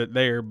sense of it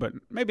there, but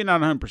maybe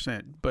not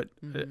 100%. But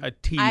a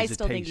tease. I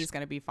still think he's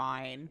going to be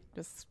fine.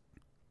 Just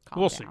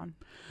calm down. See.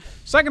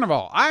 Second of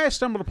all, I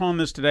stumbled upon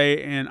this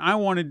today, and I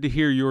wanted to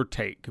hear your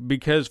take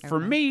because for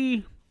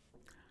me,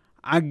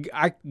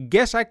 I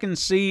guess I can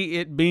see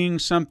it being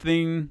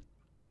something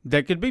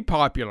that could be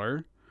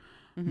popular,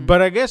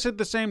 but I guess at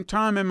the same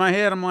time in my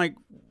head I'm like,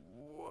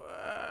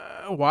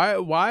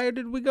 why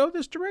did we go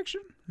this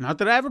direction? Not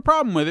that I have a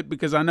problem with it,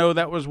 because I know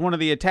that was one of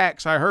the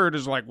attacks I heard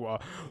is like,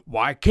 well,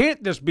 why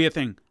can't this be a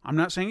thing? I'm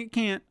not saying it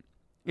can't.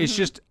 It's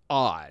just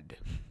odd.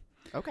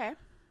 Okay.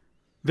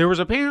 There was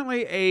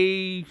apparently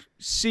a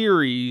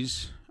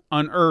series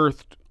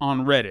unearthed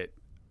on Reddit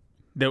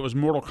that was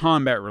Mortal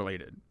Kombat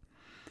related.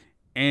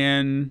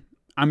 And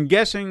I'm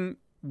guessing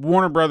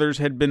Warner Brothers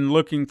had been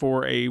looking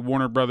for a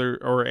Warner Brother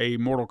or a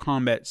Mortal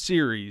Kombat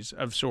series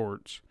of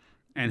sorts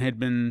and had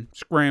been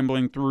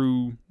scrambling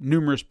through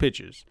numerous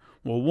pitches.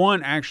 Well,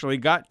 one actually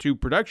got to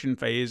production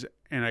phase,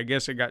 and I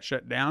guess it got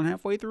shut down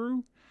halfway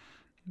through.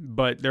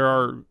 But there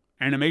are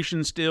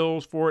animation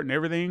stills for it and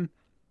everything.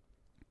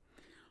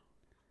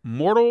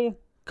 Mortal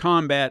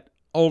Kombat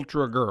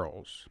Ultra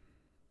Girls.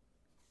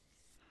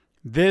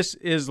 This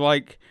is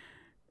like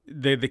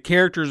the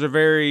characters are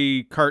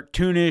very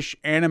cartoonish,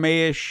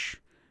 anime-ish.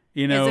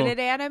 You know, is it an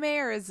anime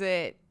or is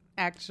it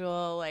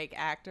actual like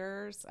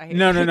actors?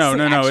 No.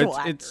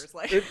 Actors,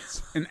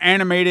 It's an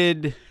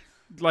animated.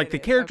 Like It the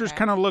is, characters okay.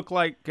 kind of look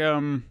like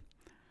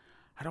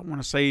I don't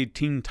want to say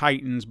Teen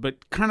Titans,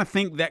 but kind of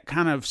think that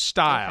kind of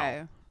style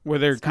Okay. where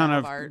they're Style kind of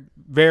of art.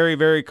 very,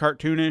 very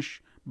cartoonish,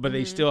 but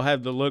they still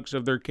have the looks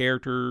of their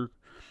character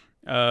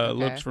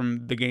looks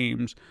from the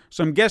games.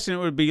 So I'm guessing it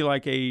would be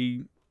like a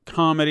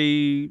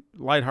comedy,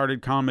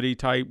 lighthearted comedy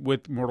type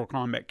with Mortal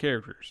Kombat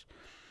characters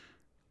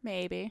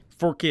Maybe.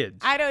 for kids.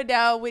 I don't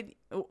know.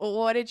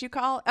 What did you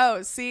call it?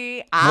 Oh,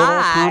 see, Mortal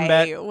I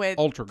Kombat went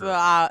Ultra the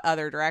Girls.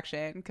 other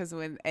direction because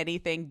when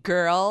anything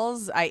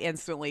girls, I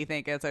instantly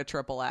think it's a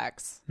triple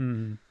X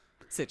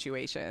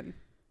situation.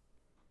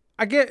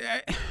 I get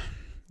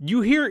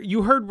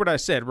you heard what I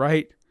said,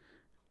 right?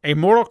 A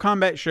Mortal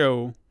Kombat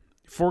show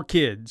for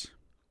kids.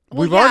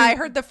 Well, I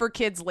heard the for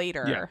kids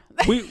later.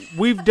 Yeah.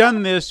 We've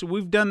done this.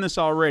 We've done this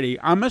already.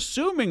 I'm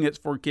assuming it's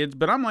for kids,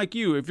 but I'm like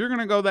you. If you're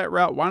going to go that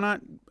route, why not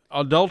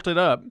adult it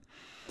up?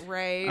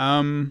 Right.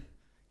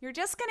 You're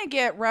just going to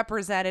get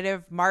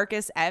Representative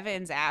Marcus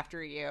Evans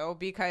after you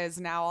because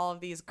now all of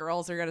these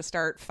girls are going to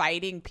start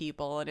fighting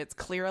people, and it's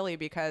clearly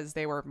because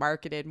they were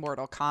marketed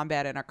Mortal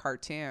Kombat in a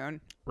cartoon.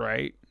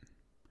 Right.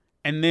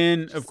 And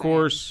then, of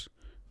course,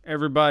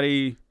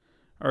 everybody,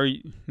 or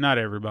not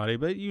everybody,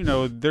 but you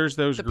know, there's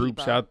those The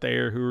groups people. out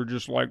there who are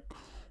just like,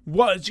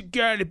 why's it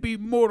got to be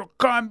Mortal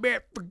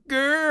Kombat for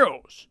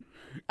girls?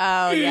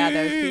 Oh, yeah,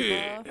 those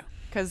people.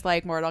 Because,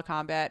 like, Mortal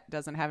Kombat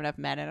doesn't have enough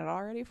men in it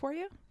already for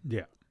you?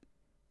 Yeah.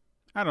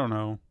 I don't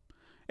know.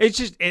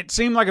 It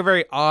seemed like a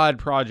very odd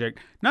project.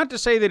 Not to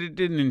say that it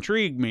didn't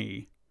intrigue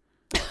me,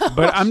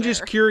 but I'm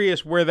just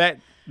curious where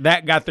that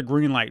got the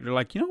green light. They're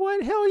like, you know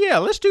what? Hell yeah,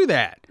 let's do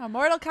that. A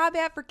Mortal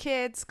Kombat for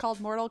kids called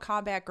Mortal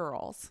Kombat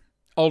Girls.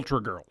 Ultra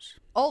Girls.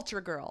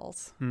 Ultra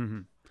Girls.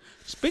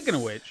 Speaking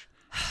of which,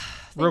 I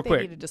think real they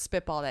quick, needed to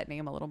spitball that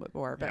name a little bit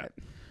more, but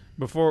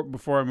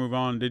before I move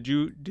on, did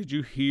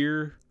you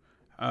hear?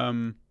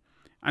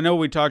 I know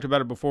we talked about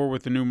it before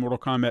with the new Mortal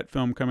Kombat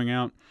film coming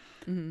out.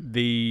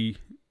 They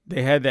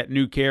had that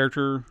new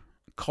character,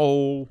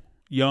 Cole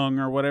Young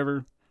or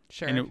whatever.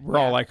 sure. And we're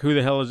all like, who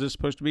the hell is this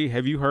supposed to be?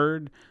 Have you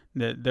heard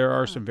that there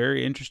are some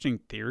very interesting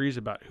theories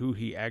about who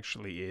he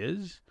actually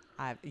is?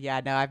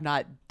 I've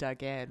not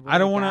dug in. What I do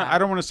don't you want to. got? I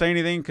don't want to say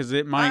anything because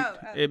it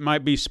might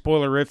be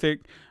spoilerific.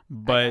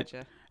 But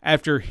gotcha.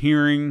 after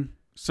hearing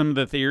some of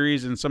the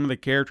theories and some of the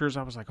characters,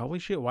 I was like, holy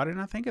shit! Why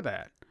didn't I think of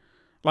that?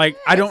 Like,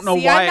 I don't know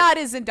See, why. I'm not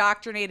as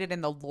indoctrinated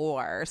in the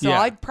lore, so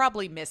Yeah. I'd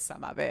probably miss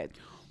some of it.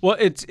 Well,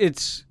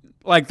 it's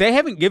like they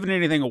haven't given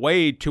anything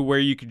away to where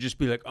you could just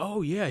be like,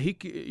 oh yeah,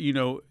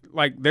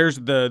 like there's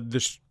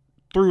the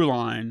through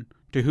line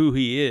to who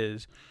he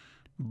is,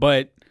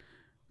 but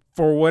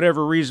for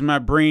whatever reason, my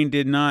brain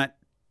did not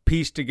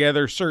piece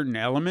together certain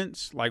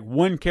elements, like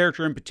one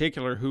character in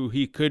particular who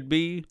he could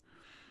be.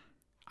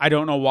 I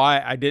don't know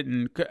why I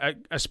didn't,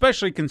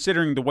 especially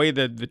considering the way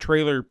that the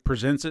trailer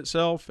presents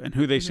itself and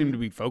who they seem to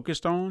be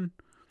focused on.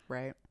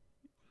 Right.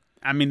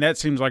 I mean, that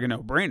seems like a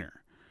no-brainer.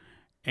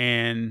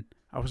 And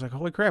I was like,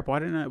 holy crap,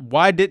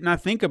 why didn't I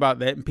think about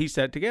that and piece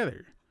that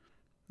together?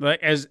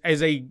 Like as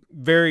a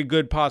very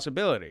good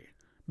possibility.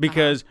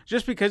 Because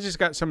just because it's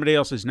got somebody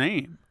else's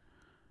name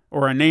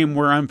or a name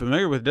we're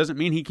unfamiliar with doesn't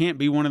mean he can't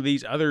be one of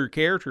these other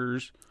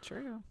characters.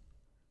 True.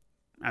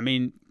 I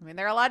mean,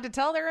 they're allowed to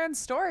tell their own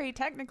story,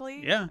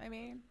 technically. Yeah. I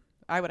mean,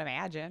 I would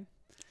imagine.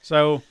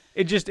 so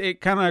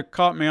it kind of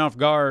caught me off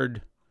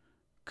guard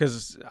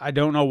because I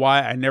don't know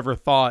why I never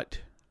thought,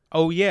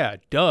 oh yeah,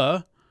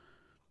 duh.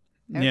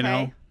 Okay. You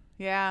know?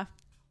 Yeah.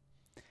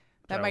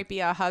 That So. might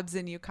be a Hubs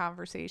and you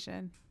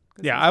conversation.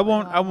 'Cause Yeah, he's I playing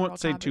won't. a lot I of won't Mortal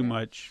say too Kombat.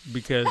 much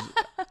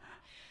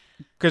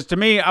because to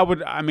me,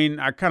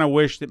 I kind of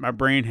wish that my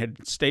brain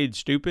had stayed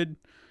stupid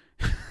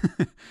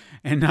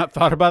and not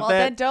thought about Well, that.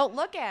 then don't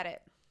look at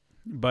it.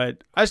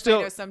 But I I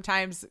still, know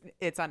sometimes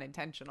it's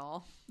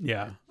unintentional.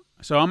 yeah.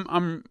 So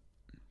I'm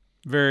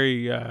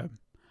very.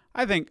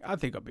 I think I'll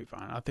be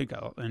fine. I think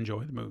I'll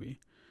enjoy the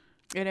movie.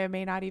 And it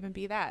may not even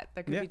be that.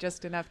 That could Yeah. be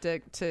just enough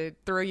to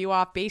throw you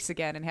off base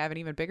again and have an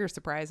even bigger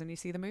surprise when you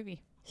see the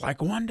movie. Like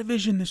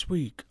WandaVision this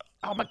week.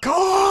 Oh my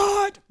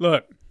god!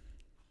 Look.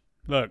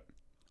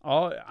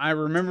 I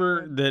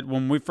remember that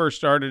when we first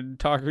started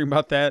talking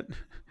about that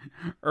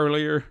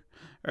earlier,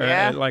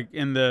 Yeah. like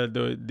in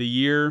the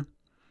year,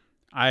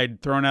 I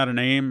had thrown out a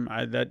name.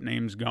 That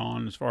name's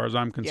gone as far as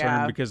I'm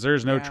concerned Yeah. because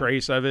there's no Yeah.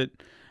 trace of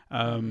it.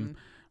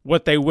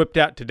 What they whipped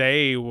out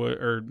today,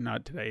 or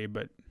not today,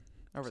 but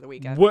over the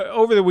weekend.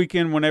 Over the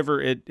weekend,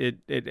 whenever it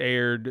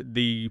aired,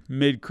 the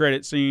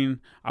mid-credit scene,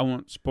 I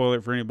won't spoil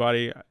it for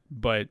anybody,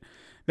 but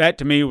that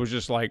to me was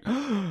just like,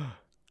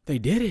 they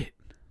did it.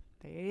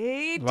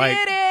 They Like,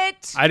 did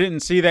it. I didn't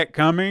see that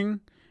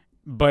coming,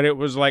 but it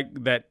was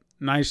like that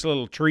nice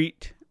little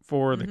treat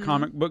for the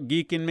comic book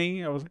geek in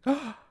me. I was like,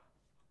 oh.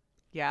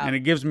 Yeah. And it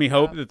gives me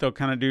hope that they'll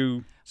kind of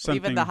do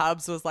something. Even the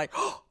Hubs was like,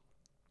 oh.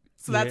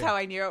 So that's Yeah. how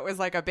I knew it was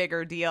like a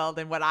bigger deal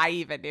than what I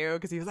even knew,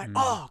 because he was like,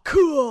 oh,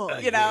 cool,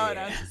 you know? And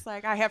I was just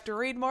like, I have to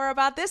read more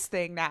about this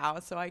thing now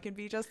so I can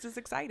be just as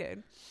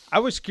excited. I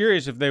was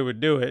curious if they would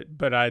do it,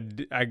 but I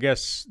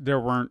guess there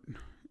weren't.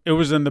 It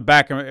was in the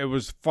back of it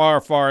was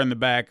far in the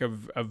back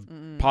of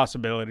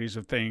possibilities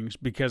of things,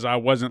 because I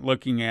wasn't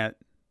looking at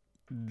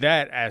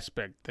that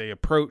aspect, the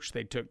approach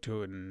they took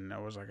to it, and I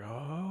was like,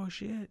 oh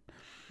shit.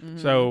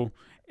 So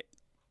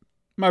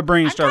my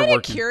brain started I'm kind of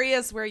working.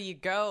 curious where you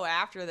go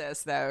after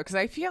this, though, because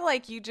I feel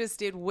like you just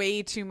did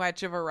way too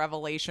much of a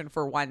revelation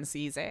for one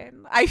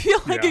season. I feel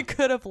like Yeah. it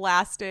could have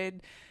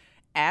lasted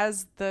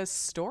as the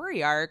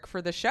story arc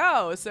for the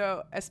show.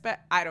 So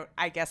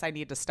I guess I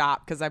need to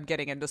stop, because I'm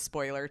getting into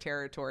spoiler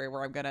territory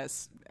where I'm gonna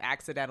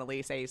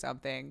accidentally say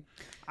something.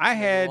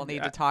 We'll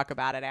need to talk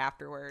about it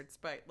afterwards,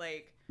 but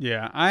like,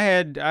 Yeah, I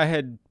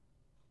had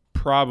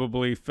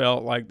probably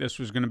felt like this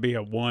was going to be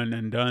a one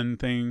and done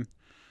thing.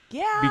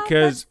 yeah,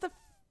 Because that's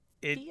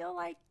the feel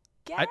I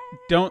get. I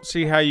don't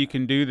see how you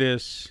can do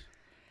this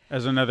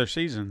as another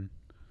season,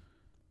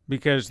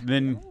 because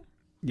then,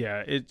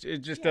 yeah, it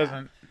just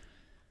doesn't.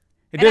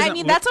 It And doesn't. I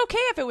mean, look- that's okay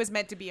if it was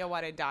meant to be a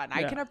one and done. I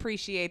Yeah. can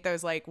appreciate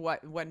those like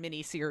one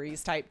mini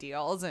series type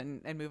deals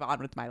and move on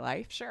with my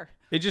life. Sure.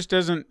 It just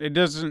doesn't. It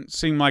doesn't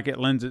seem like it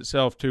lends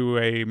itself to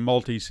a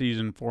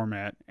multi-season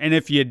format. And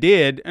if you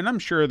did, and I'm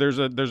sure there's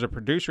a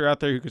producer out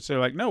there who could say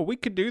like, no, we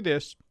could do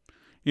this.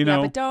 You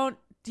know, Yeah, but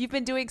you've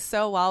been doing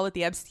so well with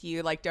the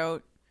MCU, like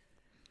don't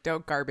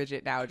garbage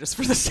it now just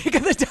for the sake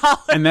of the dollar.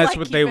 and that's Like,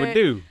 what they keep would it-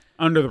 do.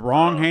 Under the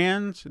wrong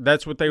hands,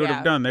 that's what they would Yeah.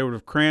 have done. They would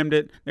have crammed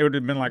it. They would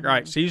have been like, all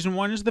right, season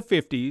 1 is the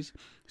 50s,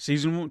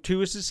 season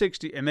 2 is the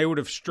 60s, and they would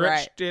have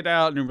stretched it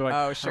out and be like,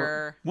 Oh,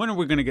 sure. when are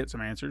we going to get some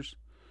answers?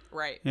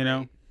 Right. You know?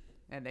 right.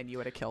 And then you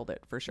would have killed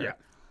it for sure. Yeah.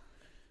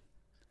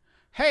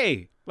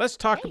 Hey, let's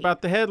talk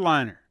about the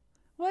headliner.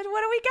 What do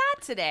we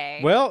got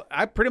today? Well,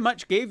 I pretty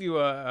much gave you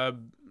a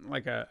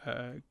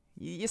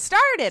You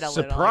started a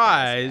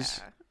surprise,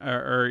 little.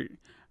 or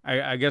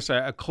I guess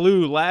a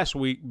clue last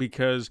week,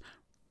 because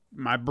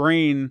my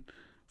brain,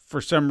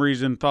 for some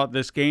reason, thought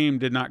this game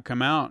did not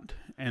come out.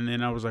 And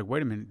then I was like,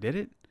 wait a minute, did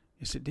it?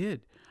 Yes, it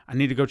did. I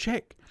need to go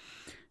check.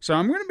 So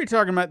I'm going to be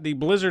talking about the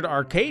Blizzard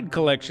Arcade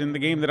Collection, the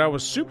game that I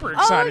was super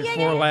excited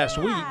for last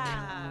week.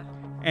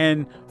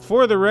 And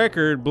for the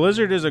record,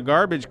 Blizzard is a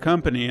garbage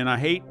company, and I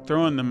hate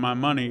throwing them my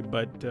money,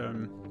 but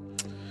Damn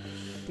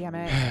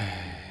it.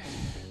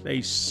 they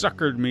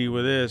suckered me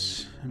with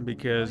this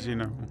because, you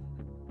know,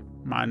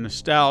 my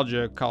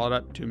nostalgia called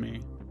up to me.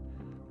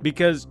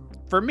 Because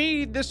for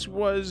me, this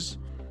was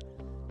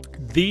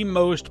the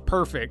most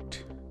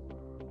perfect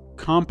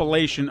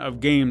compilation of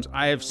games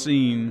I have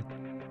seen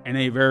in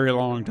a very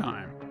long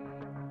time.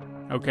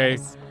 Okay?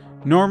 Nice.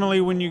 Normally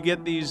when you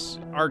get these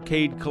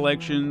arcade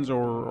collections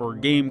or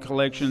game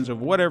collections of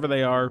whatever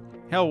they are,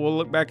 hell, we'll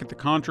look back at the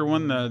Contra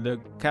one, the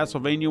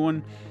Castlevania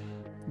one.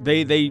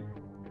 They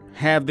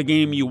have the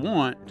game you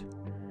want,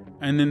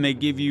 and then they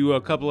give you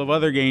a couple of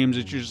other games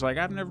that you're just like,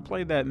 I've never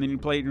played that, and then you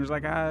play it and you're just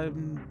like, I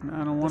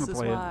don't want to This is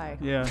play why.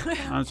 it. Yeah.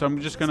 So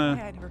I'm just That's why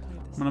gonna I never played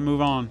this. I'm gonna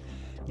move on.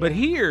 But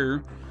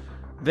here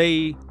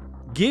they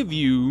give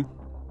you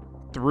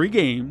 3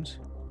 games,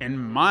 in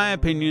my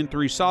opinion,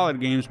 3 solid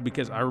games,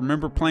 because I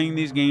remember playing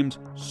these games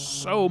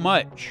so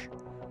much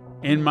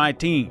in my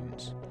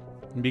teens,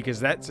 because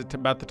that's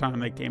about the time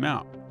they came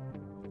out.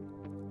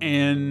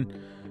 And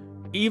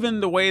even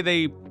the way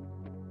they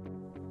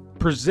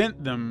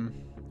present them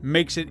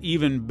makes it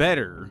even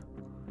better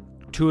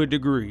to a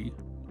degree,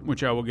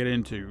 which I will get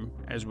into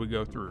as we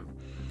go through.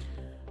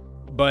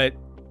 But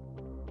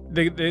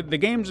the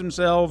games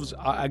themselves,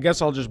 I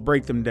guess I'll just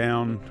break them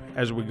down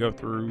as we go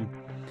through.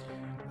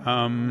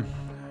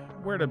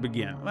 Where to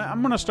begin?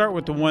 I'm going to start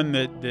with the one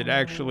that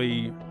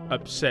actually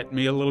upset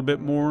me a little bit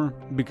more,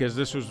 because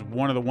this was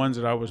one of the ones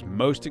that I was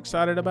most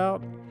excited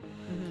about,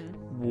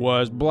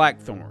 was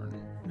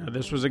Blackthorn. Now,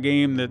 this was a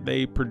game that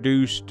they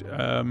produced,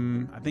 I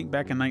think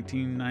back in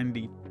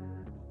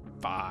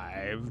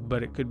 1995,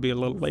 but it could be a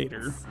little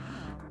later.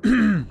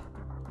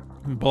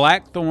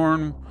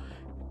 Blackthorn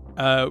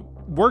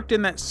worked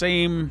in that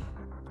same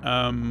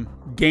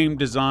game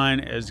design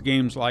as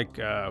games like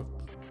Out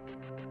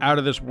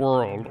of This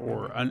World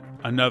or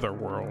Another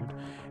World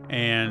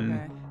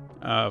and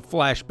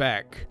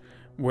Flashback,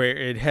 where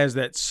it has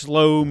that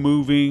slow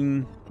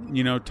moving,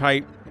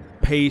 type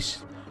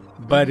pace,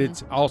 but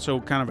it's also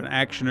kind of an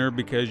actioner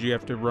because you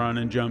have to run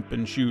and jump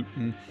and shoot.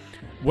 And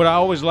what I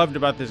always loved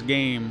about this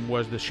game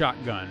was the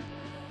shotgun,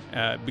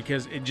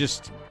 because it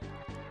just,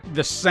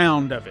 the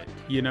sound of it,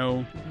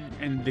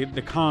 and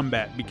the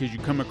combat, because you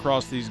come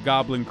across these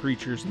goblin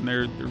creatures and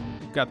they've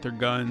got their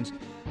guns.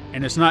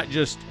 And it's not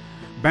just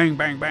bang,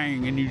 bang,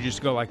 bang, and you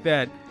just go like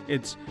that.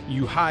 It's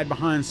you hide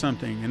behind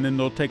something, and then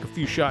they'll take a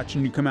few shots,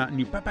 and you come out and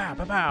you pow, pow,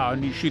 pow, pow,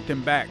 and you shoot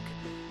them back.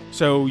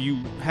 So you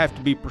have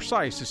to be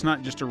precise. It's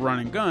not just a run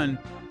and gun.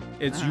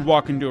 It's you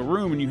walk into a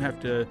room, and you have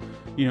to,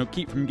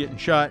 keep from getting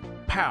shot,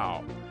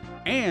 pow.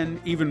 And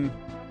even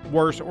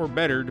worse or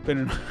better,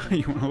 depending on how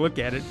you want to look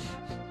at it,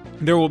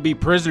 there will be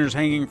prisoners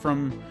hanging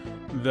from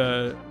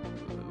the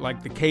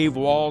cave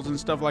walls and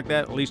stuff like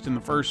that, at least in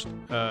the first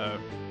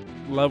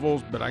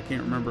levels, but I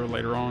can't remember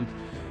later on.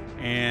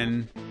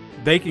 And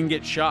they can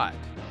get shot.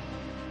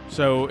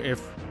 So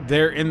if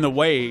they're in the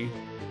way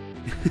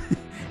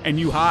and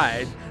you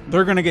hide,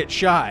 they're going to get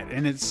shot.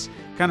 And it's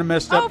kind of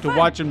messed up to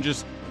watch them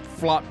just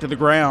flop to the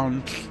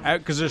ground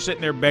because they're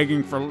sitting there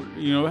begging for,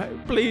 hey,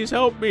 please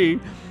help me.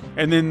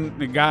 And then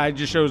the guy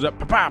just shows up,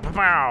 pow, pow,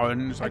 pow,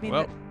 and it's like,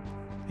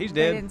 he's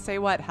dead. They didn't say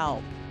what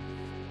help.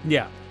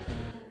 Yeah.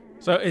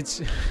 So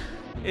it's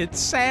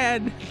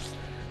sad,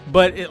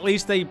 but at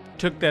least they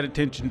took that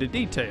attention to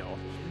detail,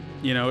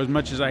 as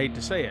much as I hate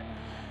to say it.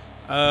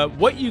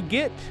 What you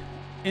get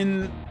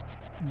in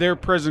their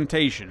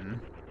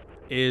presentation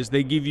is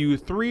they give you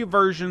 3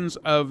 versions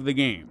of the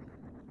game.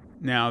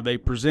 Now, they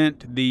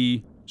present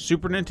the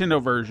Super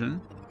Nintendo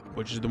version,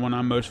 which is the one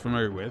I'm most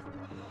familiar with.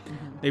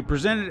 They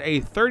presented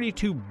a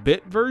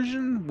 32-bit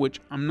version,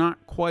 which I'm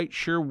not quite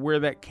sure where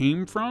that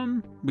came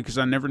from because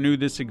I never knew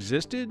this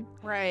existed.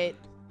 Right.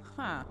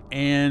 Huh.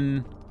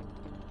 And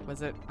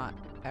was it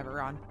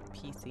ever on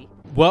PC?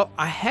 Well,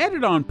 I had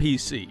it on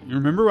PC. You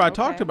remember I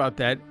talked about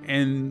that,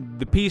 and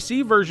the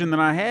PC version that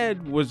I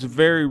had was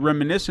very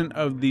reminiscent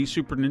of the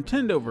Super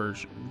Nintendo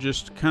version.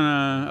 Just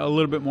kind of a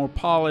little bit more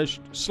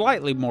polished,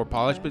 slightly more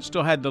polished, but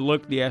still had the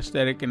look, the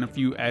aesthetic, and a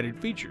few added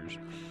features.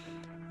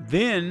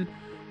 Then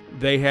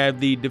they have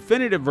the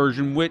definitive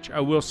version, which I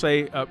will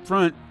say up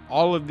front,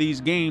 all of these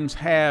games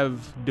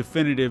have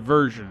definitive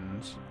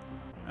versions.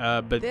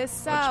 But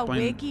this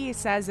wiki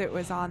says it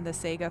was on the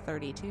Sega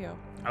 32.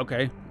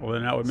 Okay, well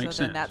then that would make sense.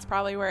 So then that's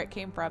probably where it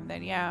came from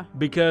then, yeah.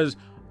 Because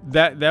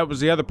that was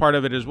the other part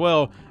of it as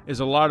well, is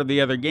a lot of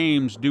the other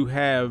games do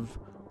have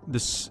the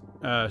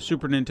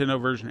Super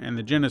Nintendo version and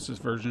the Genesis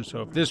version.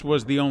 So if this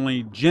was the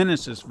only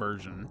Genesis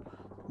version,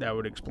 that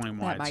would explain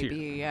why it's here. That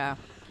might be, yeah.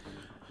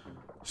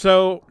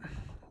 So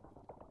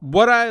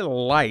what I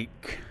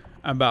like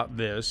about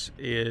this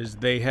is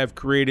they have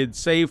created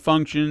save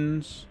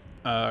functions,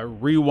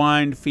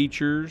 rewind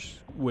features,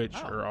 which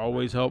are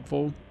always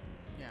helpful.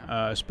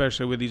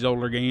 Especially with these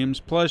older games.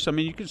 Plus, I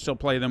mean, you can still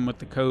play them with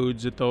the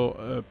codes that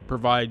they'll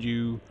provide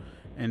you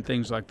and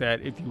things like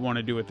that if you want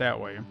to do it that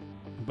way.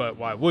 But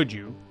why would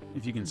you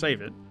if you can save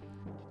it?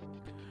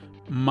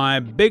 My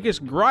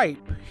biggest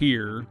gripe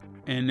here,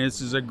 and this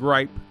is a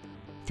gripe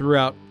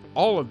throughout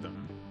all of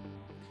them,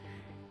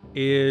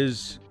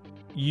 is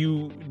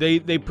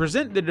they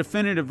present the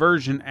definitive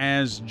version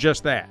as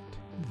just that,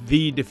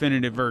 the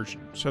definitive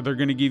version. So they're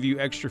going to give you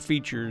extra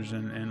features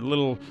and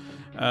little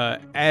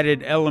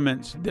added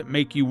elements that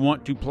make you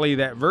want to play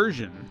that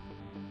version.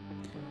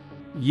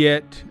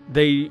 Yet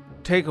they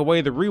take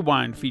away the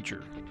rewind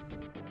feature.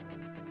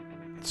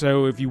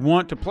 So if you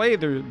want to play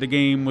the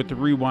game with the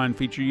rewind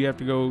feature, you have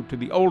to go to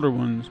the older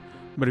ones.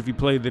 But if you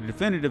play the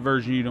definitive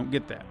version, you don't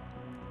get that.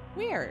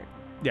 Weird.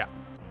 Yeah.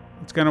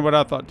 It's kind of what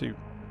I thought too.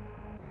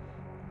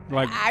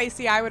 I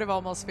see. I would have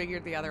almost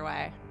figured the other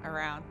way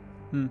around.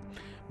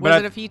 Was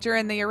it a feature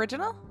in the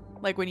original?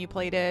 Like when you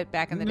played it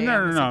back in the day? No.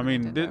 I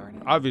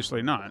mean,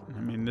 obviously not.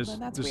 I mean, this. Well,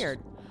 that's weird.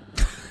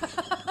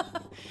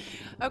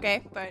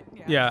 Okay, but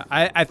yeah. Yeah,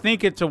 I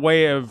think it's a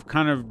way of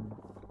kind of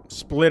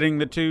splitting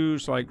the two.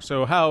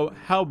 So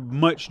how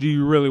much do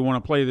you really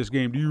want to play this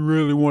game? Do you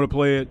really want to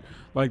play it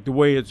like the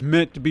way it's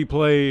meant to be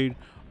played,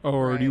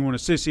 or do you want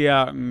to sissy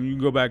out and you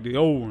can go back to the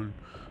old one?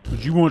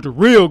 But you want the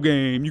real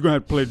game, you're gonna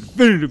have to play the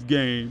definitive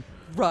game.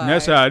 Right. And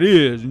that's how it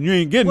is, and you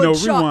ain't getting no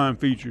rewind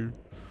feature.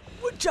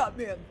 One shot,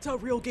 man. That's how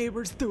real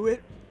gamers do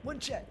it. One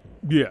shot.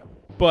 Yeah,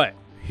 but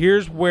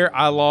here's where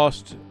I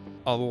lost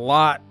a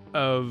lot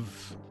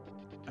of,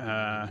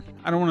 I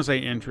don't want to say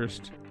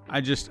interest.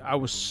 I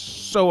was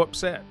so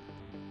upset.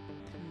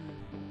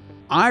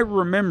 I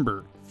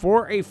remember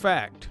for a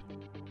fact,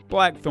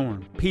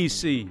 Blackthorn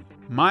PC,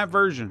 my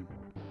version,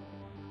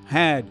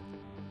 had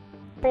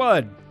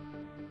blood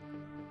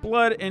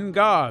in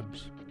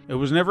gobs. It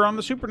was never on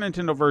the Super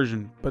Nintendo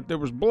version, but there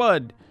was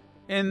blood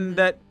in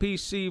that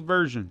PC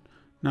version.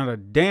 Not a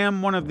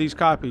damn one of these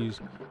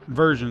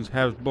versions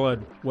has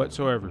blood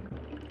whatsoever.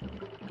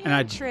 And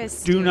I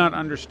do not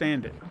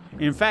understand it.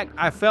 In fact,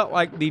 I felt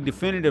like the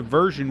definitive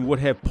version would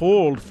have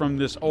pulled from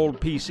this old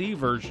PC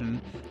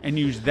version and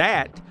used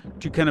that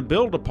to kind of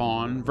build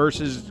upon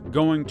versus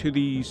going to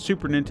the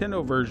Super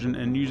Nintendo version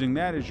and using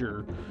that as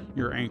your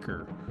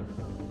anchor.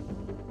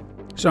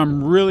 So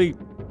I'm really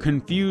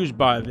confused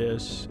by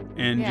this,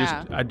 and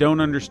I don't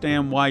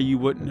understand why you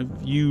wouldn't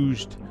have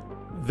used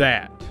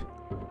that.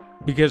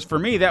 Because for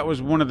me, that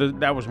was one of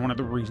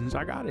the reasons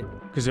I got it,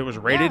 because it was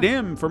rated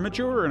M for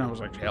mature, and I was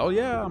like, hell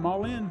yeah, I'm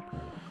all in.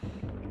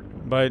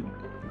 But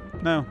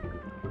no.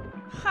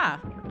 Huh.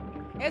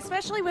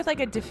 Especially with like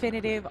a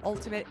definitive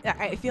ultimate,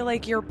 I feel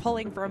like you're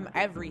pulling from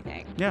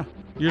everything. Yeah,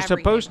 you're Everything.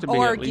 supposed to be,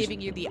 or at least.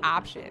 giving you the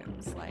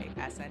options like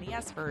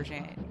SNES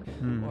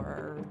version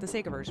or the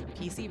Sega version,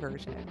 PC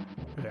version.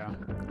 Yeah,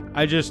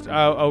 I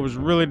was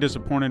really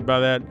disappointed by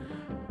that.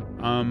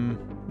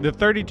 The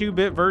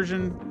 32-bit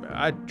version,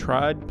 I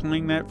tried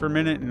playing that for a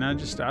minute, and I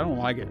don't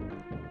like it.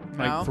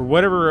 Like, No? for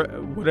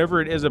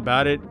whatever it is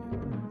about it,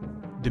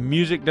 the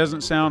music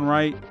doesn't sound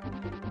right.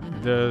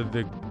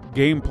 The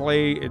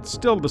gameplay, it's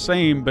still the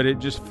same, but it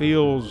just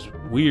feels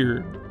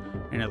weird,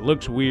 and it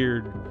looks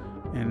weird,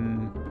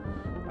 and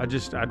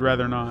I'd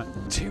rather not.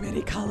 Too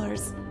many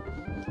colors.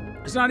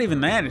 It's not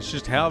even that, it's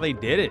just how they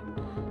did it.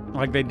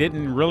 Like, they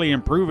didn't really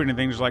improve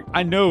anything. It's like,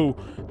 I know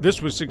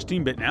this was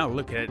 16-bit, now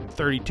look at it,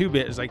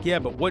 32-bit. It's like, yeah,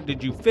 but what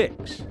did you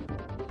fix?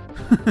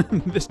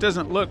 This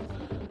doesn't look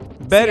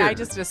better. See, I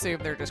just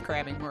assume they're just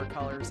cramming more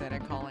colors in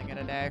and calling it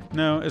a day.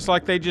 No, it's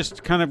like they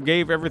just kind of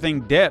gave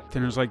everything depth,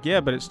 and it's like, yeah,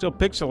 but it's still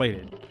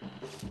pixelated.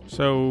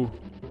 So,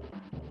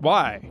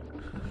 why?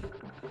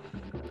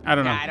 I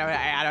don't know.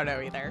 I don't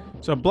know either.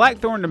 So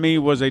Blackthorn to me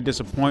was a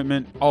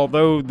disappointment,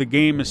 although the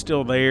game is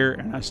still there,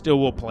 and I still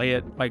will play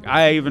it. Like,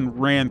 I even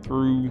ran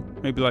through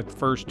maybe like the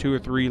first 2 or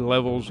 3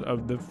 levels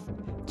of the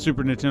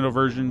Super Nintendo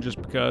version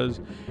just because,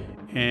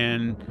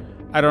 and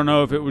I don't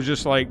know if it was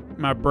just like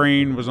my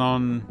brain was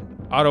on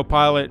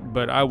autopilot,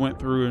 but I went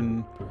through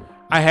and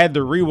I had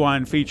the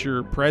rewind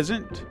feature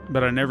present,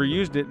 but I never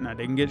used it, and I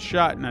didn't get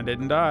shot, and I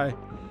didn't die.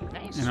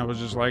 Nice. And I was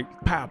just like,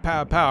 pow,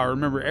 pow, pow. I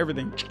remember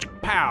everything.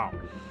 Pow.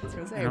 I was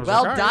gonna say, And I was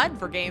well like, all right. done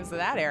for games of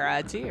that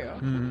era,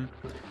 too.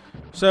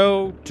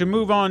 So to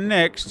move on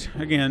next,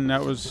 again,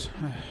 that was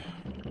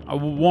I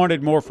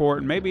wanted more for it.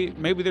 And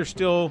maybe there's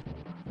still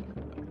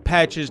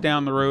patches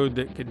down the road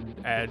that could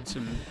add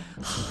some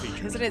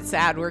features. Isn't it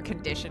sad we're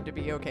conditioned to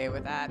be okay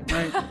with that?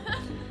 Right?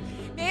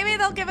 Maybe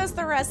they'll give us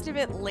the rest of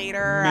it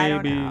later.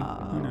 Maybe. I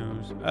don't Who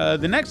know. knows?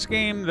 The next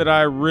game that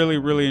I really,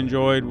 really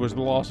enjoyed was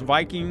The Lost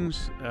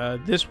Vikings.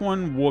 This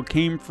one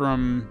came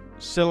from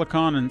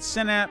Silicon and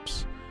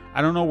Synapse.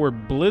 I don't know where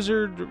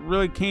Blizzard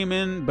really came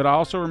in, but I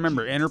also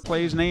remember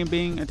Interplay's name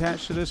being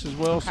attached to this as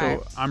well. Okay.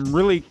 So I'm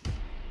really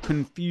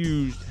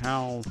confused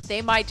how...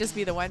 They might just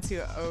be the ones who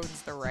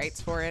owns the rights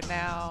for it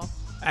now.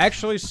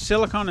 Actually,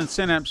 Silicon and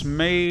Synapse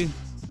may...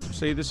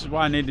 See, this is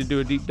why I need to do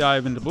a deep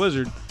dive into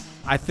Blizzard.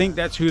 I think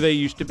that's who they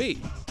used to be.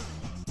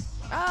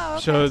 Oh,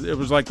 okay. So it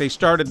was like they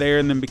started there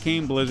and then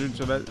became Blizzard,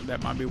 so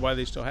that might be why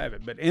they still have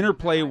it. But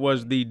Interplay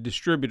was the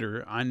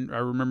distributor. I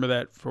remember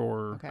that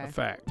for a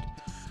fact.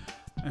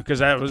 Because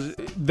that was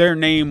their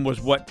name was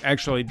what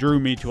actually drew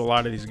me to a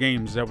lot of these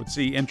games. I would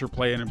see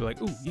Interplay and I'd be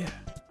like, "Ooh, yeah,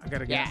 I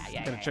gotta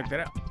check that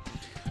out."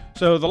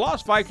 So the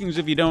Lost Vikings,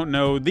 if you don't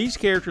know, these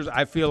characters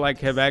I feel like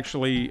have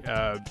actually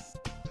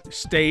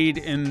stayed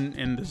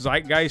in the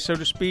zeitgeist, so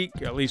to speak,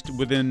 at least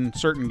within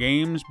certain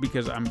games,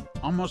 because I'm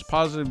almost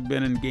positive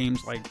been in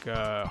games like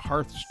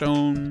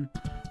Hearthstone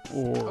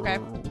or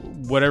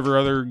whatever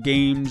other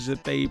games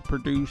that they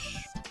produce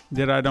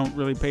that I don't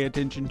really pay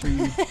attention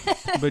to.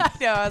 But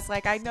No, I was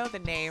like, I know the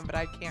name, but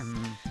I can't.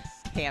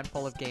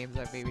 Handful of games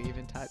I've maybe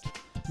even touched.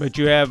 But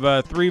you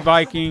have 3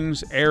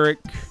 Vikings, Eric,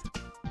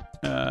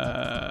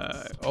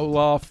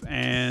 Olaf,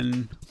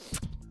 and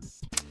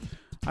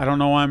I don't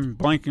know why I'm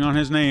blanking on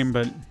his name,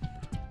 but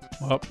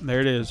well, there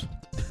it is.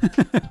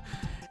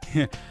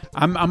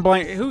 I'm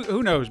blank.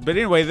 Who knows? But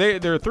anyway,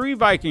 there are 3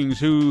 Vikings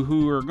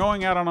who are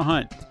going out on a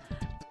hunt.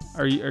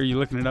 Are you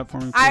looking it up for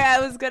me?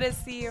 I was gonna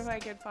see if I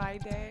could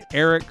find it.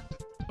 Eric,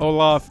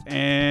 Olaf,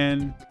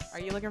 and Are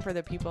you looking for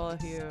the people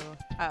who?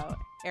 Oh,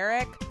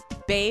 Eric,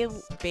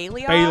 Balog,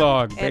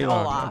 Balog, and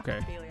Olaf. okay.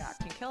 Balog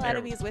can kill There we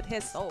enemies with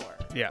his sword.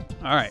 yeah.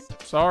 All right.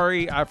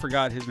 Sorry, I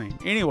forgot his name.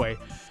 Anyway,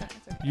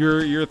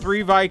 your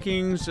 3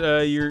 Vikings.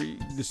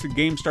 This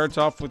game starts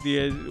off with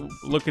you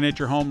looking at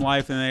your home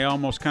life, and they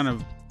almost kind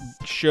of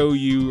show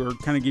you or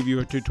kind of give you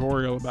a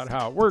tutorial about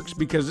how it works,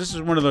 because this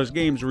is one of those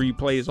games where you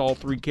play as all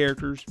 3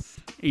 characters.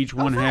 Each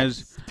one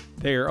has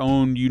their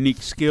own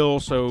unique skill,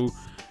 so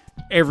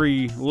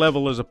every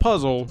level is a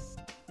puzzle,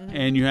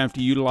 and you have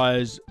to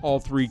utilize all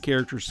 3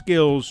 character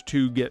skills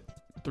to get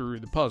through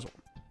the puzzle.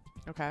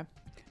 Okay.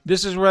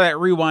 This is where that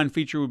rewind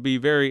feature would be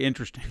very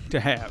interesting to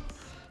have,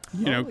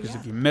 because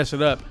if you mess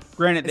it up,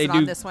 granted Is they it do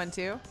on this one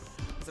too?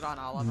 Is it on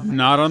all of them?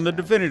 not on the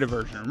definitive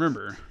version.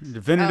 Remember,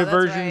 definitive Oh, that's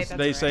versions right, that's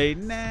they right. say,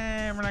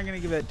 nah, we're not going to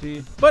give that to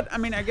you. But I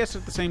mean, I guess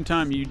at the same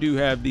time you do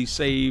have the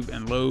save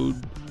and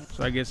load.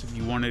 So I guess if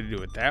you wanted to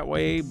do it that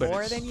way, but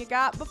More it's- than you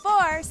got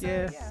before. So,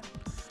 Yeah. yeah.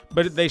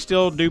 but they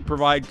still do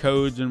provide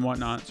codes and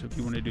whatnot, so if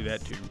you want to do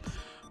that too.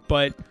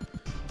 But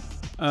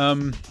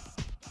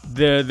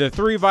the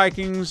 3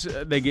 Vikings,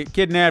 they get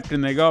kidnapped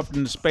and they go up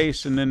into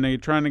space, and then they're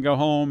trying to go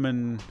home,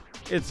 and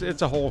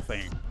it's a whole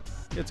thing.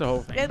 It's a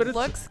whole thing. It But it's,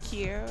 looks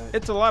cute.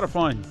 it's a lot of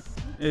fun.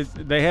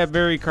 They have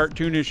very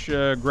cartoonish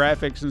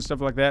graphics and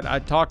stuff like that. I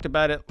talked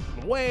about it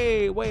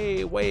way,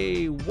 way,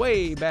 way,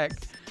 way back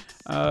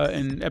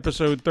in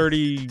episode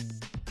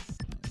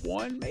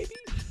 31, maybe.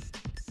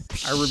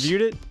 I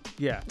reviewed it.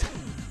 Yeah.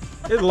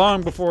 It's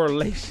long before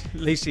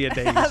Lacia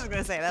days. I was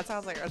gonna say that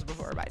sounds like it was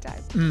before my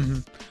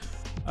time.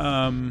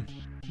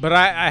 But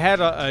I had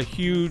a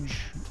huge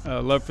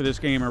love for this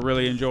game. I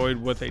really enjoyed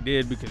what they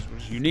did because it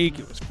was unique.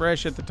 It was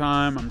fresh at the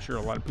time. I'm sure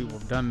a lot of people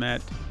have done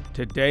that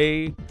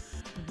today.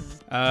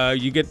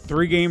 You get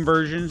 3 game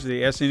versions: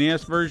 the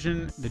SNES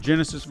version, the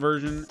Genesis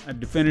version, a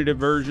definitive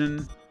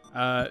version.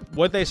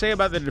 What they say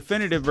about the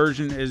definitive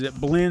version is it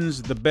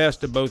blends the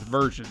best of both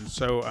versions.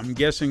 So I'm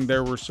guessing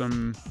there were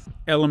some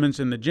elements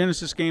in the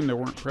Genesis game that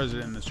weren't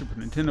present in the Super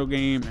Nintendo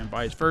game, and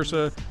vice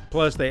versa.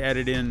 Plus, they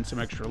added in some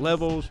extra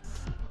levels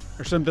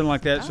or something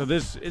like that. So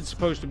it's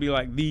supposed to be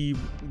like the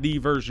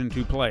version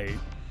to play.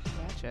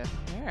 Gotcha.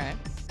 All right.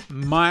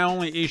 My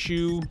only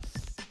issue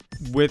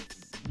with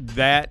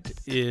that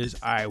is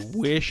I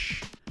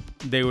wish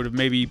they would have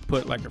maybe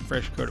put like a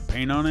fresh coat of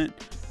paint on it.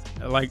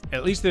 Like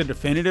at least the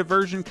definitive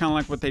version, kind of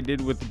like what they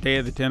did with the Day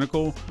of the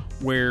Tentacle,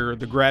 where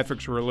the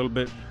graphics were a little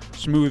bit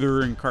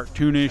smoother and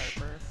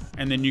cartoonish,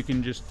 and then you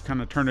can just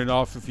kind of turn it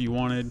off if you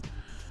wanted.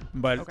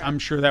 But I'm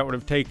sure that would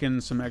have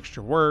taken some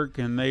extra work,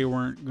 and they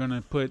weren't going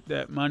to put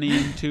that money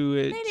into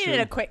it. They needed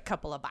a quick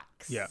couple of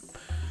bucks. Yeah.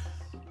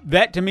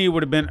 That to me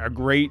would have been a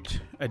great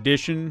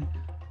addition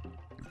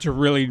to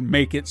really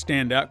make it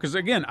stand out. Because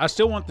again, I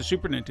still want the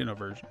Super Nintendo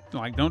version.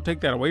 Like, don't take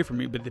that away from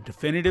me. But the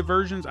definitive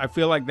versions, I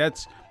feel like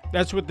that's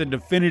what the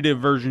definitive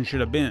version should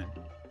have been.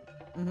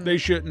 Mm-hmm. They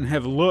shouldn't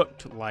have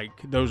looked like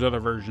those other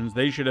versions.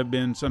 They should have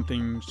been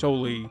something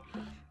solely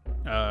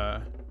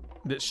that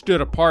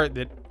stood apart,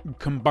 that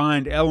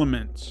combined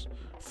elements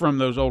from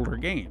those older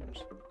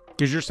games.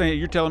 Because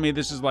you're telling me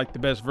this is like the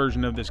best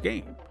version of this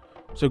game.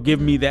 So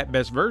give me that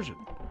best version.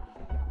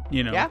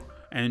 You know? Yeah.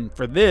 And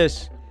for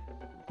this,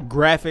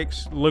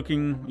 graphics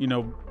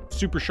looking,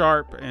 super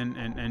sharp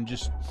and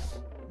just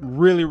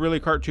really, really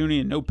cartoony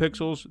and no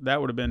pixels,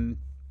 that would have been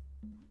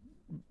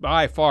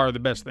by far the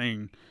best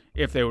thing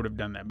if they would have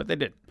done that. But they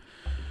didn't.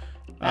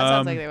 That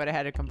sounds like they would have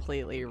had to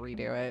completely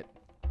redo it.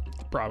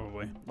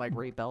 Probably. Like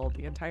rebuild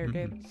the entire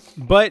game.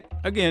 But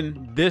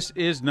again, this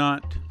is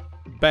not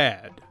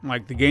bad.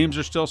 Like, the games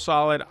are still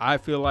solid. I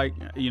feel like,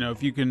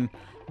 if you can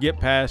get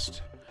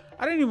past...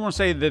 I don't even want to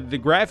say that the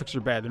graphics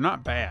are bad. They're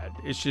not bad.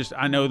 It's just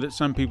I know that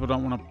some people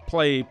don't want to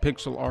play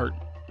pixel art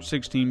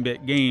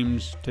 16-bit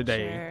games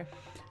today. Sure.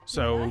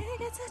 So I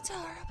think it's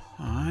adorable.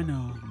 I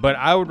know. But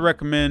I would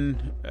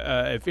recommend,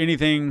 if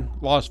anything,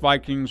 Lost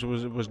Vikings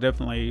was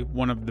definitely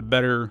one of the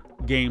better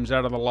games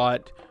out of the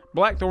lot.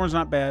 Blackthorn's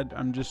not bad.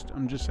 I'm just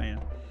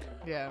saying.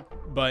 Yeah.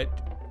 But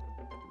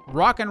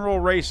Rock and Roll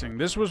Racing,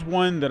 this was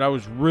one that I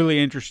was really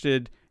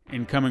interested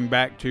in coming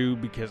back to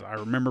because I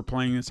remember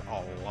playing this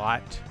a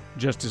lot,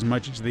 just as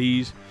much as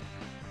these.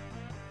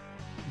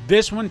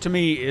 This one to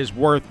me is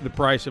worth the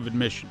price of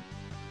admission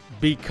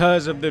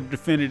because of the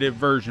definitive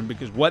version.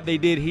 Because what they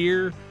did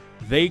here,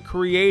 they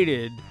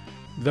created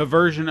the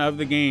version of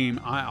the game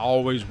I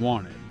always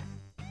wanted.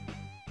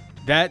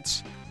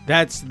 That's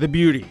the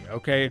beauty,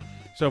 okay?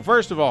 So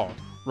first of all,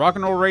 Rock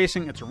and Roll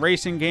Racing, it's a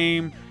racing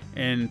game,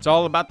 and it's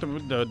all about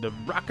the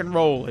rock and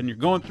roll, and you're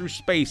going through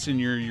space, and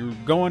you're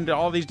going to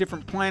all these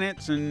different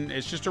planets, and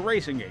it's just a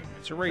racing game.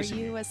 It's a racing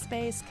game. Are you a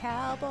space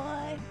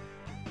cowboy?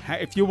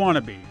 If you want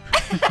to be.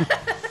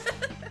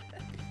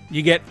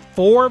 You get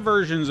 4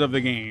 versions of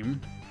the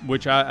game,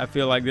 which I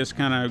feel like this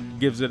kind of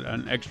gives it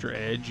an extra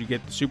edge. You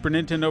get the Super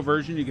Nintendo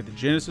version, you get the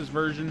Genesis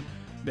version.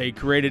 They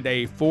created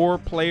a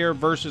 4-player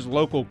versus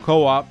local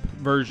co-op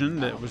version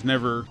that was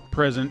never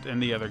present in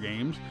the other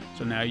games.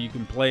 So now you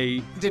can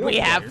play. Did we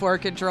have 4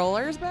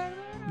 controllers back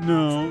then?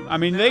 No. I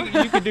mean,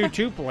 you could do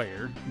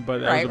 2-player, but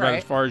that was about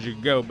as far as you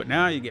could go. But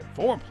now you get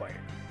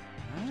 4-player.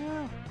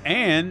 Oh.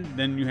 And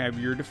then you have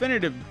your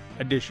definitive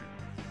edition.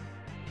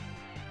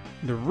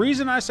 The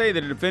reason I say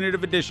that a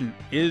definitive edition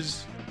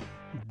is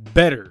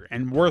better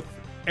and worth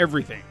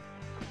everything,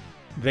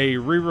 they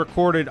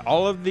re-recorded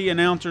all of the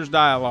announcer's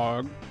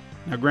dialogue.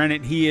 Now,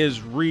 granted, he is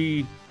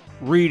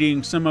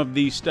reading some of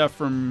the stuff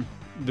from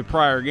the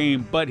prior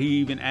game, but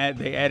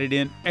they added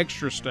in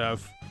extra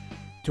stuff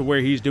to where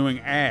he's doing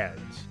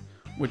ads,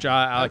 which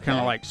I kind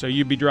of like. So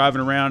you'd be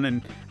driving around,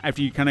 and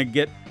after you kind of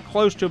get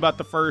close to about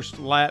the first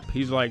lap,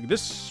 he's like,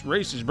 "This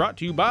race is brought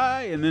to you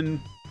by," and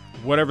then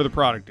whatever the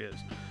product is.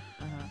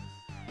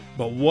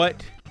 But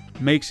what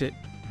makes it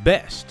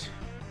best?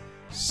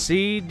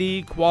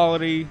 CD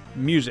quality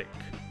music.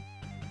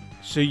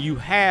 So you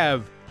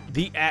have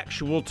the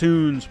actual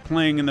tunes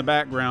playing in the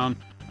background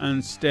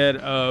instead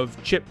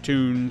of chip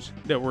tunes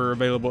that were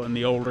available in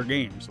the older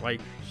games.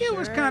 Like, it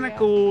was kind of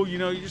cool.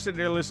 You're sitting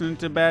there listening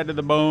to Bad to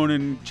the Bone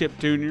and chip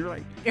tune, and you're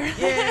like,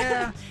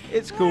 yeah,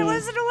 it's cool.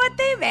 Listen to what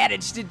they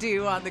managed to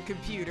do on the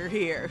computer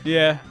here.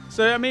 Yeah.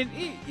 So, I mean,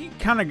 you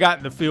kind of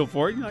got the feel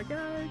for it. You're like, all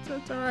right,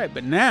 it's all right.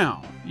 But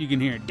now you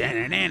can hear it,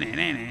 and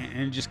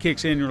it just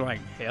kicks in. You're like,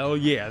 hell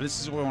yeah,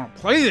 this is what I want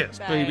to play this,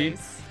 baby.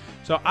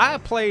 So I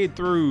played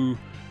through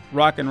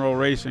Rock and Roll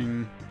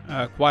Racing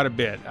quite a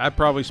bit. I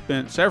probably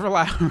spent several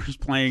hours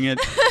playing it.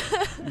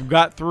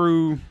 Got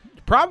through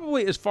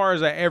probably as far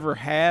as I ever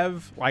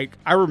have. Like,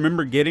 I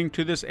remember getting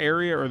to this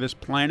area or this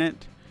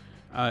planet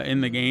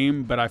in the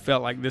game, but I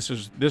felt like this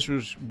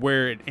was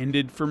where it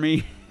ended for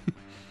me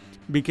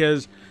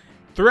because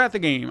throughout the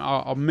game,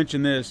 I'll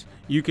mention this,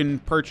 you can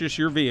purchase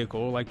your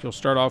vehicle. Like you'll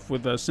start off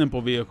with a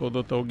simple vehicle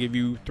that they'll give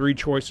you 3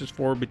 choices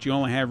for, but you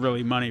only have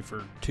really money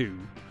for 2.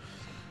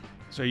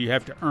 So you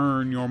have to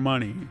earn your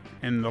money,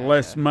 and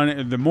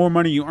the more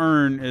money you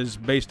earn is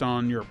based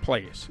on your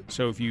place.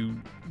 So if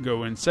you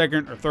go in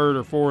second or third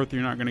or fourth,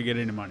 you're not going to get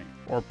any money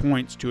or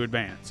points to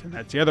advance. And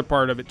that's the other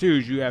part of it too,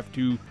 is you have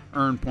to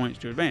earn points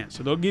to advance.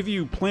 So they'll give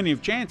you plenty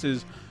of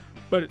chances,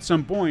 but at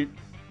some point,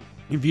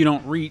 if you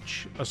don't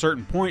reach a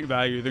certain point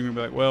value, they're going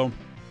to be like, well,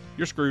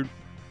 you're screwed.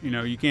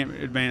 You can't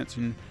advance,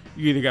 and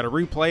you either got to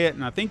replay it,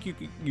 and I think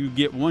you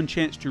get one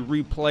chance to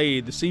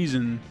replay the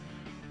season,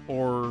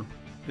 or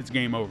it's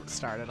game over.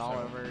 Start it all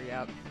over,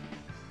 yep.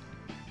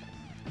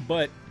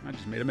 But I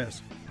just made a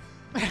mess.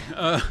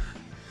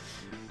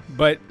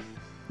 But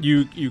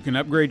you can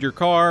upgrade your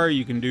car.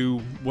 You can do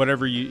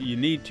whatever you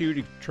need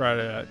to try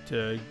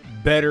to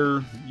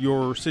better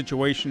your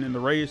situation in the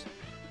race.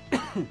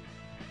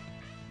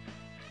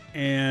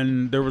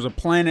 And there was a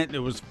planet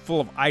that was full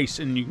of ice,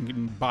 and you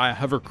can buy a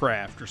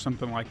hovercraft or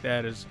something like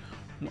that.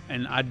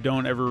 And I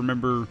don't ever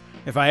remember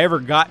if I ever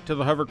got to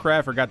the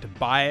hovercraft or got to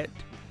buy it.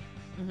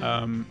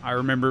 I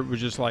remember it was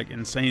just like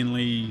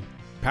insanely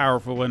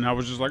powerful, and I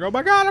was just like, oh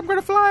my God, I'm going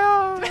to fly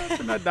off,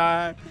 and I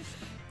died.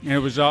 And it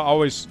was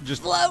always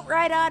just Float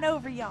right on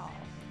over y'all.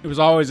 It was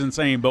always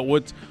insane. But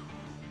what's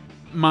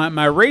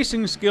my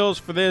racing skills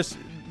for this,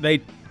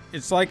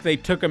 it's like they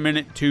took a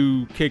minute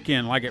to kick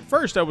in. Like at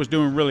first I was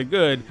doing really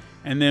good,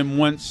 and then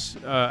once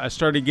I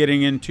started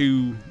getting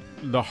into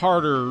the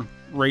harder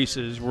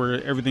races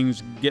where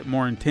everything's get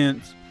more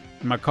intense,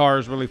 and my car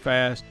is really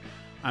fast,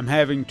 I'm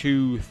having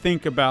to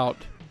think about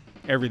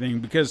everything,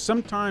 because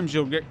sometimes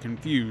you'll get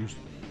confused.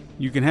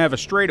 You can have a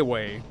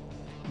straightaway,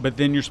 but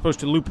then you're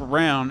supposed to loop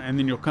around, and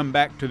then you'll come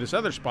back to this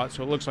other spot,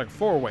 so it looks like a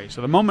 4-way.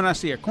 So the moment I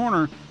see a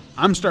corner,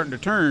 I'm starting to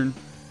turn,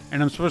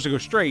 and I'm supposed to go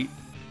straight.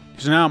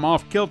 So now I'm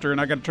off kilter, and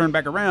I got to turn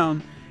back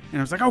around,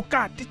 and I was like, oh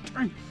God.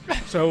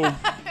 So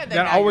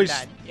that always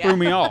threw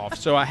me off.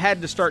 So I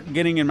had to start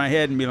getting in my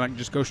head and be like,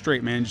 just go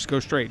straight, man. Just go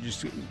straight.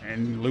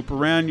 And loop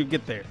around, you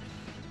get there.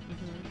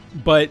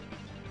 But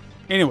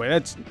anyway,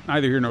 that's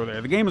neither here nor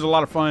there. The game is a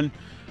lot of fun.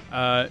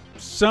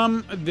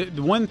 The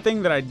one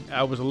thing that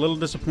I was a little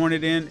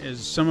disappointed in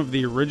is some of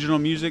the original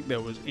music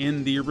that was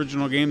in the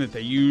original game that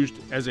they used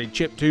as a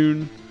chip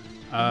tune.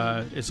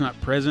 It's not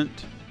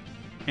present.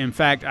 In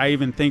fact, I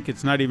even think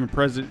it's not even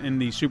present in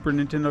the Super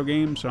Nintendo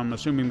game, so I'm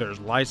assuming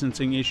there's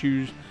licensing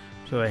issues,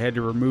 so they had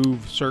to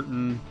remove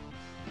certain...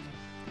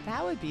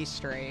 That would be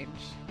strange.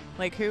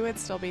 Like, who would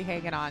still be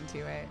hanging on to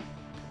it?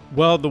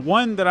 Well, the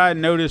one that I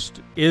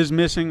noticed is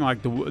missing,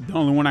 like the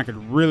only one I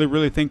could really,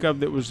 really think of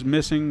that was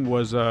missing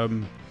was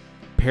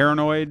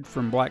Paranoid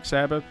from Black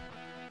Sabbath.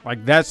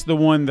 Like, that's the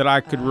one that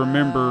I could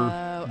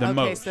remember the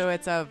most. Okay, so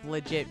it's of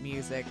legit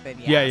music, then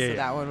Yeah.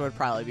 that one would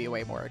probably be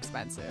way more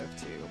expensive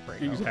to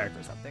bring over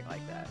or something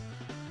like that.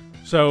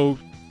 So,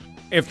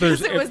 if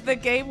there's... The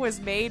game was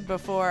made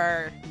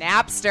before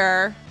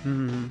Napster,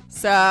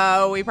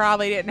 so we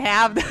probably didn't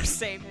have those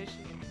same issues.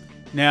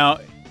 Now,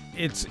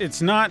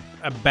 it's not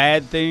a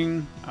bad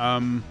thing.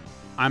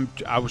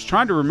 I was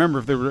trying to remember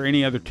if there were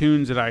any other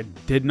tunes that I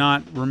did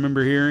not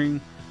remember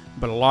hearing,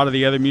 but a lot of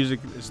the other music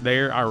that's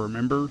there I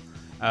remember.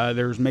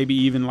 There's maybe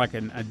even like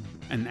an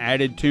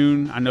added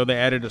tune. I know they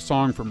added a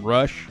song from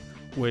Rush,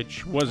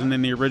 which wasn't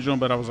in the original,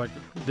 but I was like,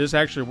 this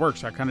actually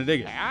works. I kind of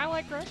dig it. I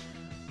like Rush.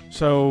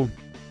 So,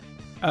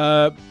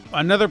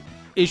 another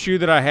issue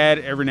that I had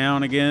every now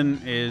and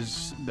again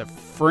is the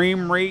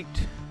frame rate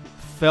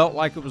felt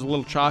like it was a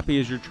little choppy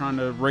as you're trying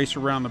to race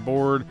around the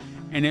board.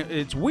 And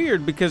it's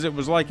weird because it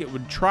was like it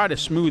would try to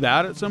smooth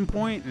out at some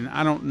point, and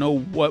I don't know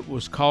what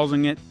was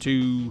causing it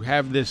to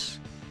have this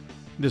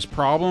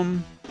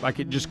problem. Like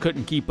it just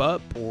couldn't keep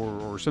up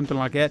or something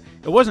like that.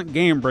 It wasn't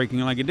game breaking.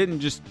 Like it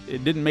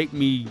didn't make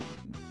me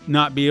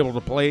not be able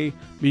to play,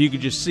 but you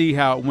could just see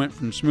how it went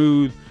from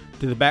smooth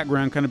to the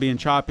background kind of being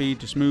choppy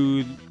to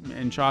smooth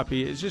and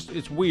choppy.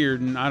 It's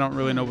weird, and I don't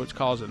really know what's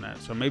causing that.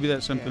 So maybe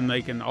that's something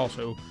they can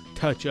also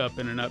touch up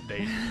in an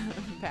update.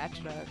 Patch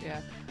it up,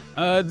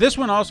 yeah. This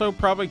one also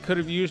probably could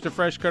have used a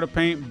fresh coat of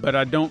paint, but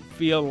I don't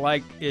feel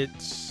like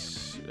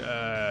it's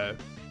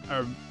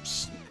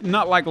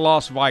not like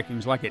Lost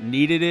Vikings, like it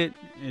needed it.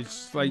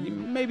 It's like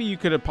maybe you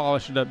could have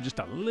polished it up just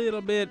a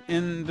little bit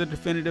in the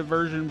definitive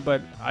version,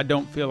 but I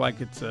don't feel like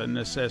it's a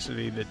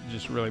necessity that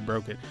just really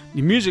broke it.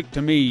 The music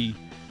to me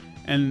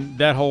and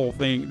that whole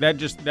thing,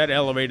 that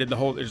elevated the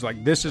whole. It's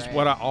like, this is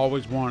what I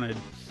always wanted,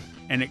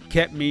 and it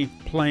kept me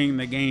playing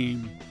the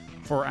game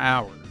for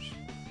hours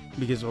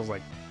because I was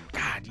like,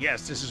 God,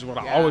 yes, this is what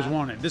I always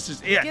wanted. This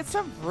is it. Get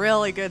some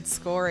really good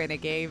score in a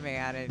game,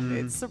 man, and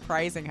it's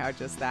surprising how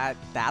just that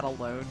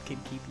alone can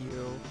keep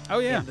you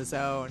in the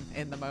zone,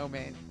 in the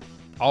moment.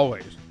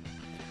 Always.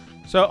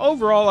 So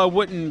overall, I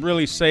wouldn't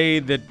really say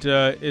that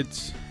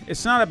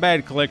it's not a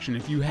bad collection.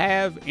 If you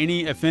have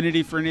any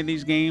affinity for any of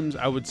these games,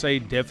 I would say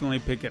definitely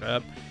pick it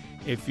up.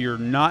 If you're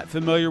not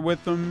familiar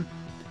with them,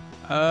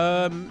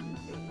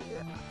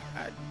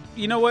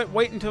 You know what?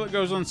 Wait until it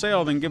goes on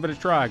sale, then give it a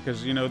try,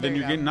 because then There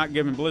you you're go. not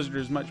giving Blizzard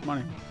as much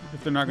money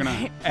if they're not going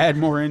to add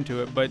more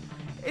into it. But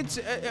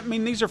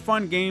these are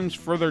fun games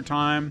for their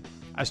time.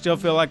 I still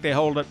feel like they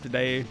hold up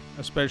today,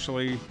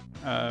 especially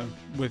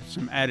with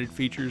some added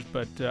features.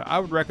 But I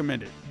would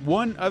recommend it.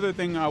 One other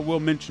thing I will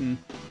mention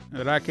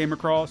that I came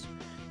across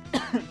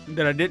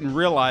that I didn't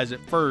realize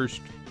at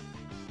first,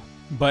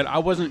 but I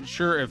wasn't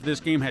sure if this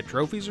game had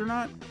trophies or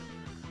not.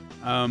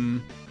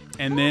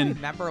 And I then don't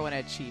remember when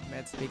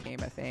achievements became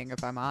a thing,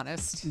 if I'm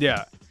honest.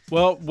 yeah.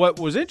 Well, what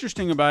was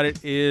interesting about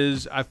it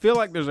is I feel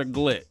like there's a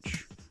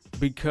glitch,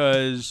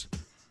 because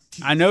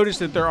I noticed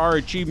that there are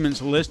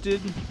achievements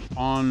listed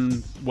on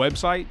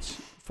websites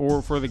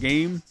for the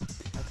game.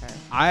 Okay.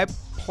 I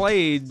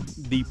played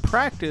the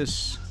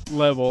practice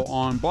level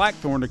on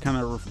Blackthorn to kind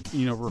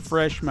of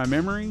refresh my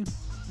memory,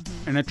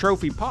 and a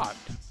trophy popped.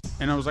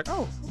 And I was like,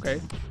 oh,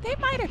 okay. They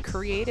might have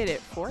created it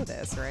for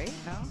this, right?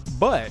 No?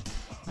 But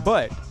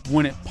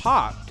when it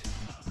popped,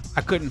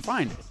 I couldn't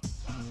find it.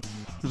 I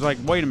was like,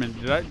 wait a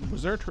minute, I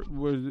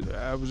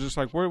was just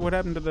like, what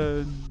happened to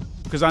the?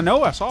 Because I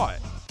know I saw it.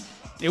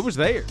 It was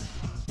there,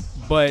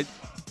 but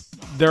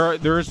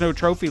there is no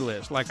trophy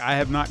list. Like, I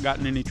have not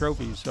gotten any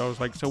trophies. So I was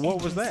like, so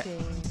what was that?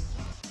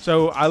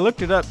 So I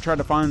looked it up, tried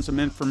to find some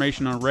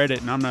information on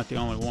Reddit, and I'm not the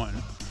only one.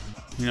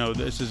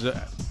 This is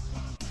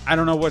I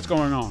don't know what's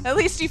going on. At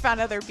least you found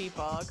other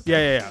people. 'Cause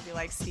Yeah. I'd be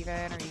like,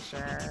 Steven, are you sure?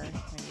 Are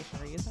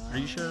you sure? Are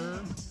you sure?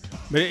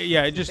 But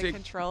it just. The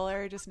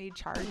controller just need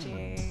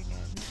charging.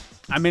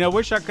 I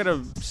wish I could have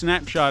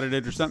snapshotted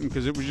it or something,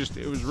 because it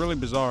was really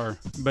bizarre.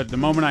 But the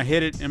moment I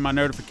hit it in my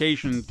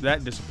notifications,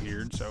 that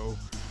disappeared. So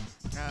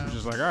I was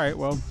just like, all right,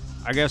 well,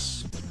 I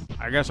guess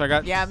I got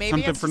maybe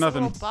something it's for just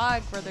nothing. a little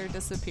bug where they're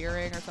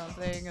disappearing or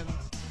something. And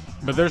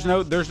But there's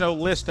no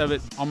list of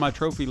it on my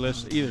trophy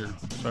list either.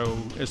 So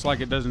it's like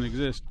it doesn't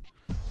exist.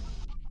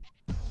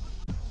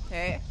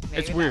 hey,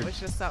 maybe It's weird. that was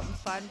just something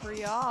fun for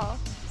y'all.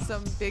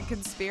 Some big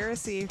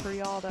conspiracy for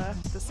y'all to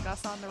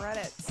discuss on the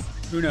Reddits.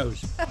 Who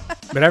knows?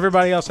 But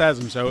everybody else has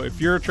them. So if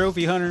you're a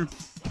trophy hunter,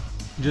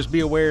 just be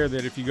aware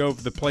that if you go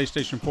for the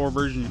PlayStation 4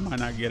 version, you might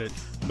not get it.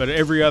 But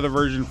every other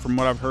version, from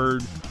what I've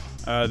heard,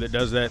 that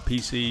does that,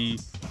 PC,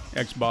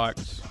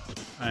 Xbox,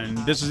 and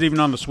this is even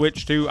on the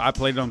Switch too. I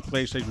played it on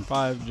PlayStation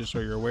 5, just so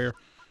you're aware.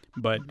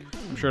 But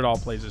I'm sure it all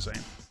plays the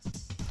same.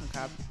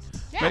 Okay.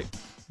 Yeah. But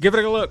give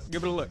it a look.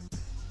 Give it a look.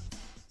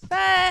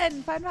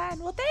 Fun.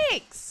 Well,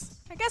 thanks.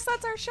 I guess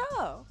that's our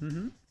show.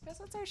 Mm-hmm. I guess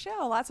that's our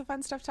show. Lots of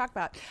fun stuff to talk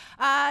about.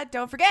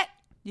 Don't forget,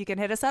 you can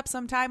hit us up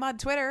sometime on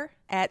Twitter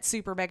at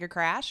Super Mega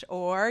Crash,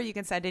 or you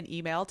can send an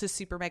email to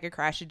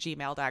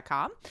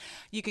supermegacrash@gmail.com.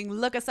 You can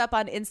look us up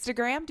on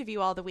Instagram to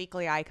view all the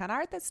weekly icon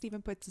art that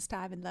Steven puts his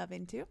time and love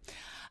into.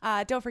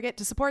 Don't forget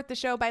to support the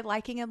show by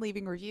liking and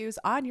leaving reviews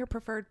on your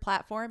preferred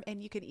platform,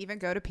 and you can even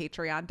go to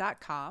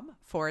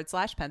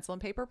patreon.com/Pencil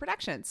and Paper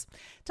Productions.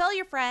 Tell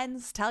your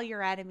friends, tell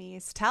your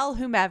enemies, tell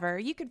whomever.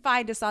 You can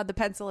find us on the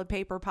Pencil and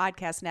Paper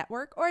Podcast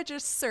Network, or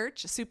just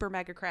search Super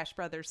Mega Crash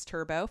Brothers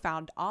Turbo,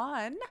 found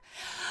on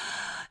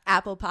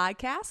Apple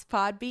Podcasts,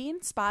 Podbean,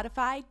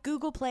 Spotify,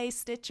 Google Play,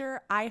 Stitcher,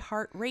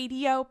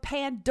 iHeartRadio,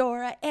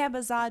 Pandora,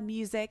 Amazon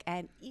Music,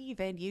 and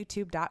even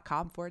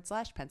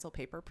youtube.com/Pencil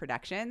Paper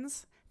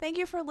Productions. Thank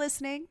you for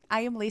listening.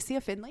 I am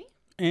Lacia Finley.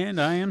 And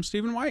I am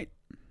Stephen White.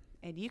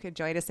 And you can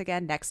join us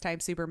again next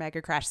time, Super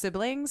Mega Crash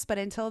siblings. But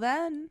until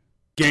then,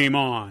 Game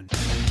on.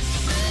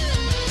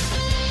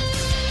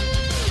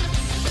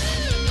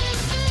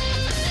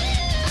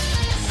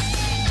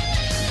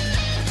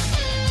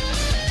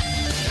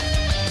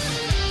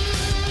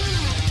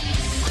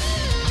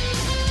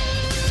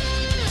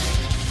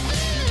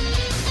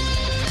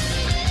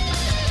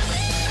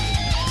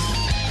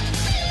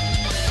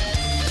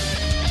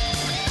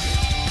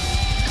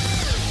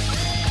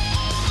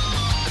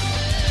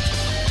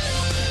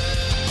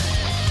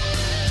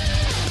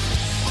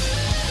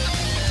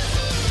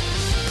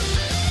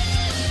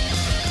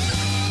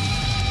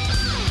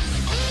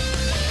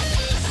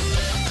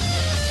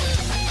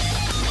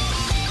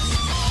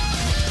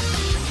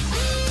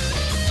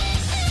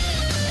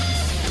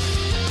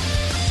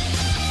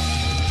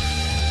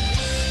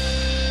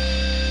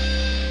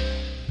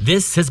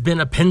 This has been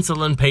a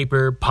Pencil and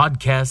Paper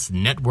Podcast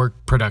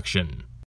Network production.